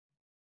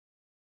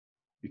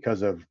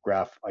because of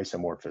graph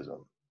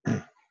isomorphism.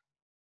 All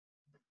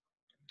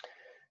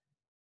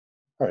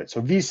right,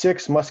 so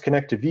V6 must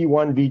connect to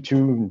V1, V2,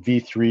 and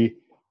V3.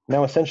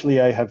 Now,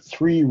 essentially, I have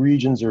 3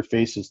 regions or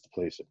faces to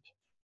place it.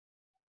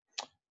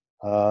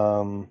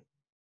 Right,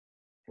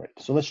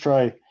 so let's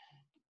try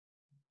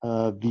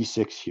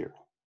V6 here.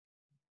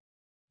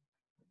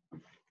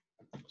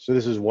 So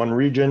this is one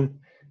region,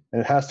 and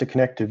it has to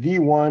connect to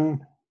V1,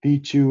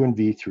 V2, and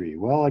V3.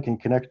 Well, I can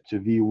connect to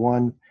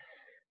V1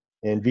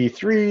 and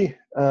V3,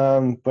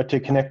 but to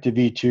connect to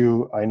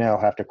V2, I now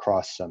have to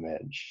cross some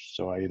edge.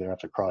 So I either have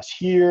to cross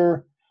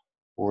here,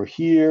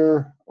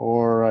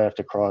 or I have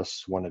to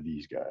cross one of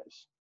these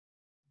guys.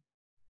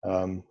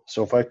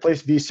 So if I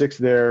place V6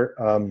 there,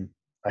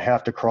 I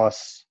have to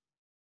cross,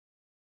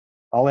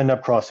 I'll end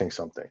up crossing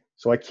something.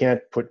 So I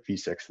can't put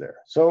V6 there.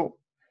 So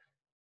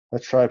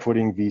let's try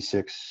putting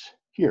V6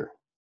 here.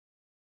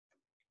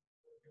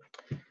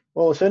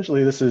 Well,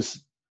 essentially this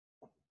is,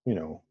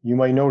 you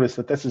might notice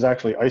that this is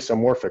actually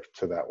isomorphic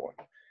to that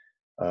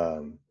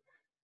one.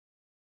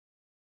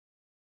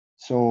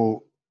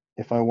 So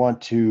if I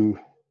want to,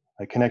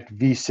 I connect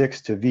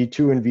V6 to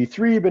V2 and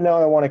V3, but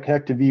now I want to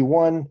connect to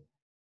V1.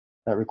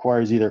 That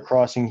requires either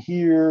crossing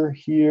here,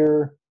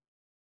 here,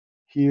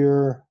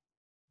 here,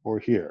 or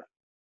here.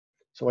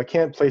 So I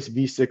can't place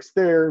V6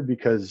 there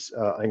because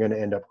I'm going to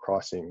end up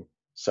crossing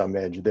some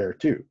edge there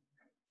too.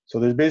 So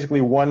there's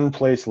basically one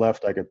place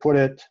left I could put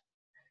it.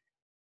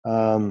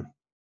 So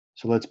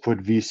let's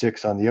put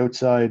V6 on the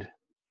outside.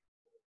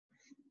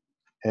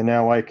 And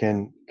now I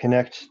can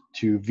connect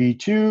to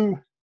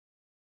V2.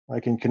 I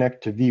can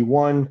connect to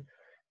V1.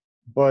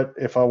 But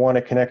if I want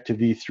to connect to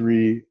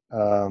V3,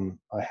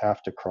 I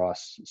have to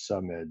cross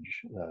some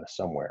edge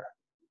somewhere.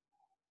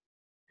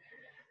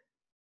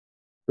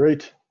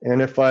 Great.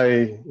 And if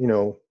I,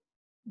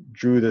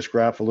 drew this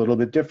graph a little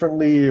bit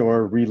differently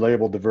or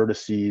relabeled the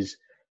vertices,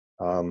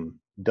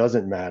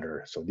 doesn't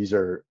matter. So these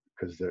are,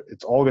 because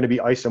it's all going to be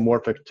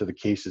isomorphic to the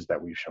cases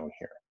that we've shown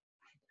here.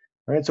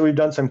 All right, so we've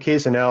done some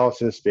case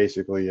analysis,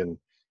 basically, and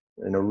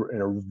in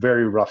a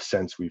very rough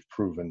sense, we've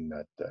proven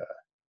that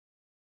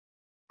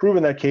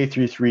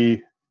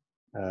K33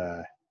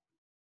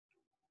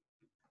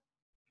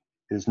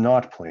 is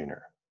not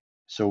planar.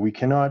 So we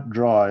cannot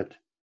draw it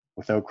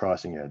without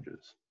crossing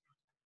edges.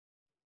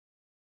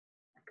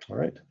 All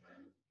right.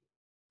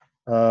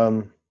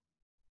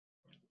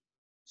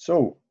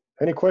 So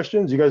any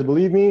questions? You guys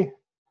believe me?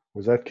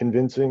 Was that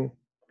convincing?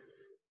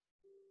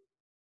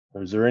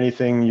 Or is there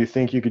anything you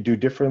think you could do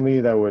differently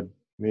that would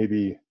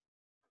maybe?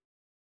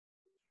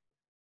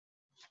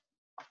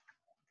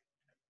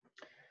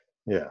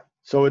 Yeah,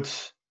 so it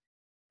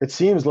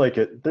seems like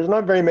there's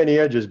not very many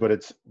edges, but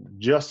it's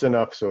just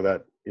enough so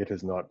that it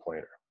is not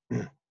planar.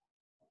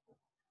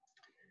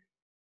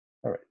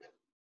 All right.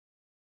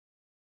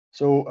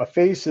 So a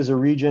face is a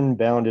region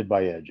bounded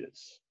by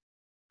edges.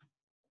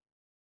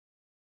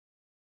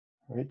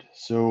 Right,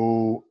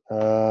 so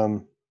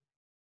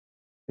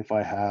if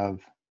I have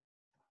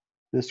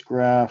this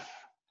graph,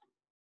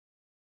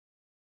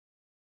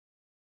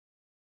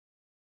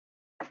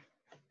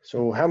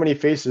 so how many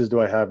faces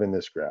do I have in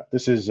this graph?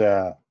 This is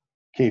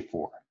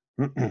K4.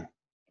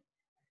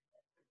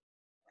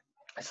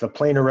 It's the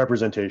planar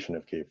representation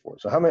of K4.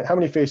 So how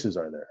many faces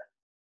are there?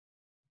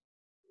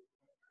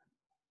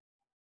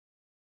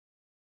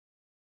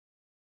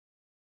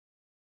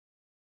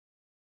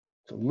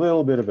 It's a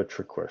little bit of a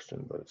trick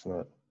question, but it's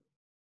not.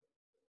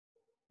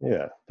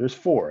 Yeah, there's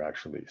 4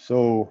 actually.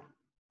 So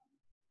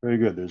very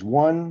good. There's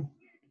 1,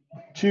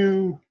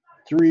 2,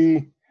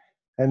 3,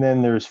 and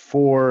then there's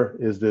 4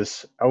 is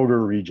this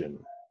outer region.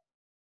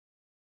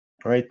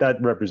 All right, that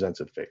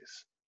represents a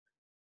face.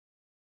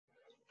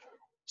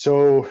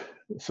 So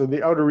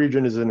the outer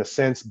region is in a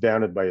sense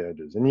bounded by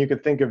edges. And you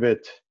could think of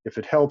it, if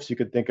it helps, you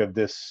could think of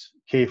this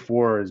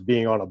K4 as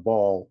being on a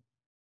ball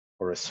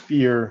or a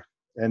sphere.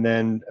 And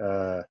then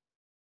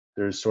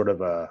there's sort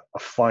of a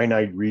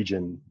finite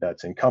region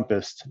that's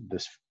encompassed.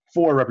 This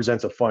 4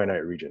 represents a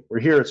finite region, where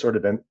here it sort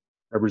of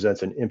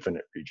represents an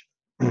infinite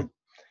region.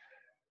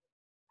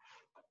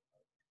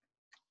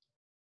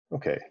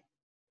 Okay.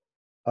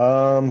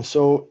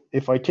 So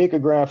if I take a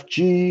graph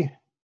G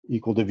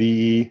equal to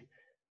VE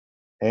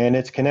and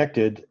it's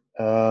connected,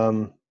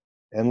 and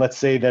let's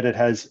say that it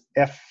has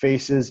F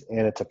faces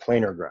and it's a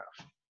planar graph,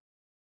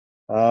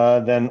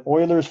 then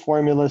Euler's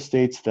formula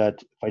states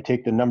that if I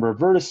take the number of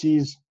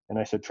vertices and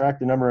I subtract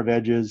the number of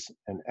edges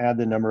and add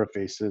the number of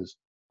faces,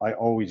 I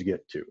always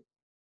get 2.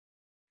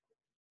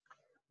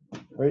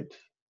 Right?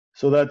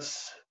 So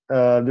that's,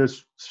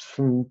 there's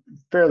some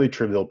fairly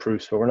trivial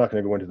proofs, but we're not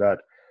going to go into that.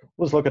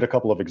 Let's look at a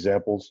couple of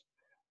examples.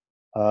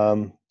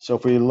 So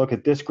if we look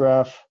at this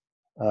graph,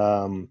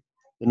 the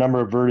number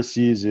of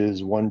vertices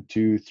is 1,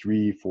 2,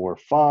 3, 4,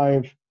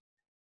 5.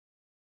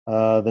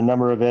 The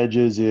number of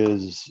edges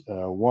is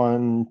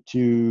 1,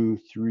 2,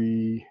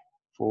 3,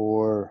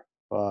 4,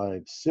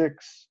 5,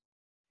 6.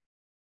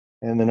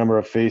 And the number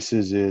of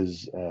faces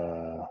is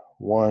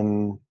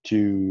 1,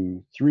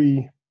 2,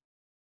 3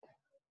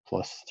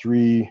 plus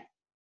 3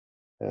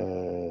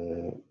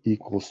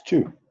 equals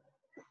 2,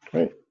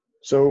 right?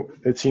 So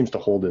it seems to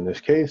hold in this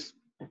case.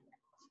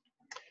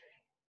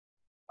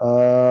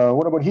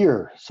 What about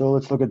here? So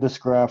let's look at this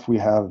graph. We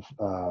have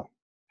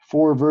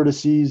 4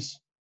 vertices.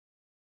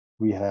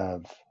 We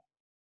have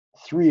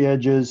 3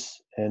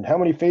 edges. And how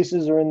many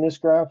faces are in this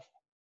graph?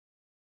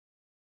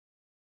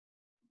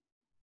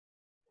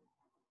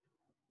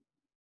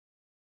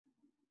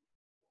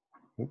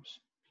 Oops.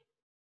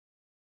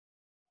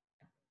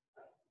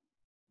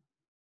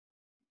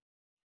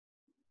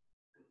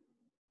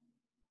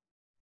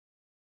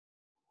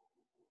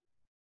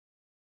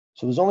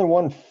 So there's only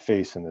 1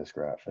 face in this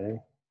graph, eh?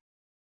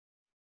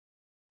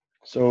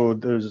 So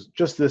there's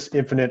just this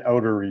infinite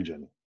outer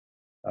region.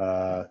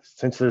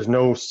 Since there's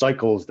no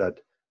cycles that,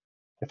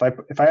 if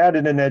I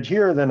added an edge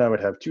here, then I would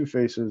have 2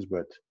 faces,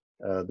 but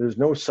there's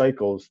no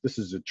cycles. This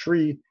is a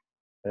tree,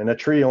 and a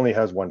tree only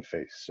has 1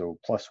 face, so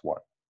plus 1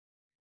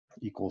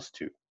 equals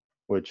 2,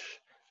 which,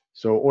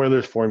 so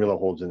Euler's formula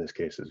holds in this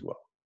case as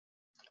well.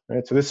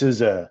 Right, so this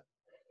is a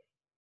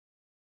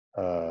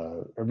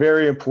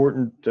very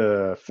important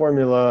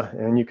formula,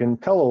 and you can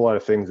tell a lot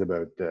of things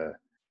about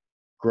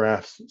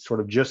graphs sort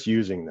of just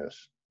using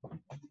this.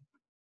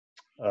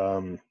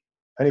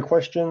 Any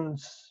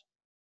questions?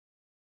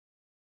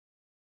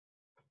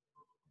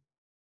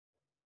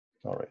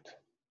 All right.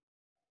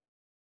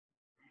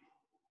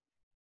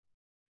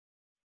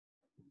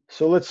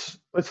 So let's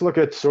look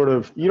at sort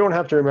of, you don't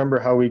have to remember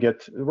how we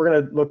get, we're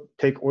going to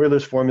take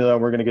Euler's formula,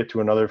 and we're going to get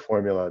to another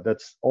formula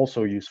that's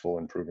also useful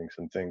in proving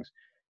some things.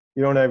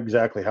 You don't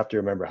exactly have to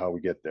remember how we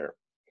get there.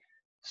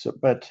 So,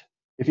 but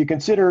if you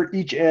consider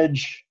each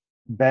edge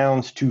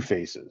bounds 2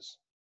 faces,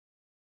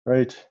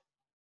 right?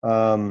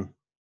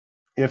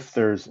 If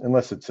there's,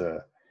 unless it's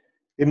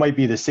it might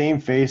be the same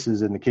face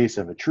as in the case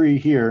of a tree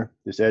here.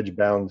 This edge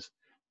bounds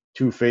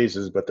 2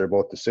 faces, but they're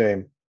both the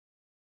same.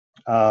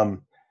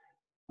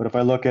 But if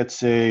I look at,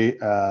 say,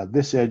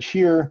 this edge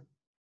here,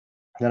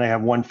 then I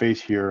have 1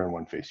 face here and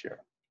 1 face here.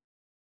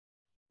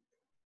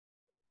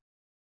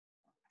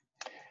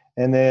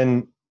 And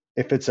then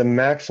if it's a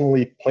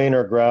maximally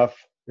planar graph,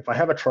 if I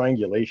have a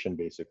triangulation,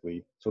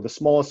 basically, so the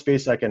smallest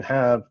face I can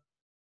have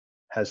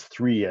has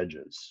 3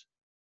 edges.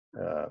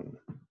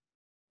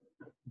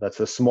 That's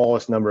the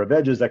smallest number of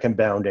edges that can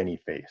bound any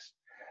face.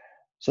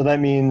 So that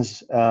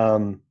means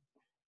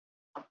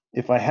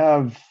if I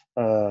have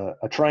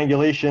a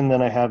triangulation,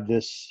 then I have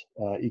this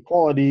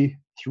equality,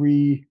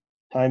 3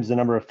 times the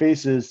number of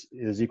faces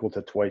is equal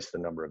to twice the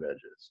number of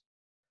edges,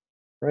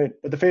 right?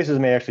 But the faces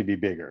may actually be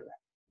bigger,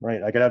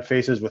 right? I could have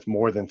faces with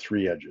more than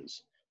 3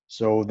 edges.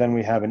 So then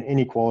we have an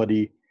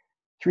inequality,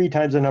 3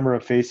 times the number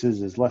of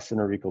faces is less than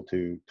or equal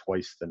to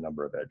twice the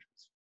number of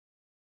edges.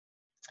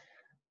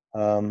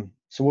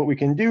 So what we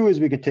can do is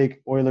we could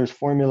take Euler's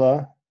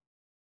formula,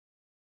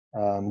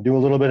 do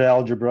a little bit of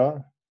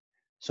algebra,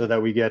 so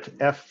that we get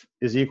F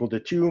is equal to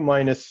 2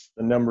 minus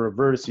the number of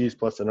vertices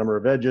plus the number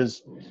of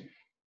edges.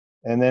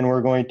 And then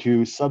we're going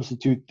to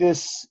substitute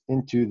this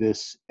into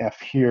this F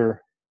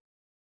here.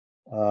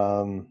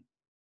 And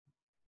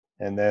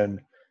then,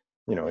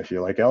 you know, if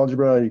you like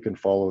algebra, you can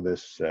follow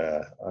this.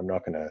 I'm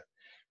not going to,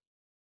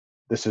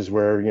 this is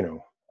where, you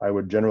know, I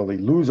would generally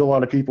lose a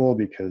lot of people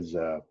because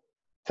it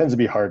tends to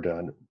be hard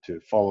to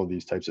follow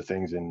these types of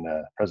things in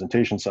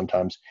presentations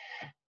sometimes.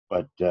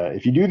 But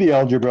if you do the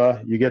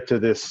algebra, you get to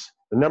this.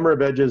 The number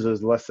of edges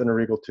is less than or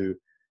equal to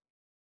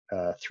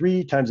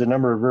 3 times the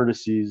number of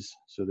vertices.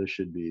 So this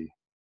should be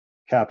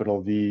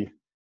capital V,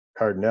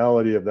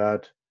 cardinality of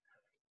that.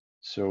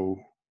 So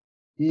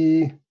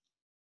E,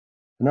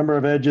 the number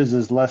of edges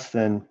is less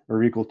than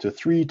or equal to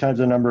 3 times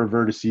the number of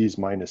vertices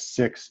minus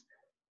 6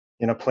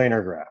 in a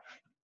planar graph.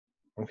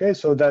 Okay,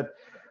 so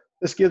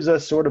this gives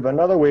us sort of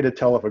another way to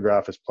tell if a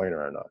graph is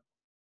planar or not.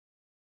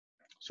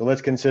 So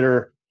let's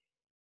consider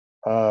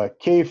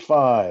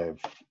K5.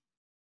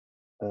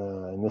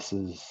 And this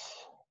is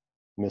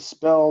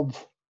misspelled,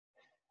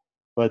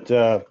 but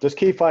does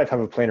K5 have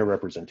a planar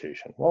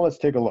representation? Well, let's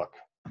take a look.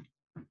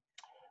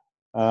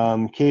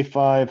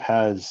 K5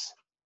 has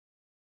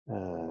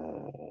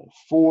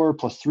 4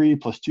 plus 3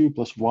 plus 2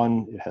 plus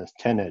 1. It has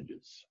 10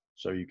 edges.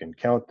 so you can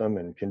count them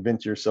and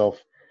convince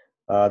yourself.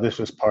 This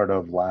was part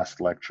of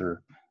last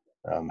lecture,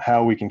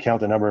 how we can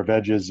count the number of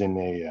edges in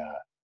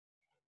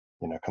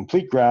a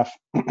complete graph.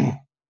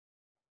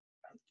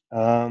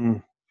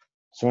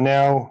 So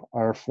now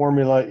our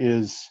formula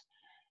is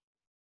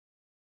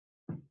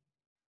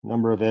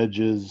number of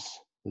edges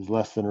is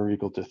less than or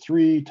equal to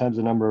 3 times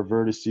the number of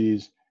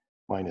vertices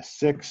minus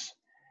 6.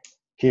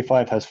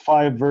 K5 has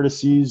 5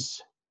 vertices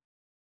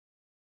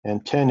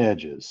and 10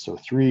 edges. So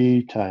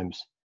 3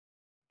 times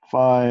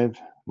 5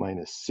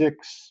 minus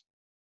 6.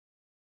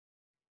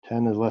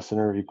 10 is less than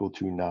or equal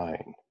to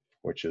 9,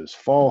 which is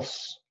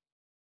false.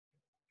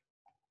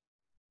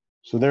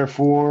 So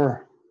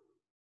therefore,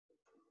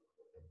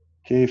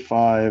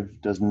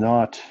 K5 does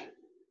not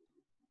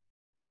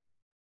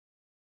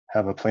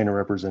have a planar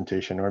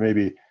representation, or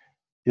maybe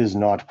is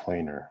not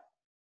planar.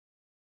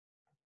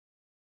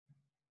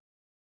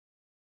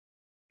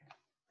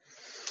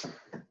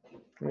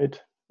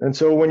 Right? And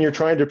so when you're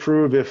trying to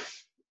prove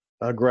if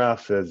a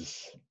graph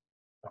is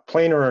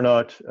planar or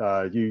not,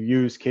 you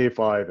use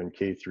K5 and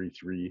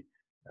K33,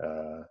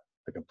 the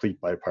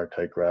complete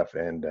bipartite graph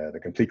and the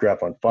complete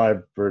graph on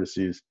 5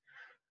 vertices.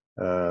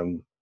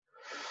 So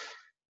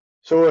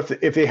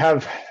if they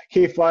have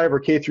K5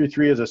 or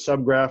K33 as a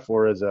subgraph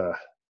or as a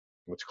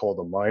what's called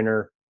a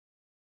minor,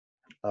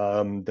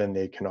 then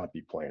they cannot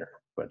be planar.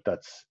 But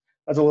that's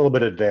a little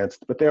bit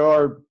advanced, but they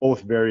are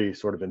both very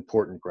sort of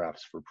important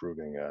graphs for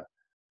proving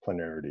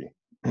planarity.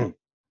 All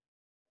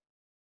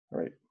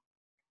right,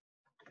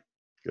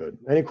 good.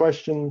 Any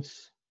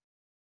questions?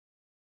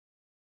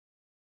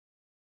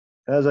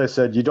 As I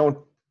said, you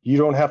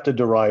don't have to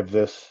derive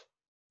this.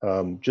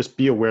 Just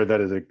be aware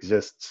that it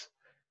exists.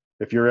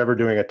 If you're ever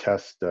doing a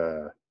test,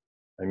 I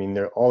mean,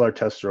 all our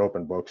tests are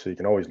open books, so you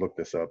can always look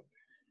this up.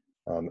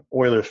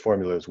 Euler's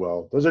formula as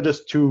well. Those are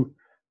just two.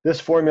 This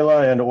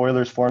formula and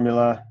Euler's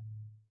formula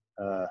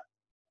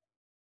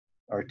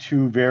are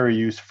two very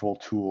useful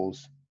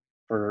tools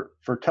for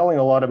telling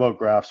a lot about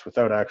graphs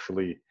without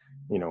actually,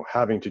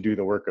 having to do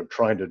the work of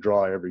trying to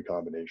draw every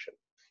combination.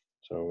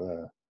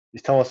 So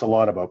these tell us a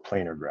lot about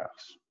planar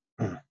graphs.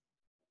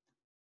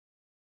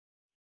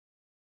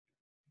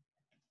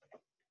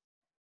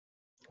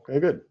 Okay,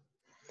 good.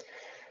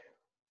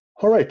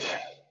 All right,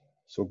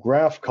 so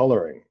graph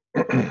coloring.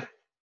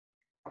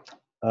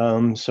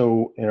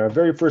 So in our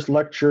very first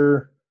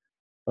lecture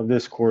of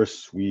this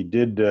course, we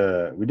did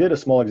a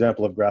small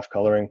example of graph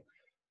coloring.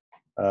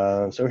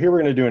 So here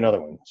we're going to do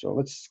another one. So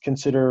let's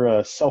consider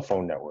a cell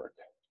phone network.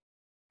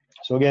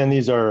 So again,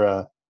 these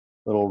are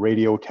little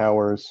radio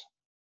towers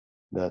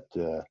that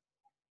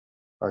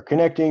are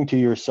connecting to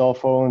your cell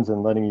phones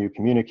and letting you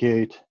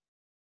communicate.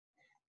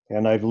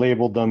 And I've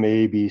labeled them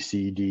A, B,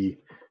 C, D,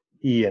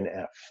 E, and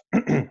F.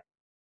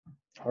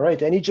 All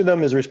right, and each of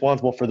them is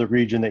responsible for the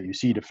region that you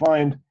see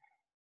defined.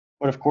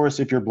 But of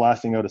course, if you're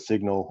blasting out a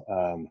signal,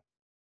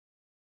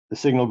 the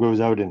signal goes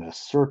out in a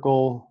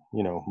circle,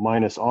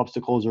 minus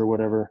obstacles or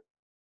whatever.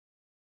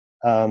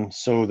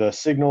 So the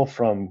signal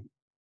from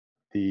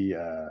the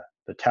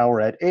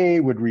tower at A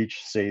would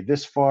reach, say,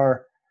 this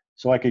far.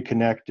 So I could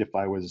connect, if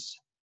I was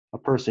a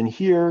person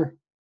here,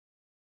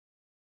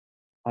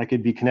 I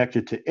could be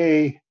connected to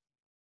A,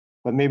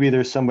 but maybe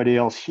there's somebody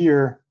else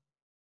here.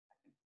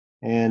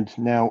 And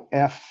now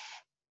F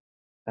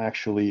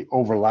actually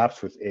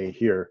overlaps with A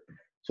here.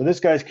 So this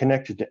guy's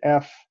connected to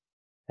F,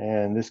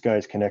 and this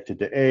guy's connected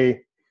to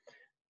A.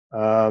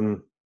 But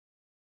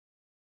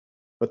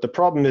the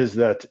problem is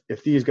that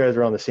if these guys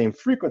are on the same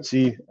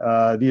frequency,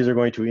 these are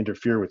going to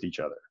interfere with each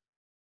other,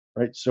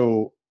 right?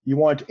 So you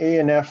want A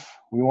and F,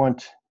 we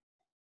want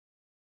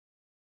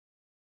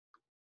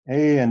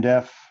A and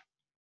F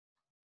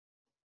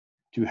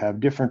to have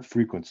different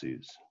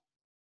frequencies.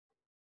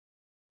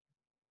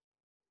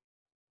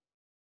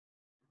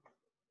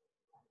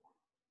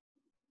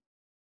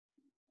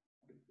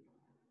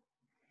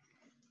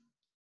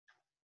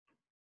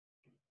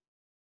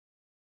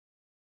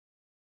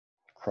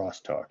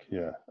 Crosstalk,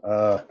 yeah.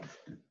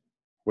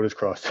 What is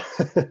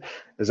crosstalk?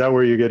 Is that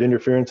where you get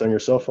interference on your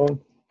cell phone?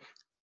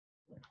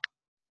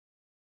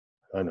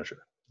 I'm not sure.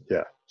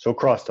 Yeah, so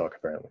crosstalk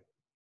apparently.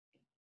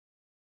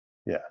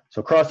 Yeah,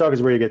 so crosstalk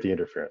is where you get the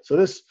interference.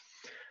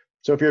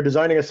 So if you're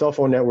designing a cell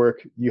phone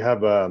network, you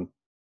have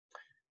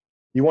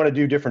you want to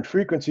do different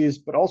frequencies,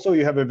 but also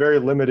you have a very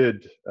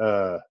limited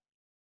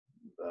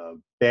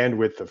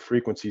bandwidth of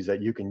frequencies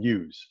that you can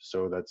use.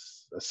 So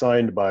that's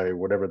assigned by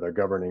whatever the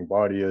governing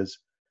body is.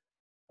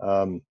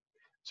 So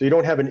you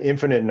don't have an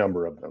infinite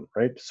number of them,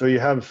 right? So you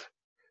have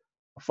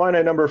a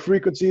finite number of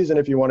frequencies, and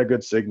if you want a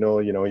good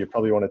signal, you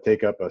probably want to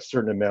take up a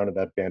certain amount of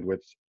that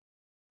bandwidth.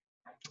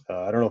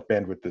 I don't know if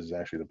bandwidth is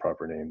actually the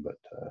proper name, but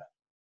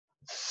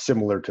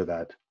similar to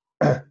that.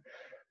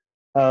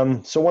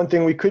 So one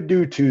thing we could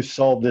do to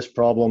solve this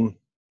problem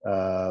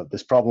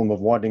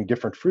of wanting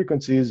different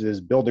frequencies, is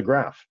build a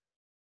graph.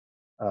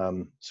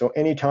 So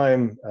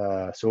anytime,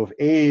 so if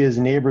A is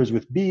neighbors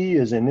with B,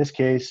 as in this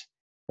case,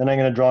 then I'm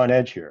going to draw an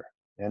edge here.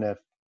 And if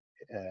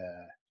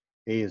A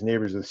is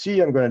neighbors with C,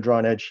 I'm going to draw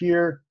an edge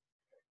here.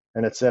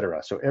 and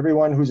etc. So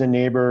everyone who's a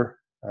neighbor,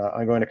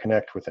 I'm going to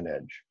connect with an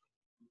edge,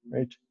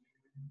 right?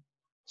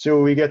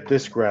 So we get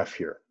this graph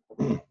here.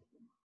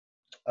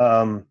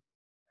 And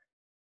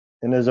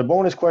as a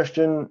bonus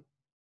question,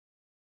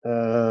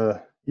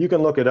 you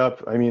can look it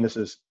up. I mean, this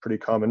is pretty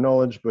common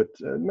knowledge, but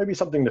maybe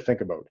something to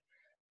think about.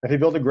 If you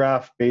build a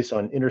graph based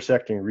on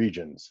intersecting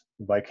regions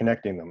by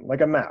connecting them, like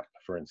a map,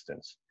 for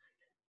instance,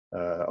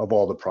 of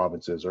all the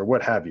provinces or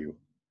what have you,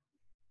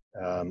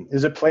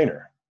 is it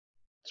planar?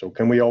 So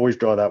can we always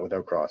draw that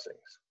without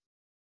crossings?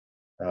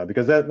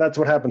 Because that's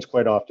what happens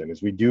quite often,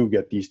 is we do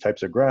get these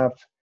types of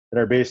graphs that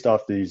are based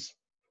off these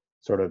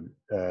sort of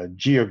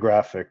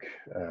geographic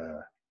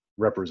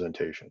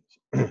representations.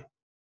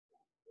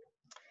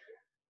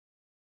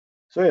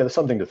 So yeah, that's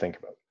something to think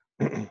about.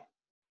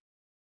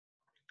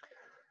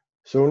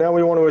 So now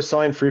we want to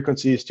assign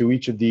frequencies to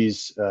each of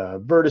these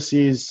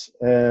vertices.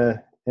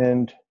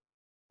 And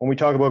when we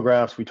talk about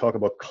graphs, we talk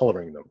about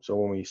coloring them. So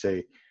when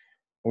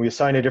we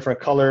assign a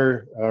different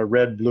color,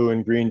 red, blue,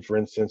 and green, for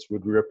instance,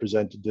 would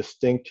represent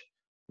distinct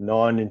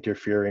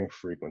non-interfering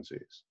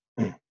frequencies.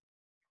 All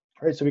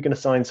right, so we can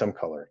assign some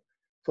color.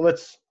 So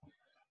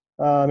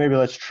maybe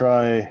let's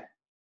try,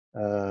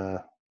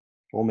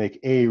 we'll make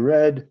A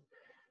red.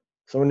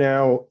 So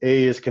now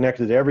A is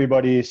connected to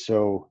everybody,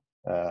 so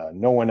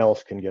no one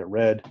else can get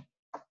red,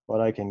 but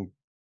I can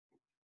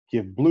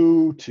give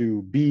blue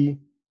to B,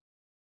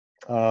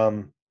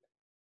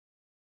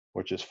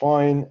 which is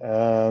fine.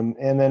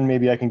 And then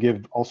maybe I can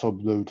give also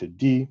blue to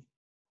D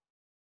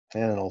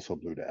and also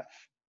blue to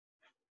F.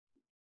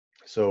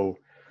 So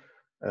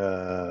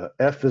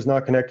F is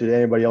not connected to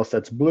anybody else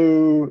that's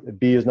blue,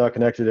 B is not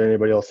connected to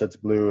anybody else that's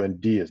blue, and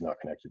D is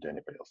not connected to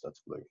anybody else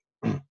that's blue.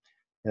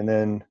 And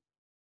then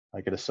I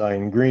could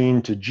assign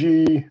green to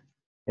G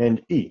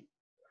and E.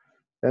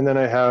 And then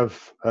I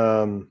have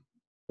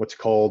what's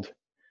called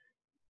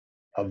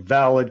a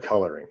valid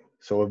coloring.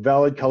 So a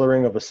valid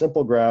coloring of a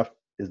simple graph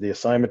is the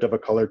assignment of a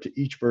color to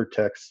each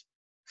vertex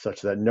such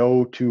that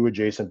no two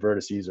adjacent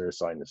vertices are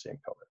assigned the same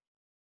color.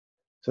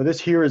 So this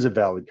here is a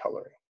valid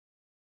coloring.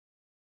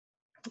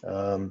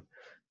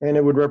 And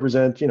it would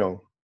represent, and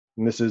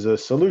this is a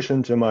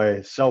solution to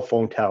my cell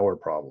phone tower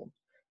problem.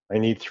 I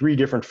need 3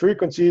 different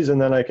frequencies, and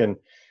then I can,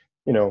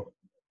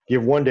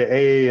 give one to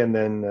A, and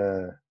then,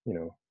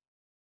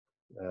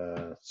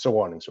 so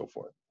on and so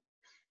forth.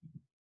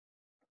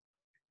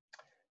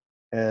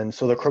 And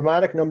so the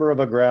chromatic number of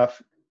a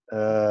graph,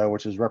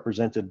 which is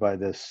represented by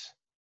this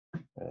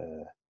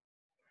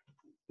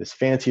this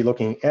fancy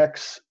looking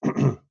X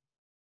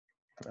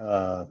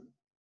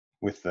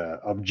with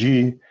of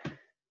G.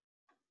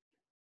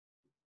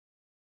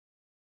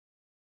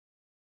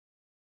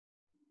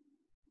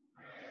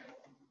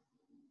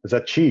 Is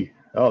that chi?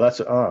 Oh,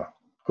 that's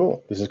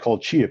cool. This is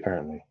called chi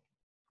apparently.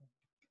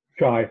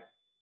 Chi.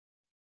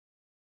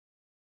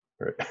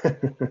 Right.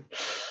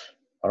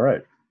 All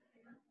right.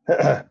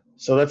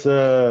 So that's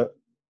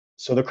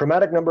so the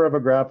chromatic number of a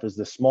graph is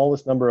the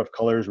smallest number of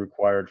colors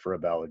required for a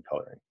valid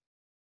coloring.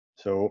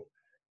 So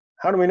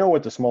how do we know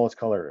what the smallest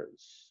color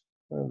is?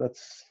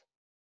 Let's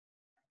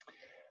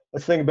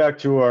think back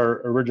to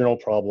our original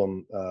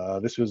problem.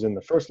 This was in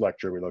the first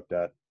lecture we looked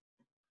at.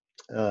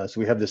 So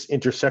we have this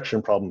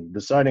intersection problem,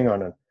 deciding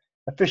on an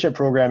efficient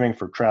programming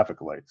for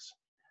traffic lights.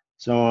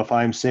 So if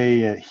I'm,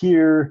 say,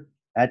 here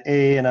at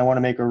A and I want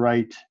to make a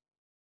right,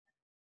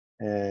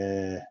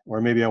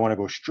 or maybe I want to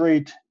go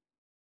straight,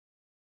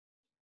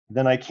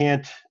 then I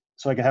can't,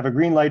 so I can have a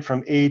green light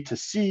from A to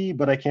C,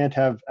 but I can't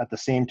have at the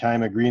same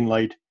time a green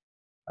light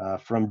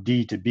from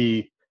D to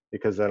B,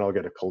 because then I'll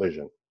get a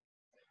collision.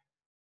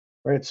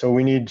 Right, so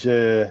we need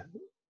to,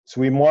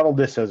 so we modeled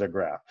this as a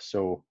graph.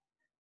 So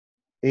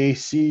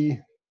AC,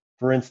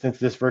 for instance,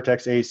 this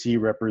vertex AC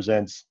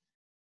represents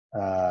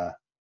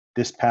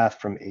this path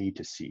from A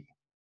to C.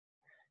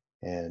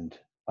 And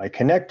I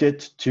connect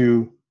it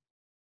to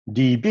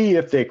DB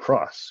if they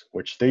cross,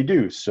 which they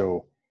do.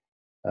 So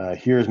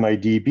here's my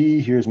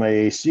DB, here's my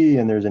AC,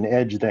 and there's an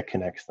edge that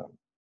connects them.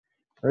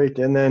 Right,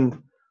 and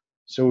then,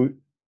 so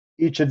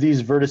each of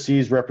these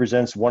vertices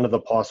represents one of the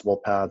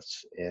possible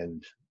paths,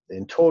 and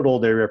in total,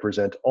 they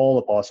represent all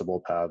the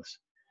possible paths.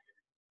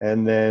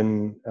 And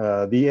then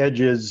the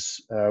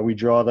edges, we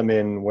draw them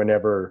in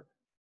whenever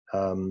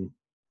 2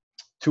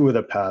 of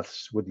the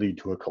paths would lead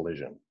to a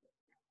collision.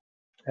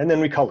 And then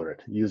we color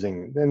it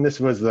using, and this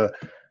was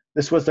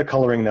the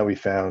coloring that we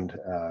found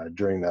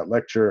during that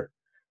lecture.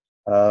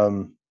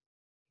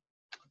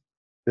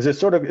 Is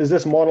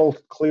this model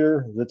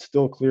clear? Is it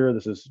still clear?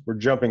 We're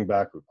jumping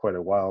back quite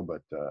a while,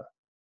 but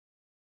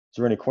is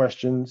there any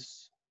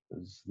questions?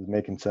 Is it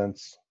making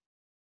sense?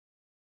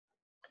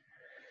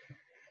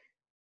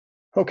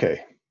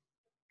 Okay.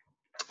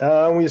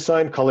 We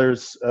assign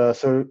colors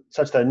so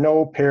such that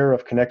no pair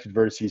of connected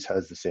vertices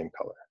has the same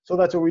color. So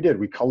that's what we did.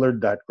 We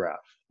colored that graph.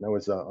 That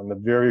was on the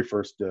very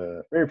first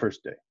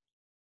day.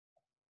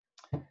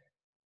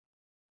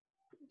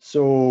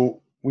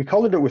 So we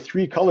colored it with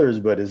 3 colors,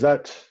 but is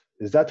that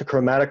the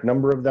chromatic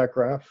number of that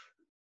graph?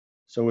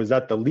 So is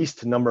that the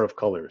least number of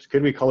colors?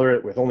 Could we color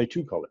it with only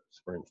 2 colors,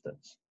 for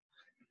instance?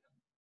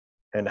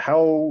 And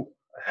how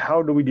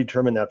do we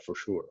determine that for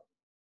sure?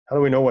 How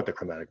do we know what the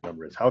chromatic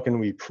number is? How can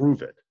we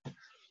prove it?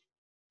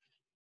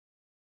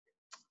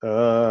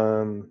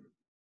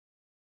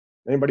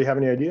 Anybody have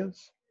any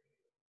ideas?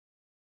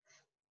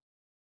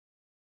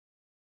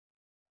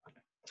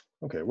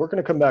 Okay, we're going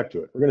to come back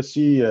to it. We're going to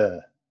see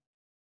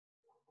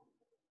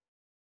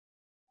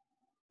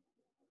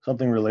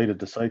something related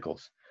to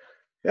cycles.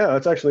 Yeah,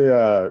 that's actually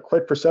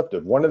quite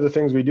perceptive. One of the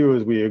things we do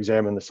is we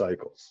examine the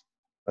cycles.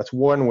 That's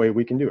one way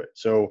we can do it.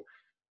 So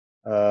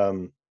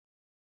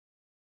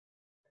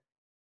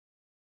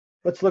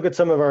let's look at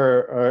some of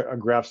our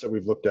graphs that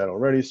we've looked at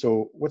already.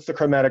 So what's the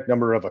chromatic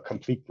number of a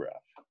complete graph?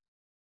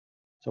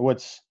 So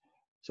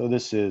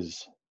this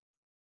is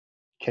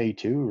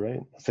K2,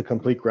 right? That's a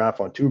complete graph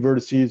on 2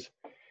 vertices.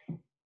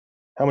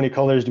 How many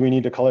colors do we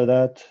need to color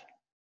that?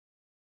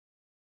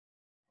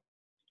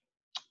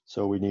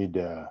 So we need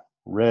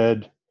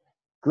red,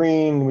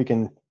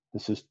 green.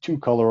 This is 2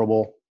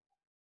 colorable.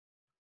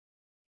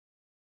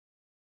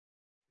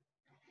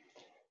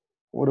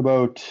 What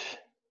about,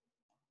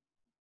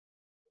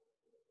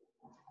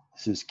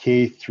 this is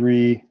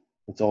K3,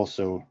 it's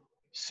also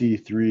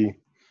C3.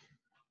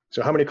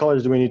 So how many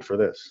colors do we need for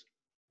this?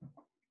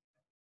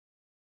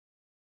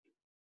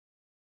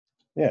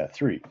 Yeah,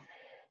 3.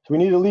 So we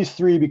need at least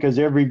 3 because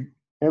every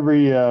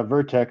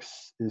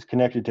vertex is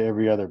connected to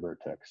every other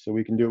vertex. So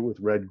we can do it with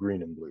red,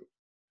 green, and blue.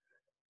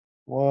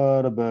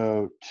 What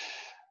about,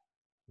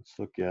 let's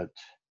look at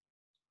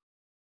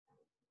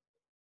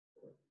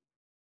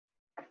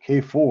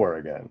K4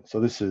 again. So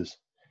this is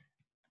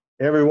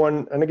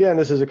everyone, and again,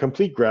 this is a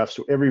complete graph,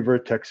 so every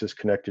vertex is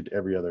connected to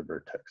every other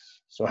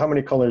vertex. So how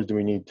many colors do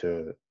we need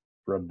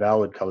for a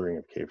valid coloring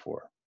of K4?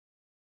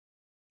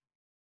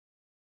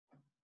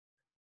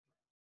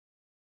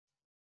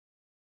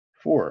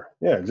 4,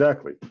 yeah,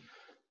 exactly.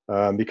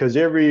 Because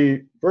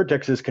every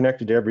vertex is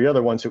connected to every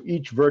other one, so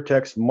each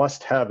vertex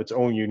must have its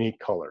own unique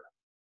color.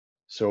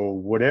 So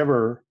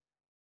whatever,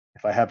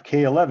 if I have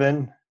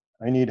K11,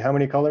 I need how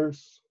many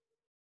colors?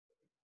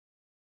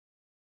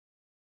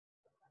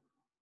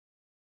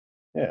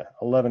 Yeah,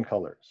 11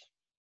 colors.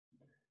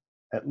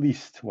 At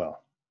least,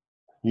 well,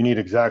 you need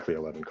exactly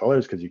 11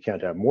 colors because you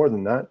can't have more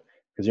than that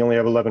because you only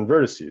have 11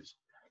 vertices.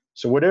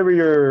 So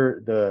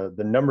whatever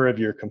the number of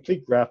your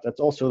complete graph,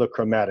 that's also the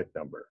chromatic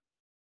number.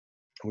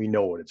 We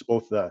know it. It's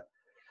both the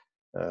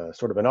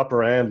sort of an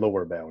upper and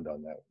lower bound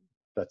on that.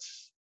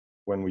 That's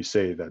when we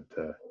say that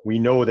we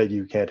know that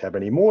you can't have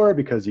any more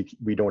because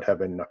we don't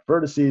have enough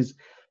vertices,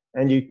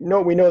 and we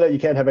know that you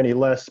can't have any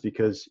less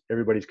because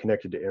everybody's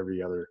connected to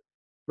every other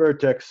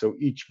vertex, so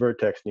each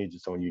vertex needs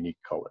its own unique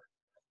color.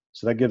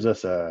 So that gives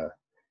us an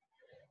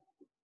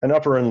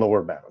upper and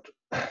lower bound.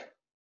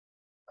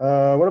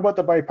 What about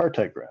the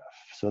bipartite graph?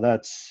 So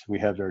we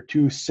have our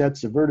 2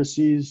 sets of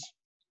vertices,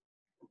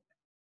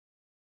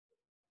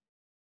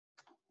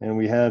 and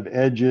we have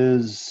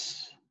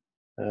edges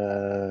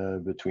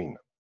between them.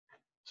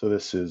 So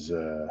this is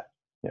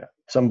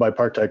some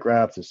bipartite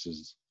graph. This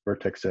is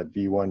vertex at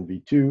V1,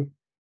 V2.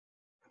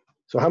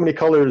 So how many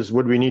colors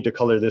would we need to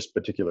color this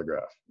particular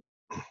graph?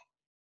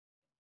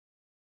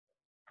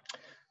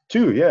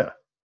 2, yeah.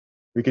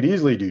 We could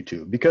easily do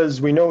 2 because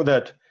we know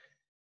that,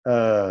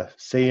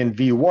 say in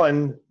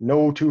V1,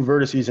 no 2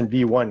 vertices in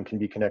V1 can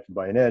be connected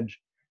by an edge,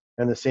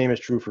 and the same is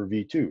true for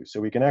V2. So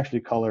we can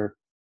actually color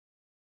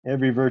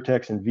every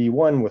vertex in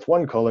V1 with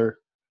one color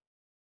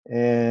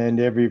and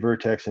every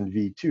vertex in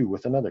V2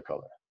 with another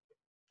color.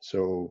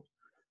 So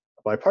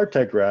a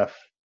bipartite graph,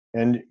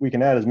 and we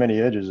can add as many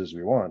edges as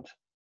we want.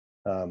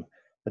 That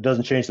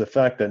doesn't change the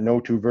fact that no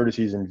 2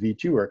 vertices in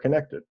V2 are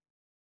connected.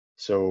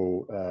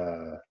 So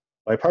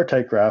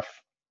bipartite graph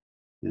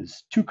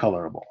is 2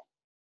 colorable.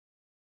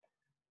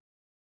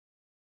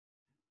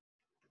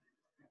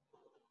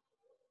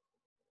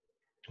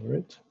 All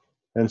right,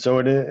 and so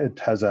it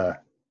has if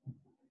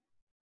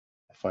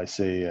I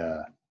say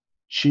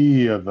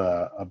chi of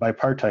a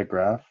bipartite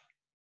graph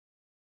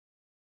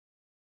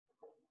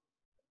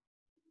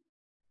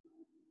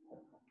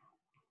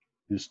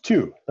is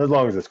 2, as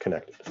long as it's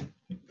connected.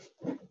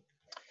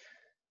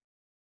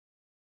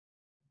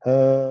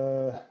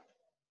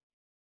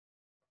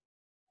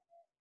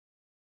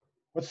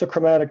 What's the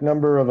chromatic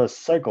number of a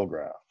cycle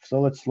graph?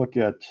 So let's look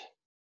at,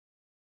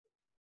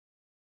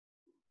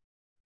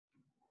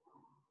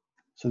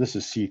 so this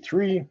is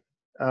C3.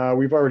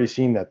 We've already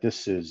seen that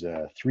this is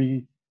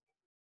 3.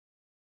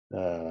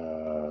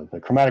 The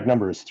chromatic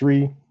number is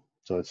 3.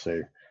 So let's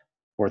say,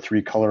 or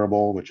 3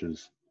 colorable, which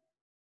is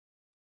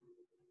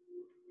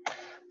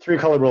 3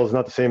 colorable is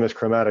not the same as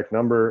chromatic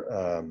number.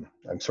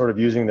 I'm sort of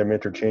using them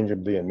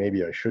interchangeably, and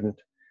maybe I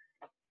shouldn't.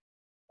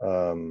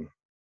 3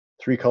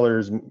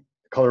 colors,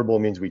 colorable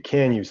means we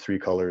can use 3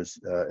 colors.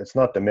 It's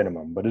not the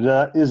minimum, but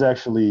it is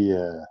actually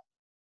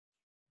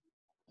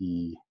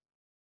the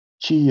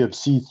chi of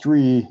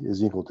C3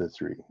 is equal to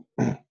 3.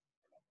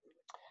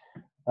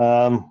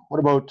 What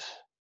about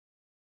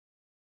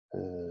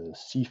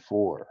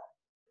C4?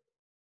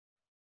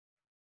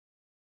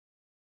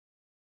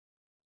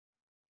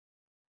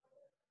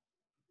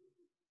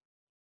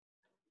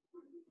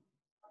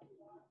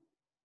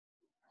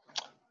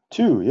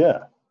 2,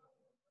 yeah.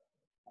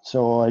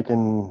 So I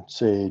can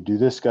say, do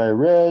this guy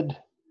red,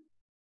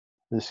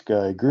 this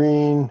guy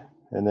green,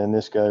 and then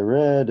this guy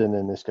red, and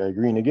then this guy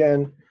green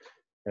again.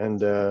 And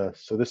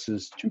so this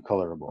is 2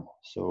 colorable.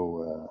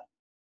 So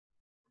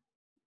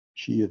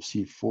G of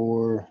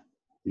C4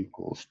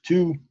 equals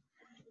 2.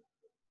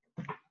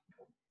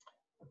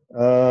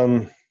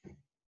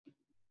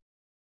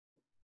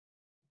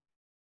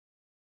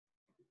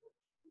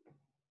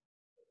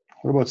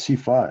 What about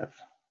C5?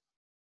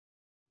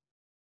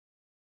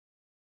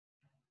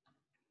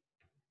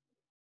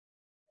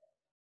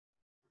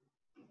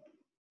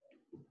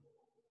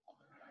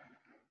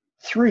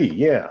 Three,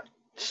 yeah.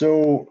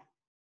 So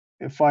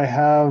if I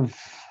have,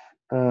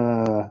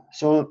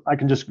 so I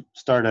can just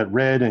start at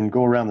red and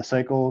go around the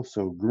cycle.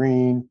 So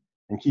green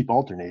and keep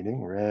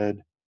alternating,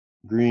 red,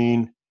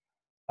 green.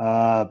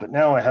 But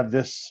now I have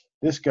this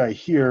guy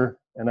here,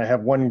 and I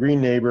have one green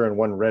neighbor and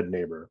one red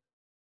neighbor.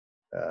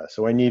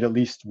 So I need at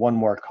least one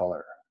more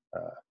color.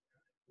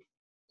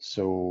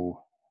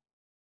 So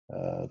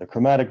the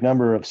chromatic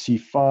number of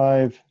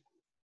C5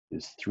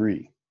 is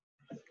 3.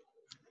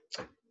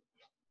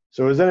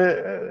 So is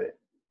that,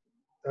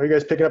 are you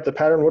guys picking up the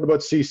pattern? What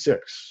about C6?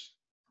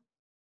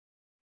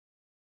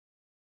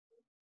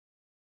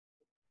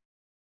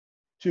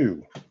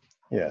 2.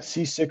 Yeah,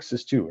 C6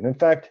 is 2. And in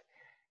fact,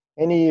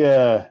 any,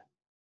 let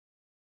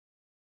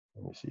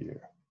me see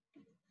here.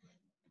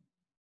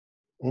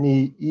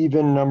 Any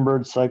even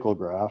numbered cycle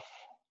graph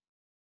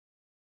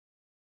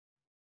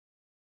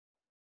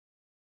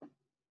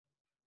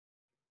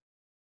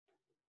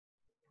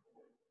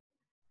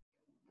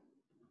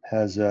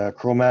has a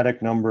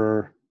chromatic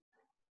number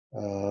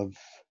of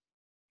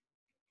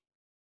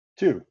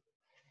 2.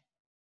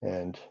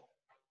 And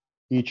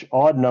each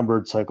odd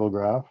numbered cycle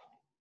graph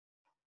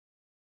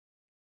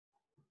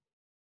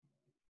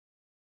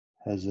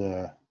has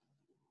a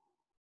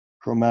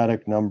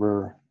chromatic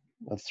number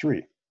of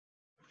 3.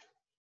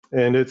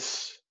 And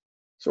it's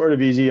sort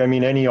of easy. I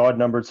mean, any odd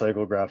numbered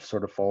cycle graph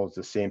sort of follows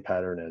the same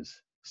pattern as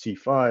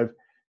C5,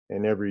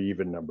 and every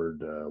even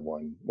numbered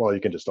one, well, you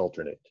can just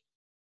alternate.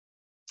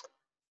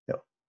 Yeah.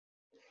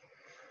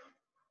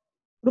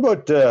 What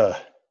about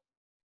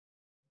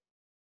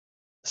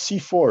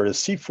C4? Is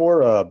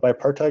C4 a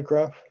bipartite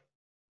graph?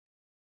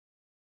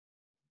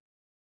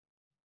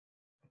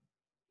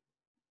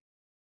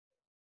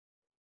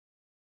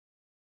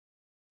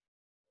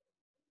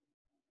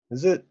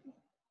 Is it?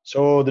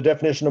 So the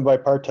definition of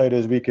bipartite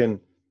is we can,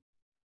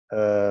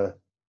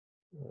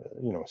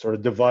 sort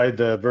of divide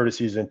the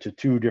vertices into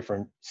 2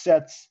 different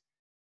sets,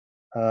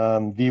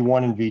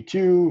 V1 and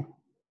V2,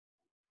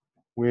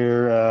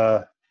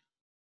 where,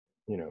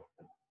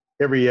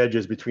 every edge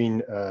is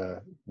between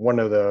one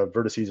of the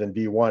vertices in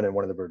V1 and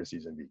one of the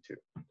vertices in V2.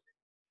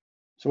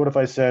 So what if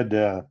I said,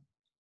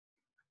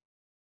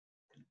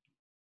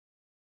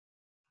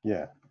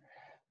 yeah.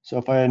 So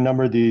if I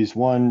numbered these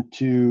 1,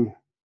 2,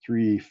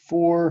 3,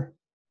 4,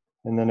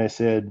 and then I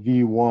said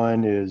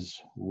V1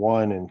 is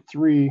 1 and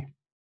 3,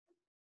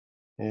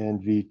 and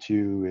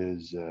V2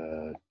 is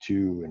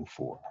 2 and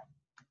 4.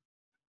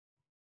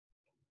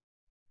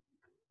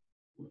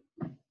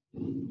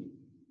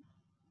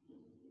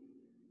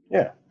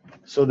 Yeah,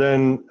 so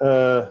then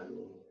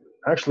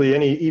actually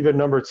any even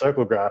numbered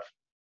cycle graph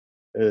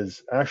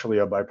is actually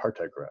a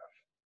bipartite graph.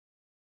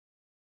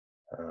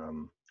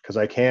 Because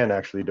I can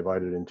actually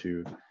divide it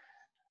into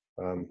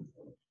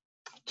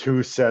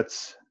 2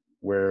 sets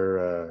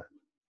where,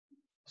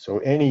 so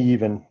any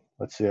even,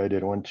 let's say I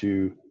did 1,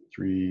 2,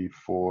 3,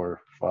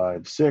 4,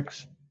 5,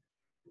 6.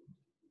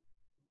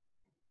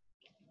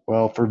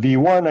 Well, for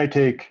V1, I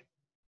take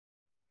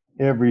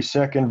every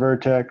second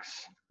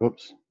vertex.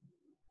 Oops.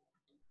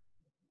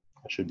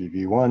 That should be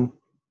V1.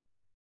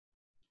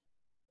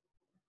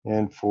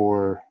 And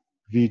for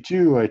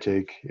V2, I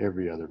take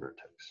every other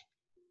vertex.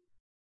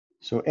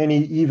 So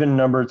any even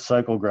numbered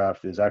cycle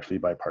graph is actually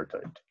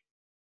bipartite.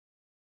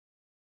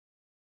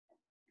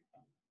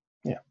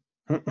 Yeah.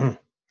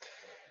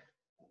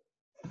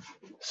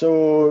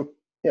 So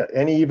yeah,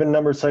 any even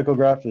numbered cycle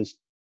graph has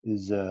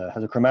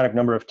a chromatic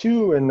number of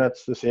 2, and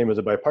that's the same as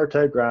a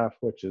bipartite graph,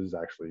 which is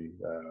actually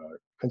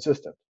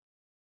consistent.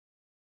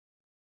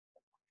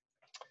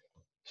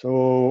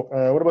 So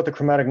what about the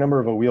chromatic number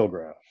of a wheel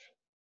graph?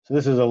 So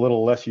this is a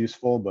little less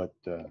useful, but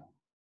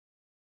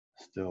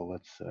still,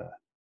 let's,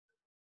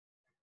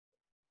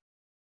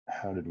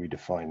 how did we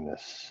define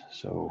this?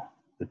 So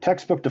the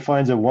textbook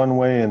defines it one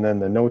way, and then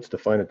the notes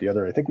define it the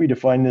other. I think we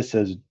define this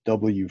as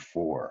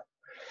W4.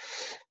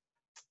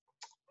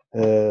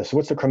 So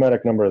what's the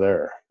chromatic number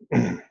there?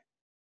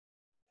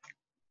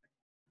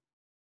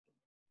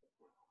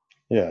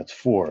 Yeah, it's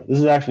 4. This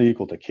is actually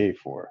equal to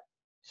K4.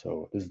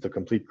 So this is the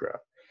complete graph.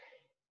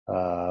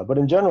 But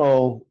in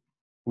general,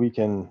 we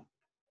can,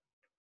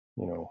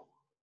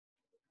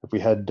 if we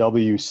had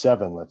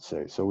W7, let's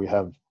say, so we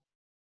have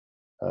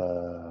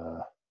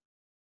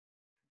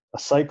a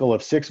cycle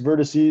of 6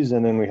 vertices,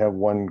 and then we have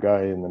one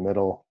guy in the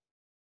middle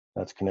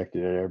that's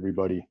connected to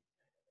everybody.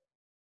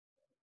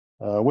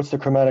 What's the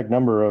chromatic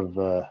number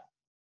of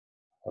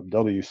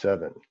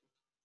W7?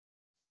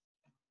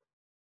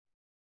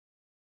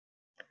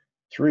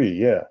 3,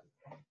 yeah.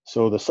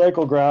 So the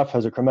cycle graph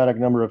has a chromatic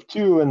number of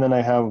 2, and then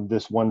I have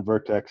this one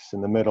vertex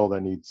in the middle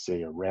that needs,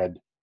 say, a red.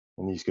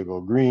 And these could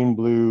go green,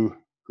 blue,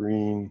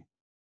 green,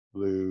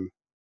 blue,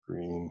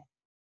 green,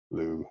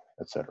 blue,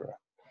 etc.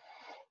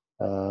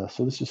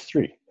 So this is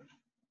 3.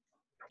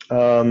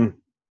 And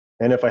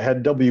if I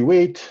had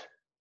W8,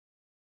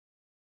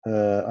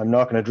 I'm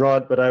not going to draw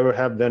it, but I would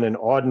have then an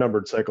odd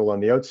numbered cycle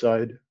on the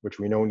outside, which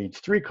we know needs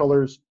 3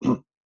 colors,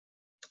 and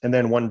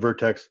then one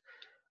vertex,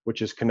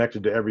 which is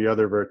connected to every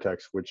other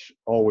vertex, which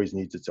always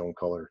needs its own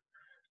color.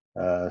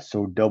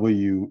 So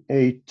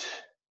W8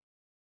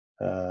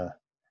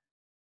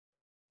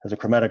 has a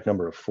chromatic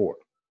number of 4.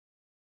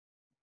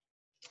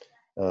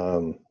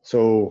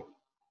 So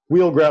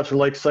wheel graphs are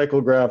like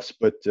cycle graphs,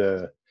 but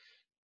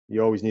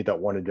you always need that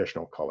one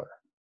additional color.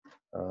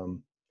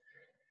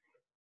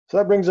 So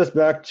that brings us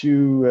back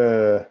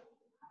to,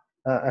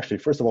 actually,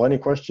 first of all, any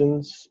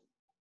questions?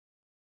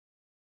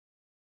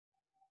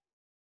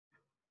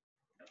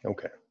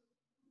 Okay.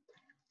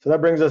 So that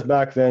brings us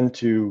back then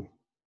to,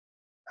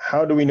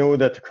 how do we know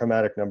that the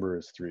chromatic number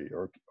is 3?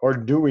 Or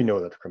do we know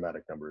that the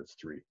chromatic number is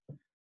 3?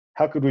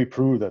 How could we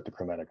prove that the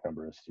chromatic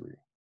number is 3?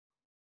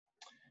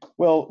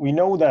 Well, we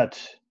know that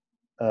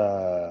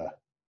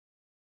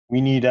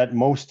we need at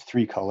most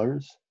 3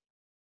 colors.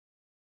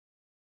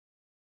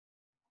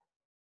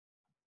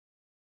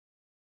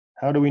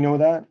 How do we know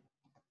that?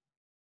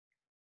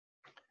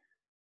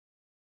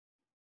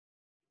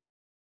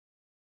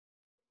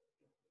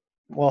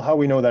 Well, how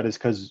we know that is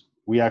because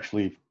we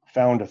actually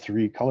found a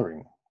 3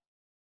 coloring.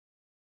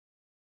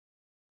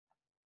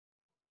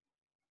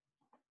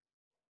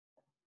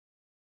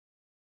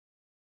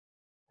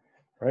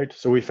 Right,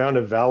 so we found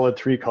a valid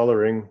 3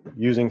 coloring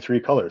using 3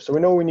 colors. So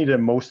we know we need at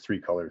most 3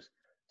 colors.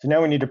 So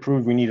now we need to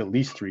prove we need at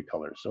least 3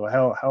 colors. So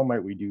how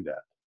might we do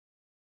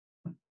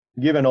that?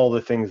 Given all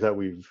the things that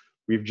we've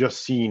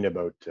just seen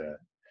about,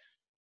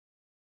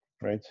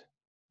 right?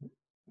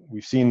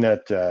 We've seen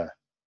that,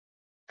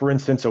 for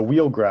instance, a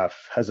wheel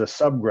graph has a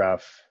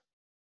subgraph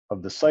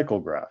of the cycle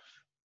graph.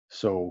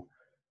 So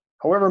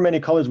however many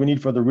colors we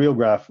need for the wheel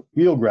graph,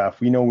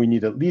 we know we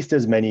need at least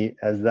as many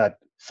as that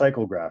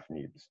cycle graph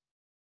needs.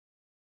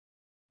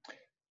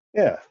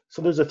 Yeah,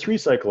 so there's a 3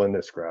 cycle in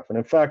this graph, and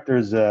in fact,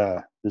 there's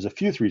a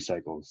few 3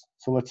 cycles.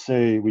 So let's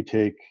say we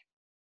take,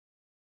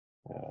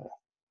 yeah,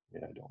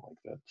 I don't like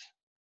that.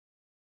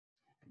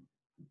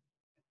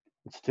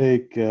 Let's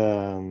take,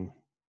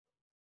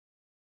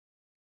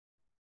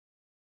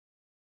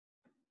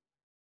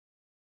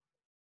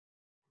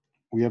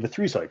 we have a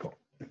 3 cycle.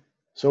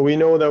 So we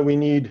know that we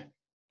need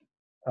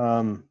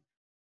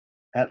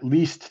at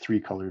least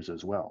 3 colors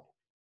as well.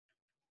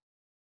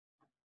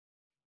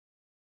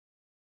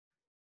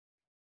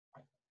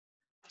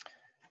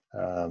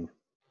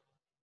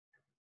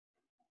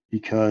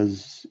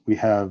 Because we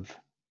have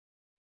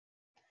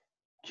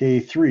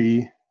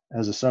K3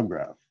 as a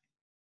subgraph.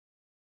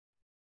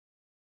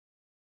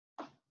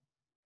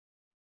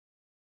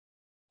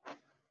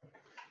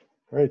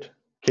 Right,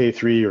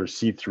 K3 or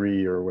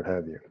C3 or what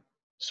have you.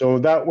 So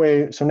that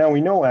way, so now we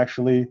know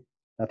actually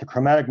that the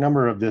chromatic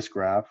number of this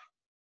graph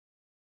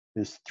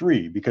is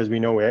 3, because we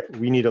know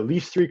we need at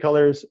least 3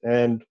 colors,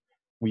 and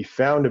we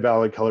found a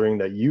valid coloring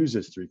that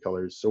uses 3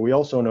 colors. So we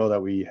also know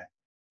that we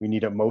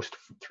need at most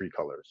 3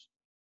 colors.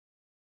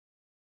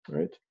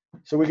 Right,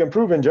 so we can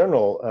prove in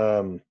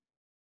general,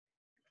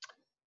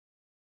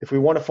 if we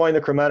want to find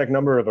the chromatic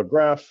number of a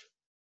graph,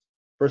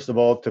 first of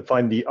all, to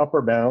find the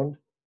upper bound,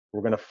 we're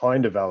going to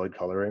find a valid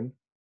coloring.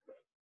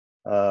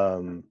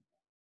 And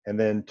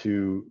then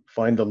to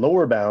find the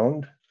lower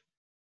bound,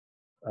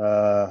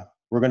 we're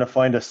going to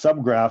find a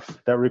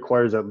subgraph that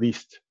requires at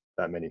least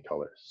that many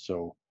colors.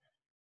 So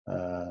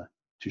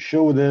to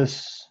show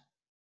this,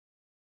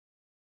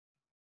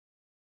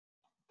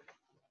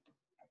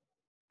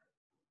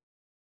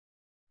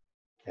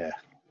 yeah,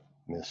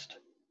 missed.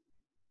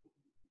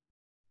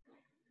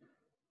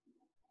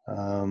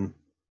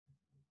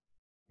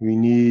 We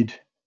need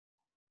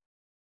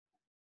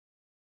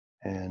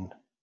an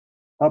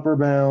upper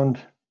bound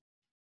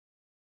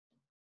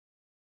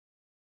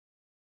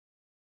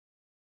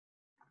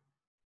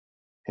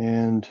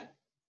and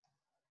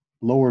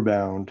lower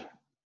bound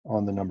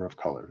on the number of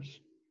colors.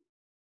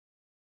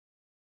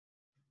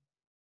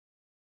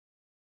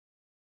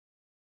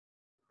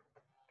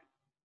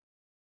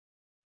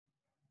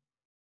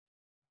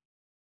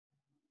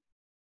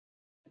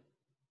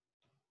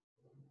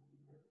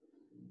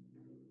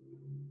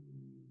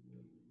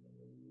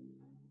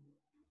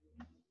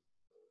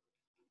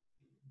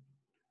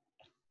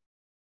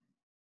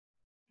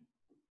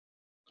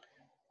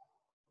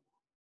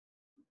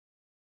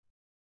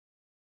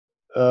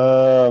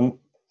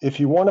 If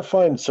you want to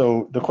find,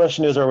 so the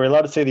question is, are we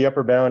allowed to say the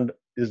upper bound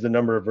is the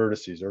number of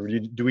vertices, or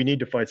do we need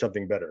to find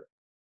something better?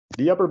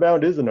 The upper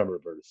bound is the number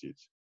of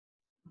vertices.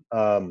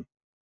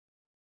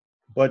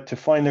 But to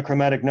find the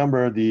chromatic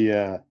number,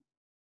 the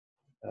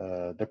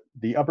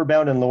the upper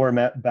bound and lower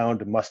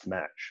bound must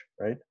match,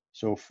 right?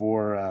 So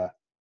for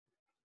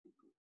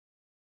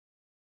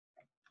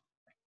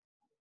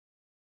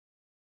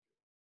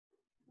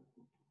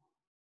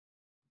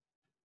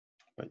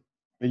but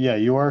yeah,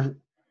 you are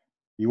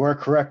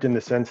correct in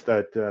the sense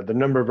that the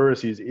number of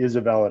vertices is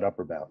a valid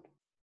upper bound.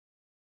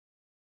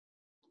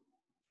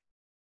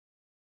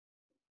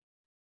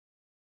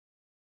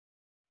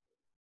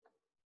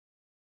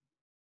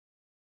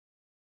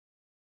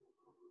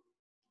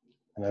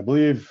 And I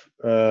believe,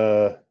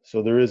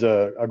 so there is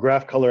a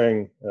graph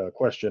coloring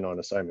question on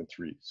assignment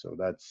 3. So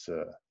that's,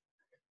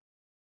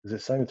 is it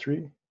assignment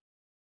 3?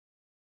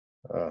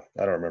 I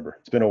don't remember.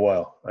 It's been a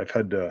while. I've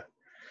had, it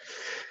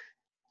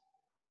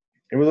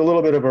was a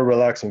little bit of a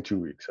relaxing 2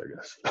 weeks, I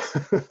guess.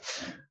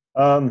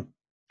 All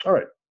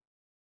right.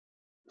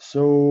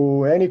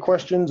 So any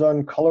questions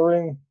on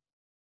coloring?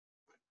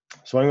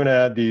 So I'm going to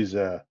add these,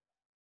 I'm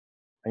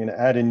going to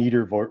add a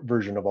neater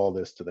version of all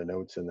this to the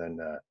notes. And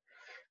then,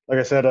 like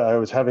I said, I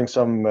was having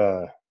some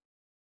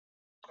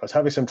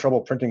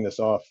trouble printing this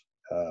off.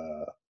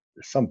 There's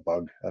some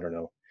bug, I don't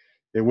know.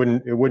 It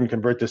wouldn't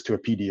convert this to a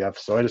PDF,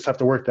 so I just have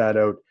to work that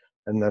out,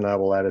 and then I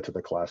will add it to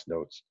the class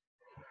notes.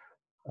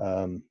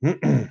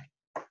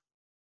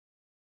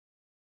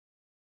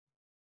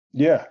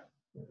 Yeah.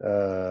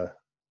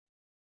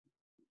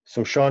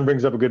 So Sean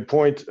brings up a good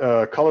point.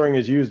 Coloring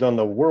is used on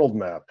the world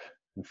map.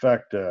 In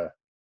fact,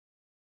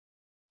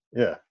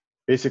 yeah,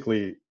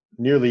 basically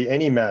nearly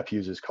any map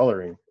uses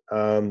coloring.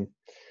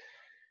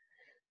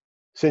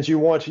 Since you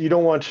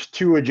don't want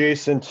two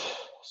adjacent,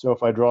 so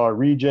if I draw a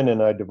region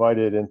and I divide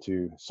it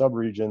into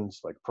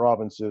subregions like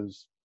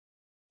provinces,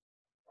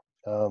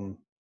 I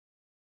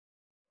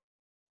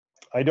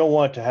don't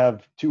want to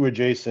have two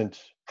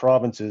adjacent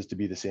provinces to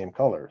be the same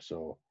color.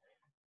 So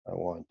I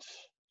want,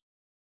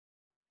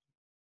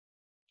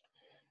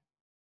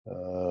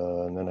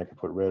 and then I can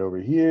put red over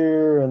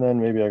here, and then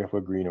maybe I can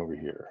put green over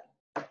here.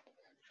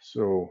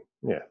 So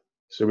yeah,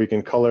 so we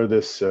can color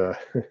this.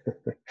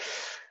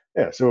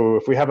 Yeah, so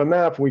if we have a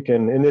map, we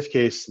can, in this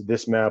case,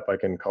 this map, I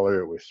can color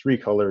it with 3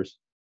 colors.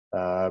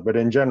 But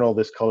in general,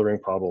 this coloring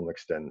problem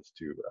extends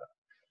to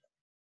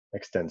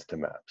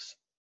maps.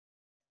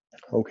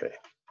 Okay.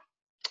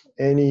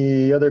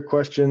 Any other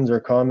questions or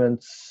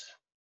comments?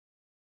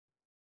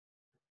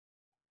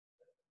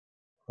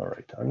 All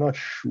right, I'm not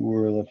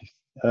sure.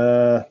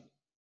 I'm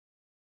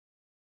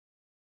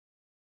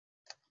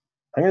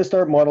going to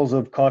start models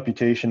of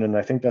computation, and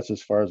I think that's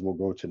as far as we'll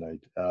go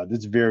tonight. This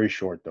is very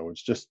short, though.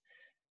 It's just,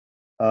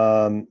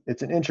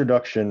 it's an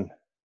introduction.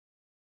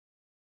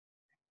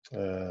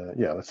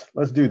 Yeah,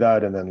 let's do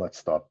that, and then let's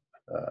stop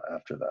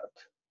after that.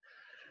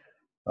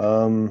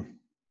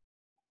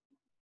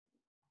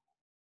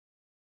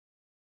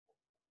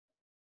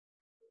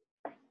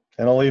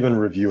 And I'll even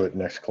review it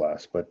next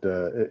class, but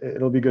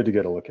it'll be good to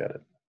get a look at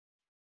it.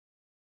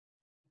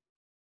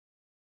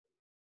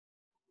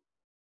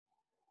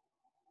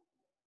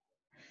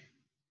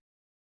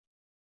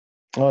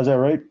 Oh, is that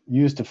right?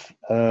 Used to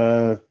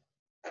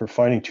for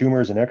finding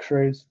tumors and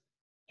X-rays. Do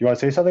you want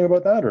to say something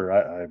about that, or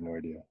I have no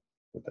idea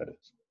what that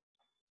is?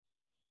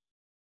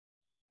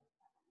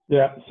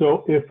 Yeah.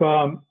 So if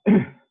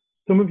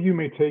some of you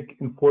may take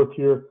in 4th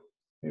year,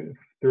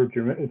 3rd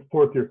year, it's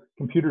 4th year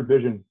computer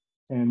vision,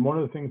 and one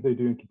of the things they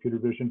do in computer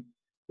vision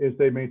is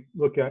they may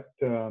look at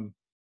they'll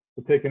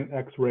take an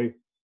X-ray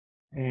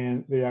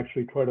and they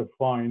actually try to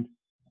find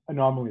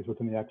anomalies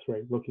within the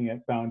X-ray, looking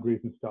at boundaries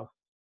and stuff.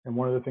 And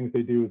one of the things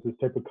they do is this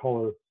type of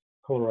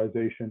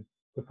colorization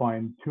to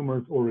find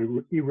tumors or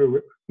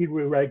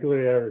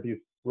irregularities,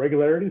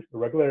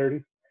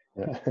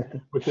 Yeah.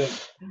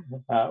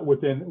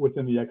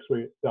 within the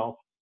X-ray itself.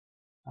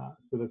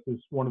 So this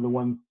is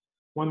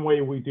one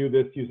way we do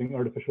this using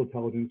artificial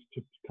intelligence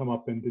to come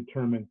up and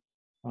determine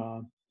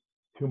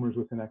tumors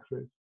within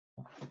X-rays.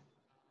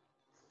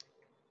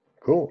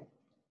 Cool.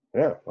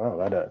 Yeah. Wow.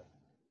 That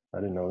I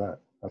didn't know that.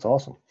 That's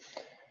awesome.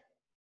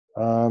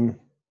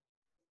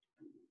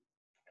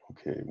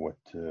 Okay. What?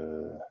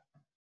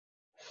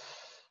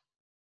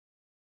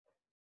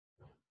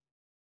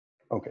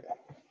 Okay.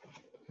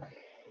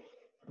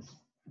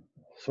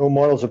 So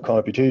models of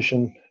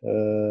computation.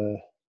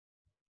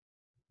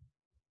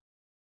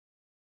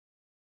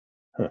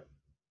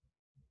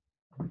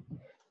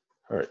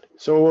 All right,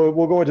 so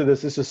we'll go into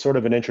this. This is sort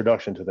of an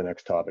introduction to the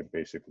next topic,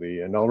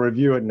 basically, and I'll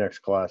review it next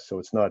class. So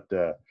it's not,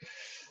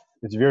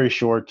 it's very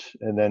short,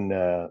 and then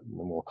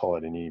we'll call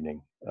it an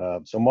evening.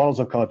 So models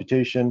of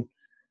computation.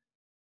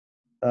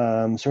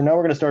 So now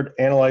we're going to start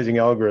analyzing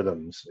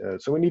algorithms.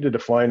 So we need to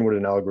define what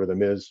an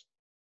algorithm is.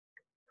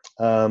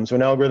 So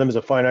an algorithm is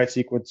a finite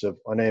sequence of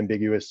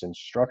unambiguous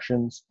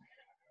instructions.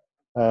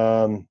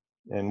 And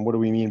what do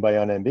we mean by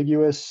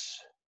unambiguous?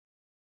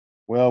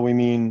 Well, we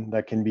mean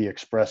that can be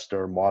expressed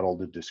or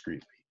modeled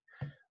discretely.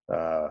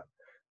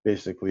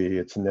 Basically,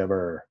 it's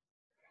never,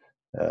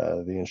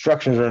 the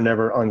instructions are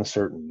never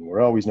uncertain. We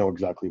always know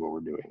exactly what we're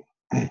doing.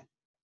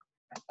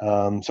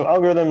 So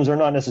algorithms are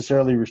not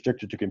necessarily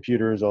restricted to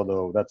computers,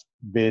 although that's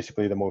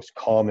basically the most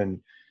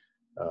common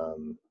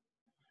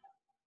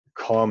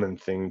common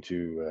thing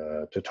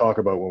to talk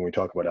about when we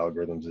talk about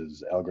algorithms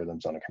is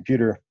algorithms on a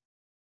computer.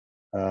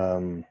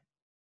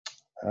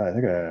 I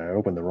think I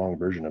opened the wrong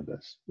version of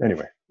this.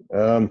 Anyway,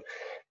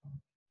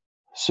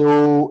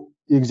 so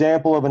the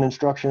example of an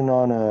instruction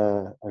on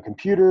a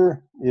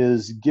computer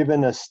is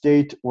given a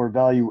state or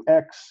value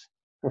X,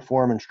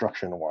 perform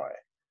instruction Y.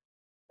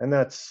 And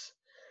that's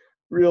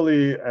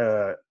really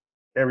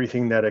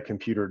everything that a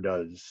computer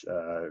does.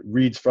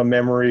 Reads from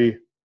memory,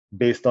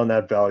 based on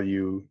that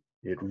value,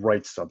 it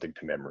writes something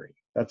to memory.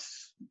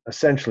 That's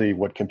essentially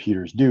what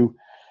computers do.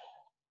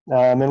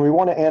 And we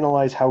want to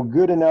analyze how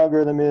good an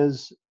algorithm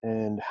is,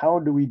 and how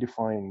do we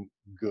define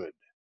good?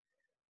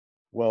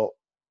 Well,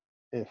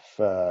 if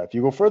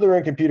you go further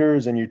in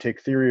computers and you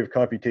take theory of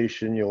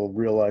computation, you'll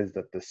realize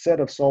that the set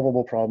of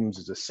solvable problems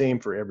is the same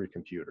for every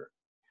computer.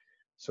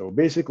 So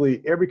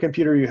basically, every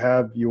computer you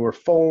have, your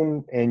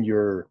phone and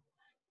your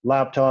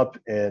laptop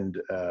and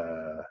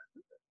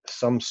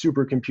some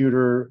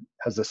supercomputer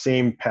has the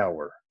same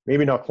power.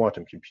 Maybe not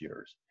quantum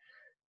computers,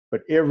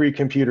 but every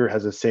computer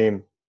has the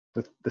same,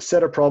 the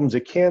set of problems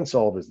it can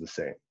solve is the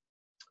same.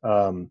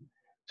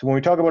 So when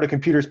we talk about a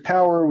computer's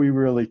power, we're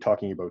really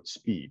talking about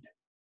speed.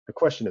 The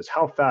question is,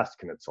 how fast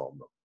can it solve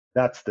them?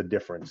 That's the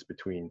difference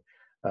between,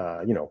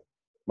 you know,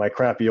 my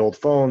crappy old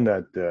phone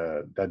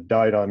that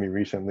died on me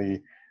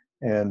recently,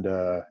 and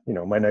you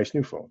know, my nice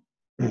new phone.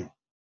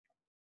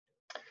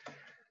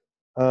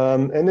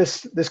 And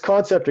this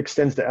concept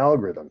extends to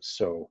algorithms.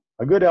 So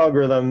a good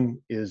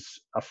algorithm is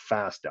a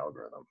fast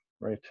algorithm,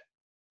 right?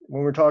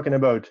 When we're talking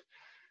about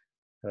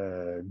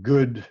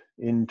good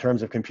in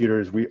terms of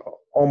computers, we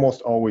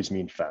almost always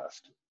mean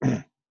fast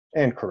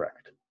and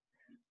correct.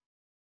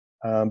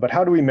 But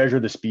how do we measure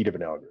the speed of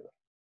an algorithm?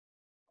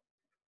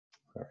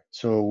 All right,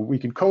 so we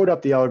can code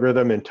up the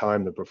algorithm and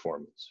time the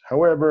performance.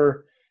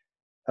 However,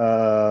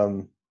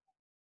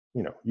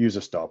 you know, use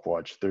a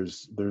stopwatch.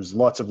 There's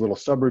lots of little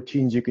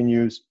subroutines you can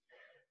use.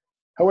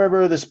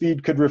 However, the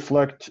speed could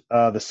reflect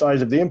the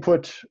size of the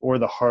input or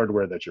the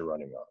hardware that you're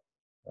running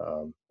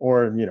on.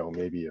 Or, you know,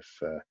 maybe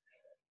if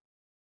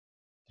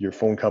your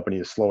phone company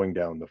is slowing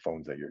down the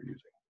phones that you're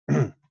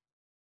using.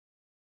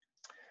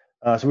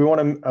 So we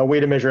want a way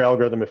to measure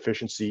algorithm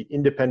efficiency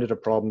independent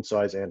of problem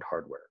size and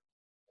hardware.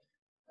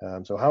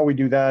 So how we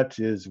do that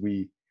is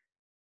we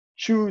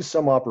choose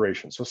some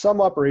operations. So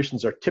some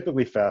operations are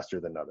typically faster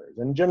than others,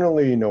 and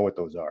generally you know what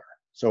those are.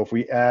 So if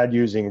we add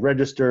using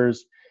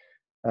registers,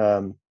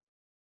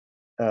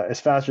 it's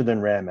faster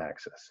than RAM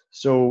access.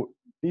 So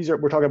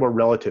we're talking about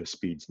relative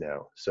speeds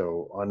now.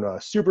 So on a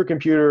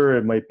supercomputer,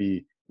 it might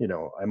be, you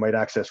know, I might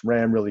access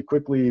RAM really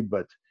quickly,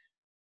 but,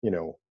 you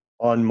know,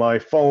 on my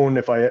phone,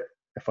 if I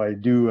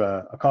do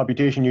a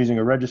computation using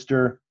a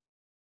register,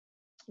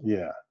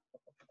 yeah,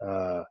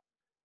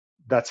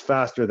 that's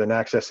faster than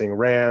accessing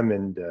RAM.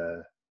 And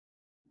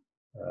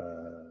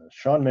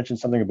Sean mentioned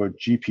something about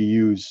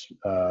GPUs.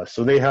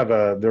 So they have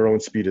their own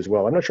speed as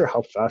well. I'm not sure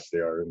how fast they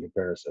are in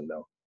comparison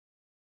though.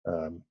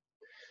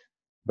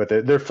 But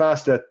they're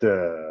fast at,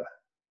 they're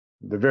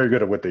very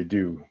good at what they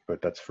do,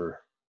 but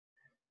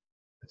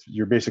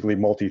you're basically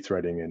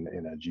multi-threading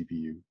in a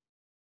GPU.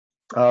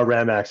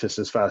 RAM access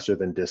is faster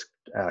than disk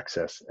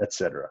access,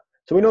 etc.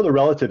 So we know the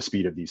relative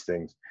speed of these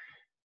things.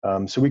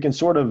 So we can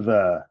sort of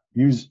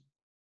use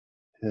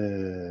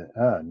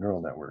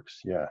neural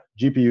networks. Yeah,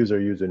 GPUs are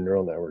used in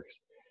neural networks.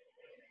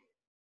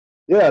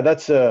 Yeah,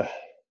 that's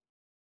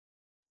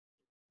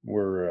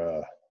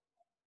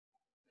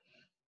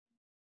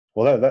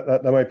well,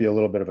 that might be a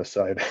little bit of a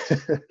side.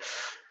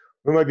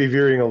 We might be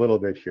veering a little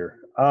bit here.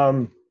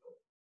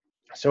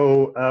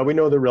 So we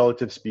know the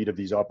relative speed of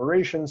these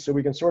operations, so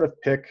we can sort of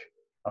pick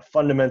a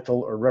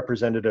fundamental or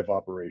representative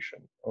operation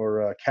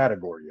or a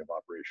category of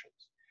operations.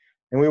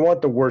 And we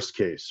want the worst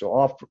case. So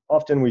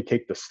often we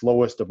take the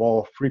slowest of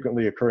all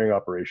frequently occurring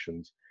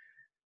operations.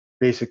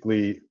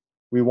 Basically,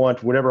 we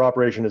want whatever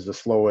operation is the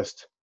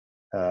slowest,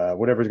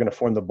 whatever is going to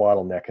form the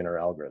bottleneck in our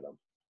algorithm.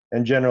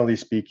 And generally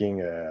speaking,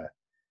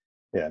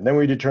 yeah, and then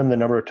we determine the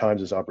number of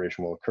times this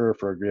operation will occur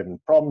for a given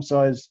problem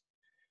size.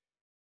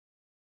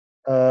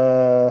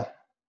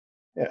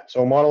 Yeah,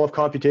 so a model of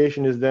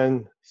computation is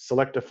then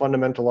select a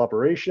fundamental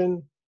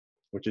operation,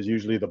 which is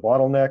usually the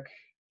bottleneck,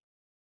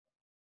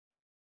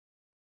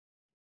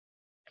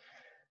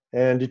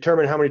 and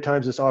determine how many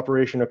times this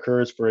operation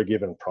occurs for a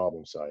given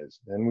problem size.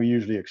 And we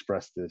usually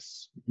express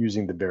this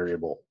using the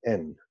variable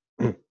n.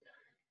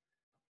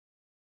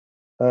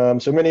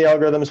 So many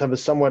algorithms have a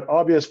somewhat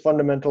obvious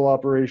fundamental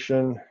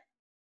operation.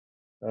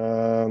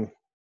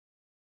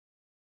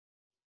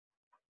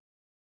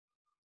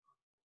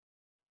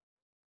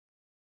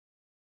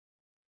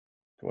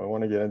 Do I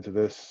want to get into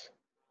this?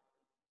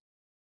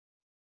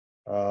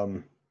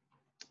 You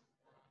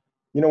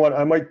know what?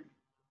 I might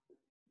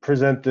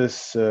present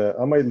this.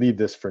 I might leave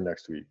this for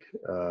next week.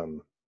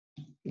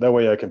 That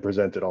way, I can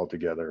present it all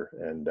together,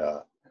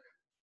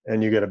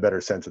 and you get a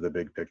better sense of the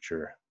big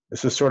picture.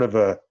 This is sort of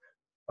a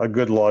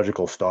good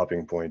logical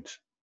stopping point,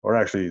 or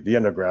actually, the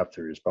end of graph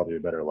theory is probably a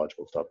better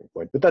logical stopping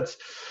point. But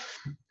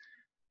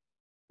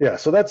yeah,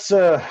 so that's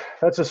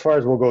as far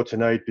as we'll go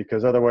tonight,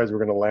 because otherwise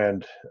we're going to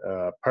land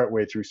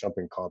partway through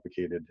something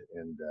complicated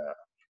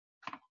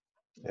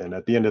and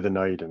at the end of the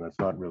night, and that's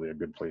not really a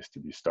good place to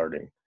be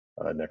starting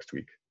next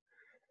week.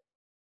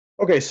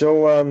 Okay,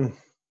 so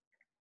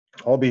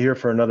I'll be here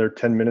for another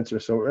 10 minutes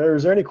or so.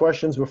 Is there any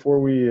questions before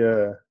we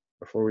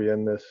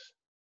end this?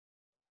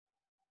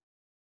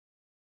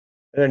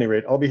 At any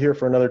rate, I'll be here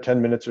for another 10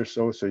 minutes or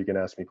so you can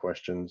ask me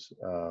questions.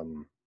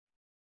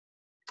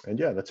 And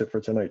yeah, that's it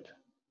for tonight.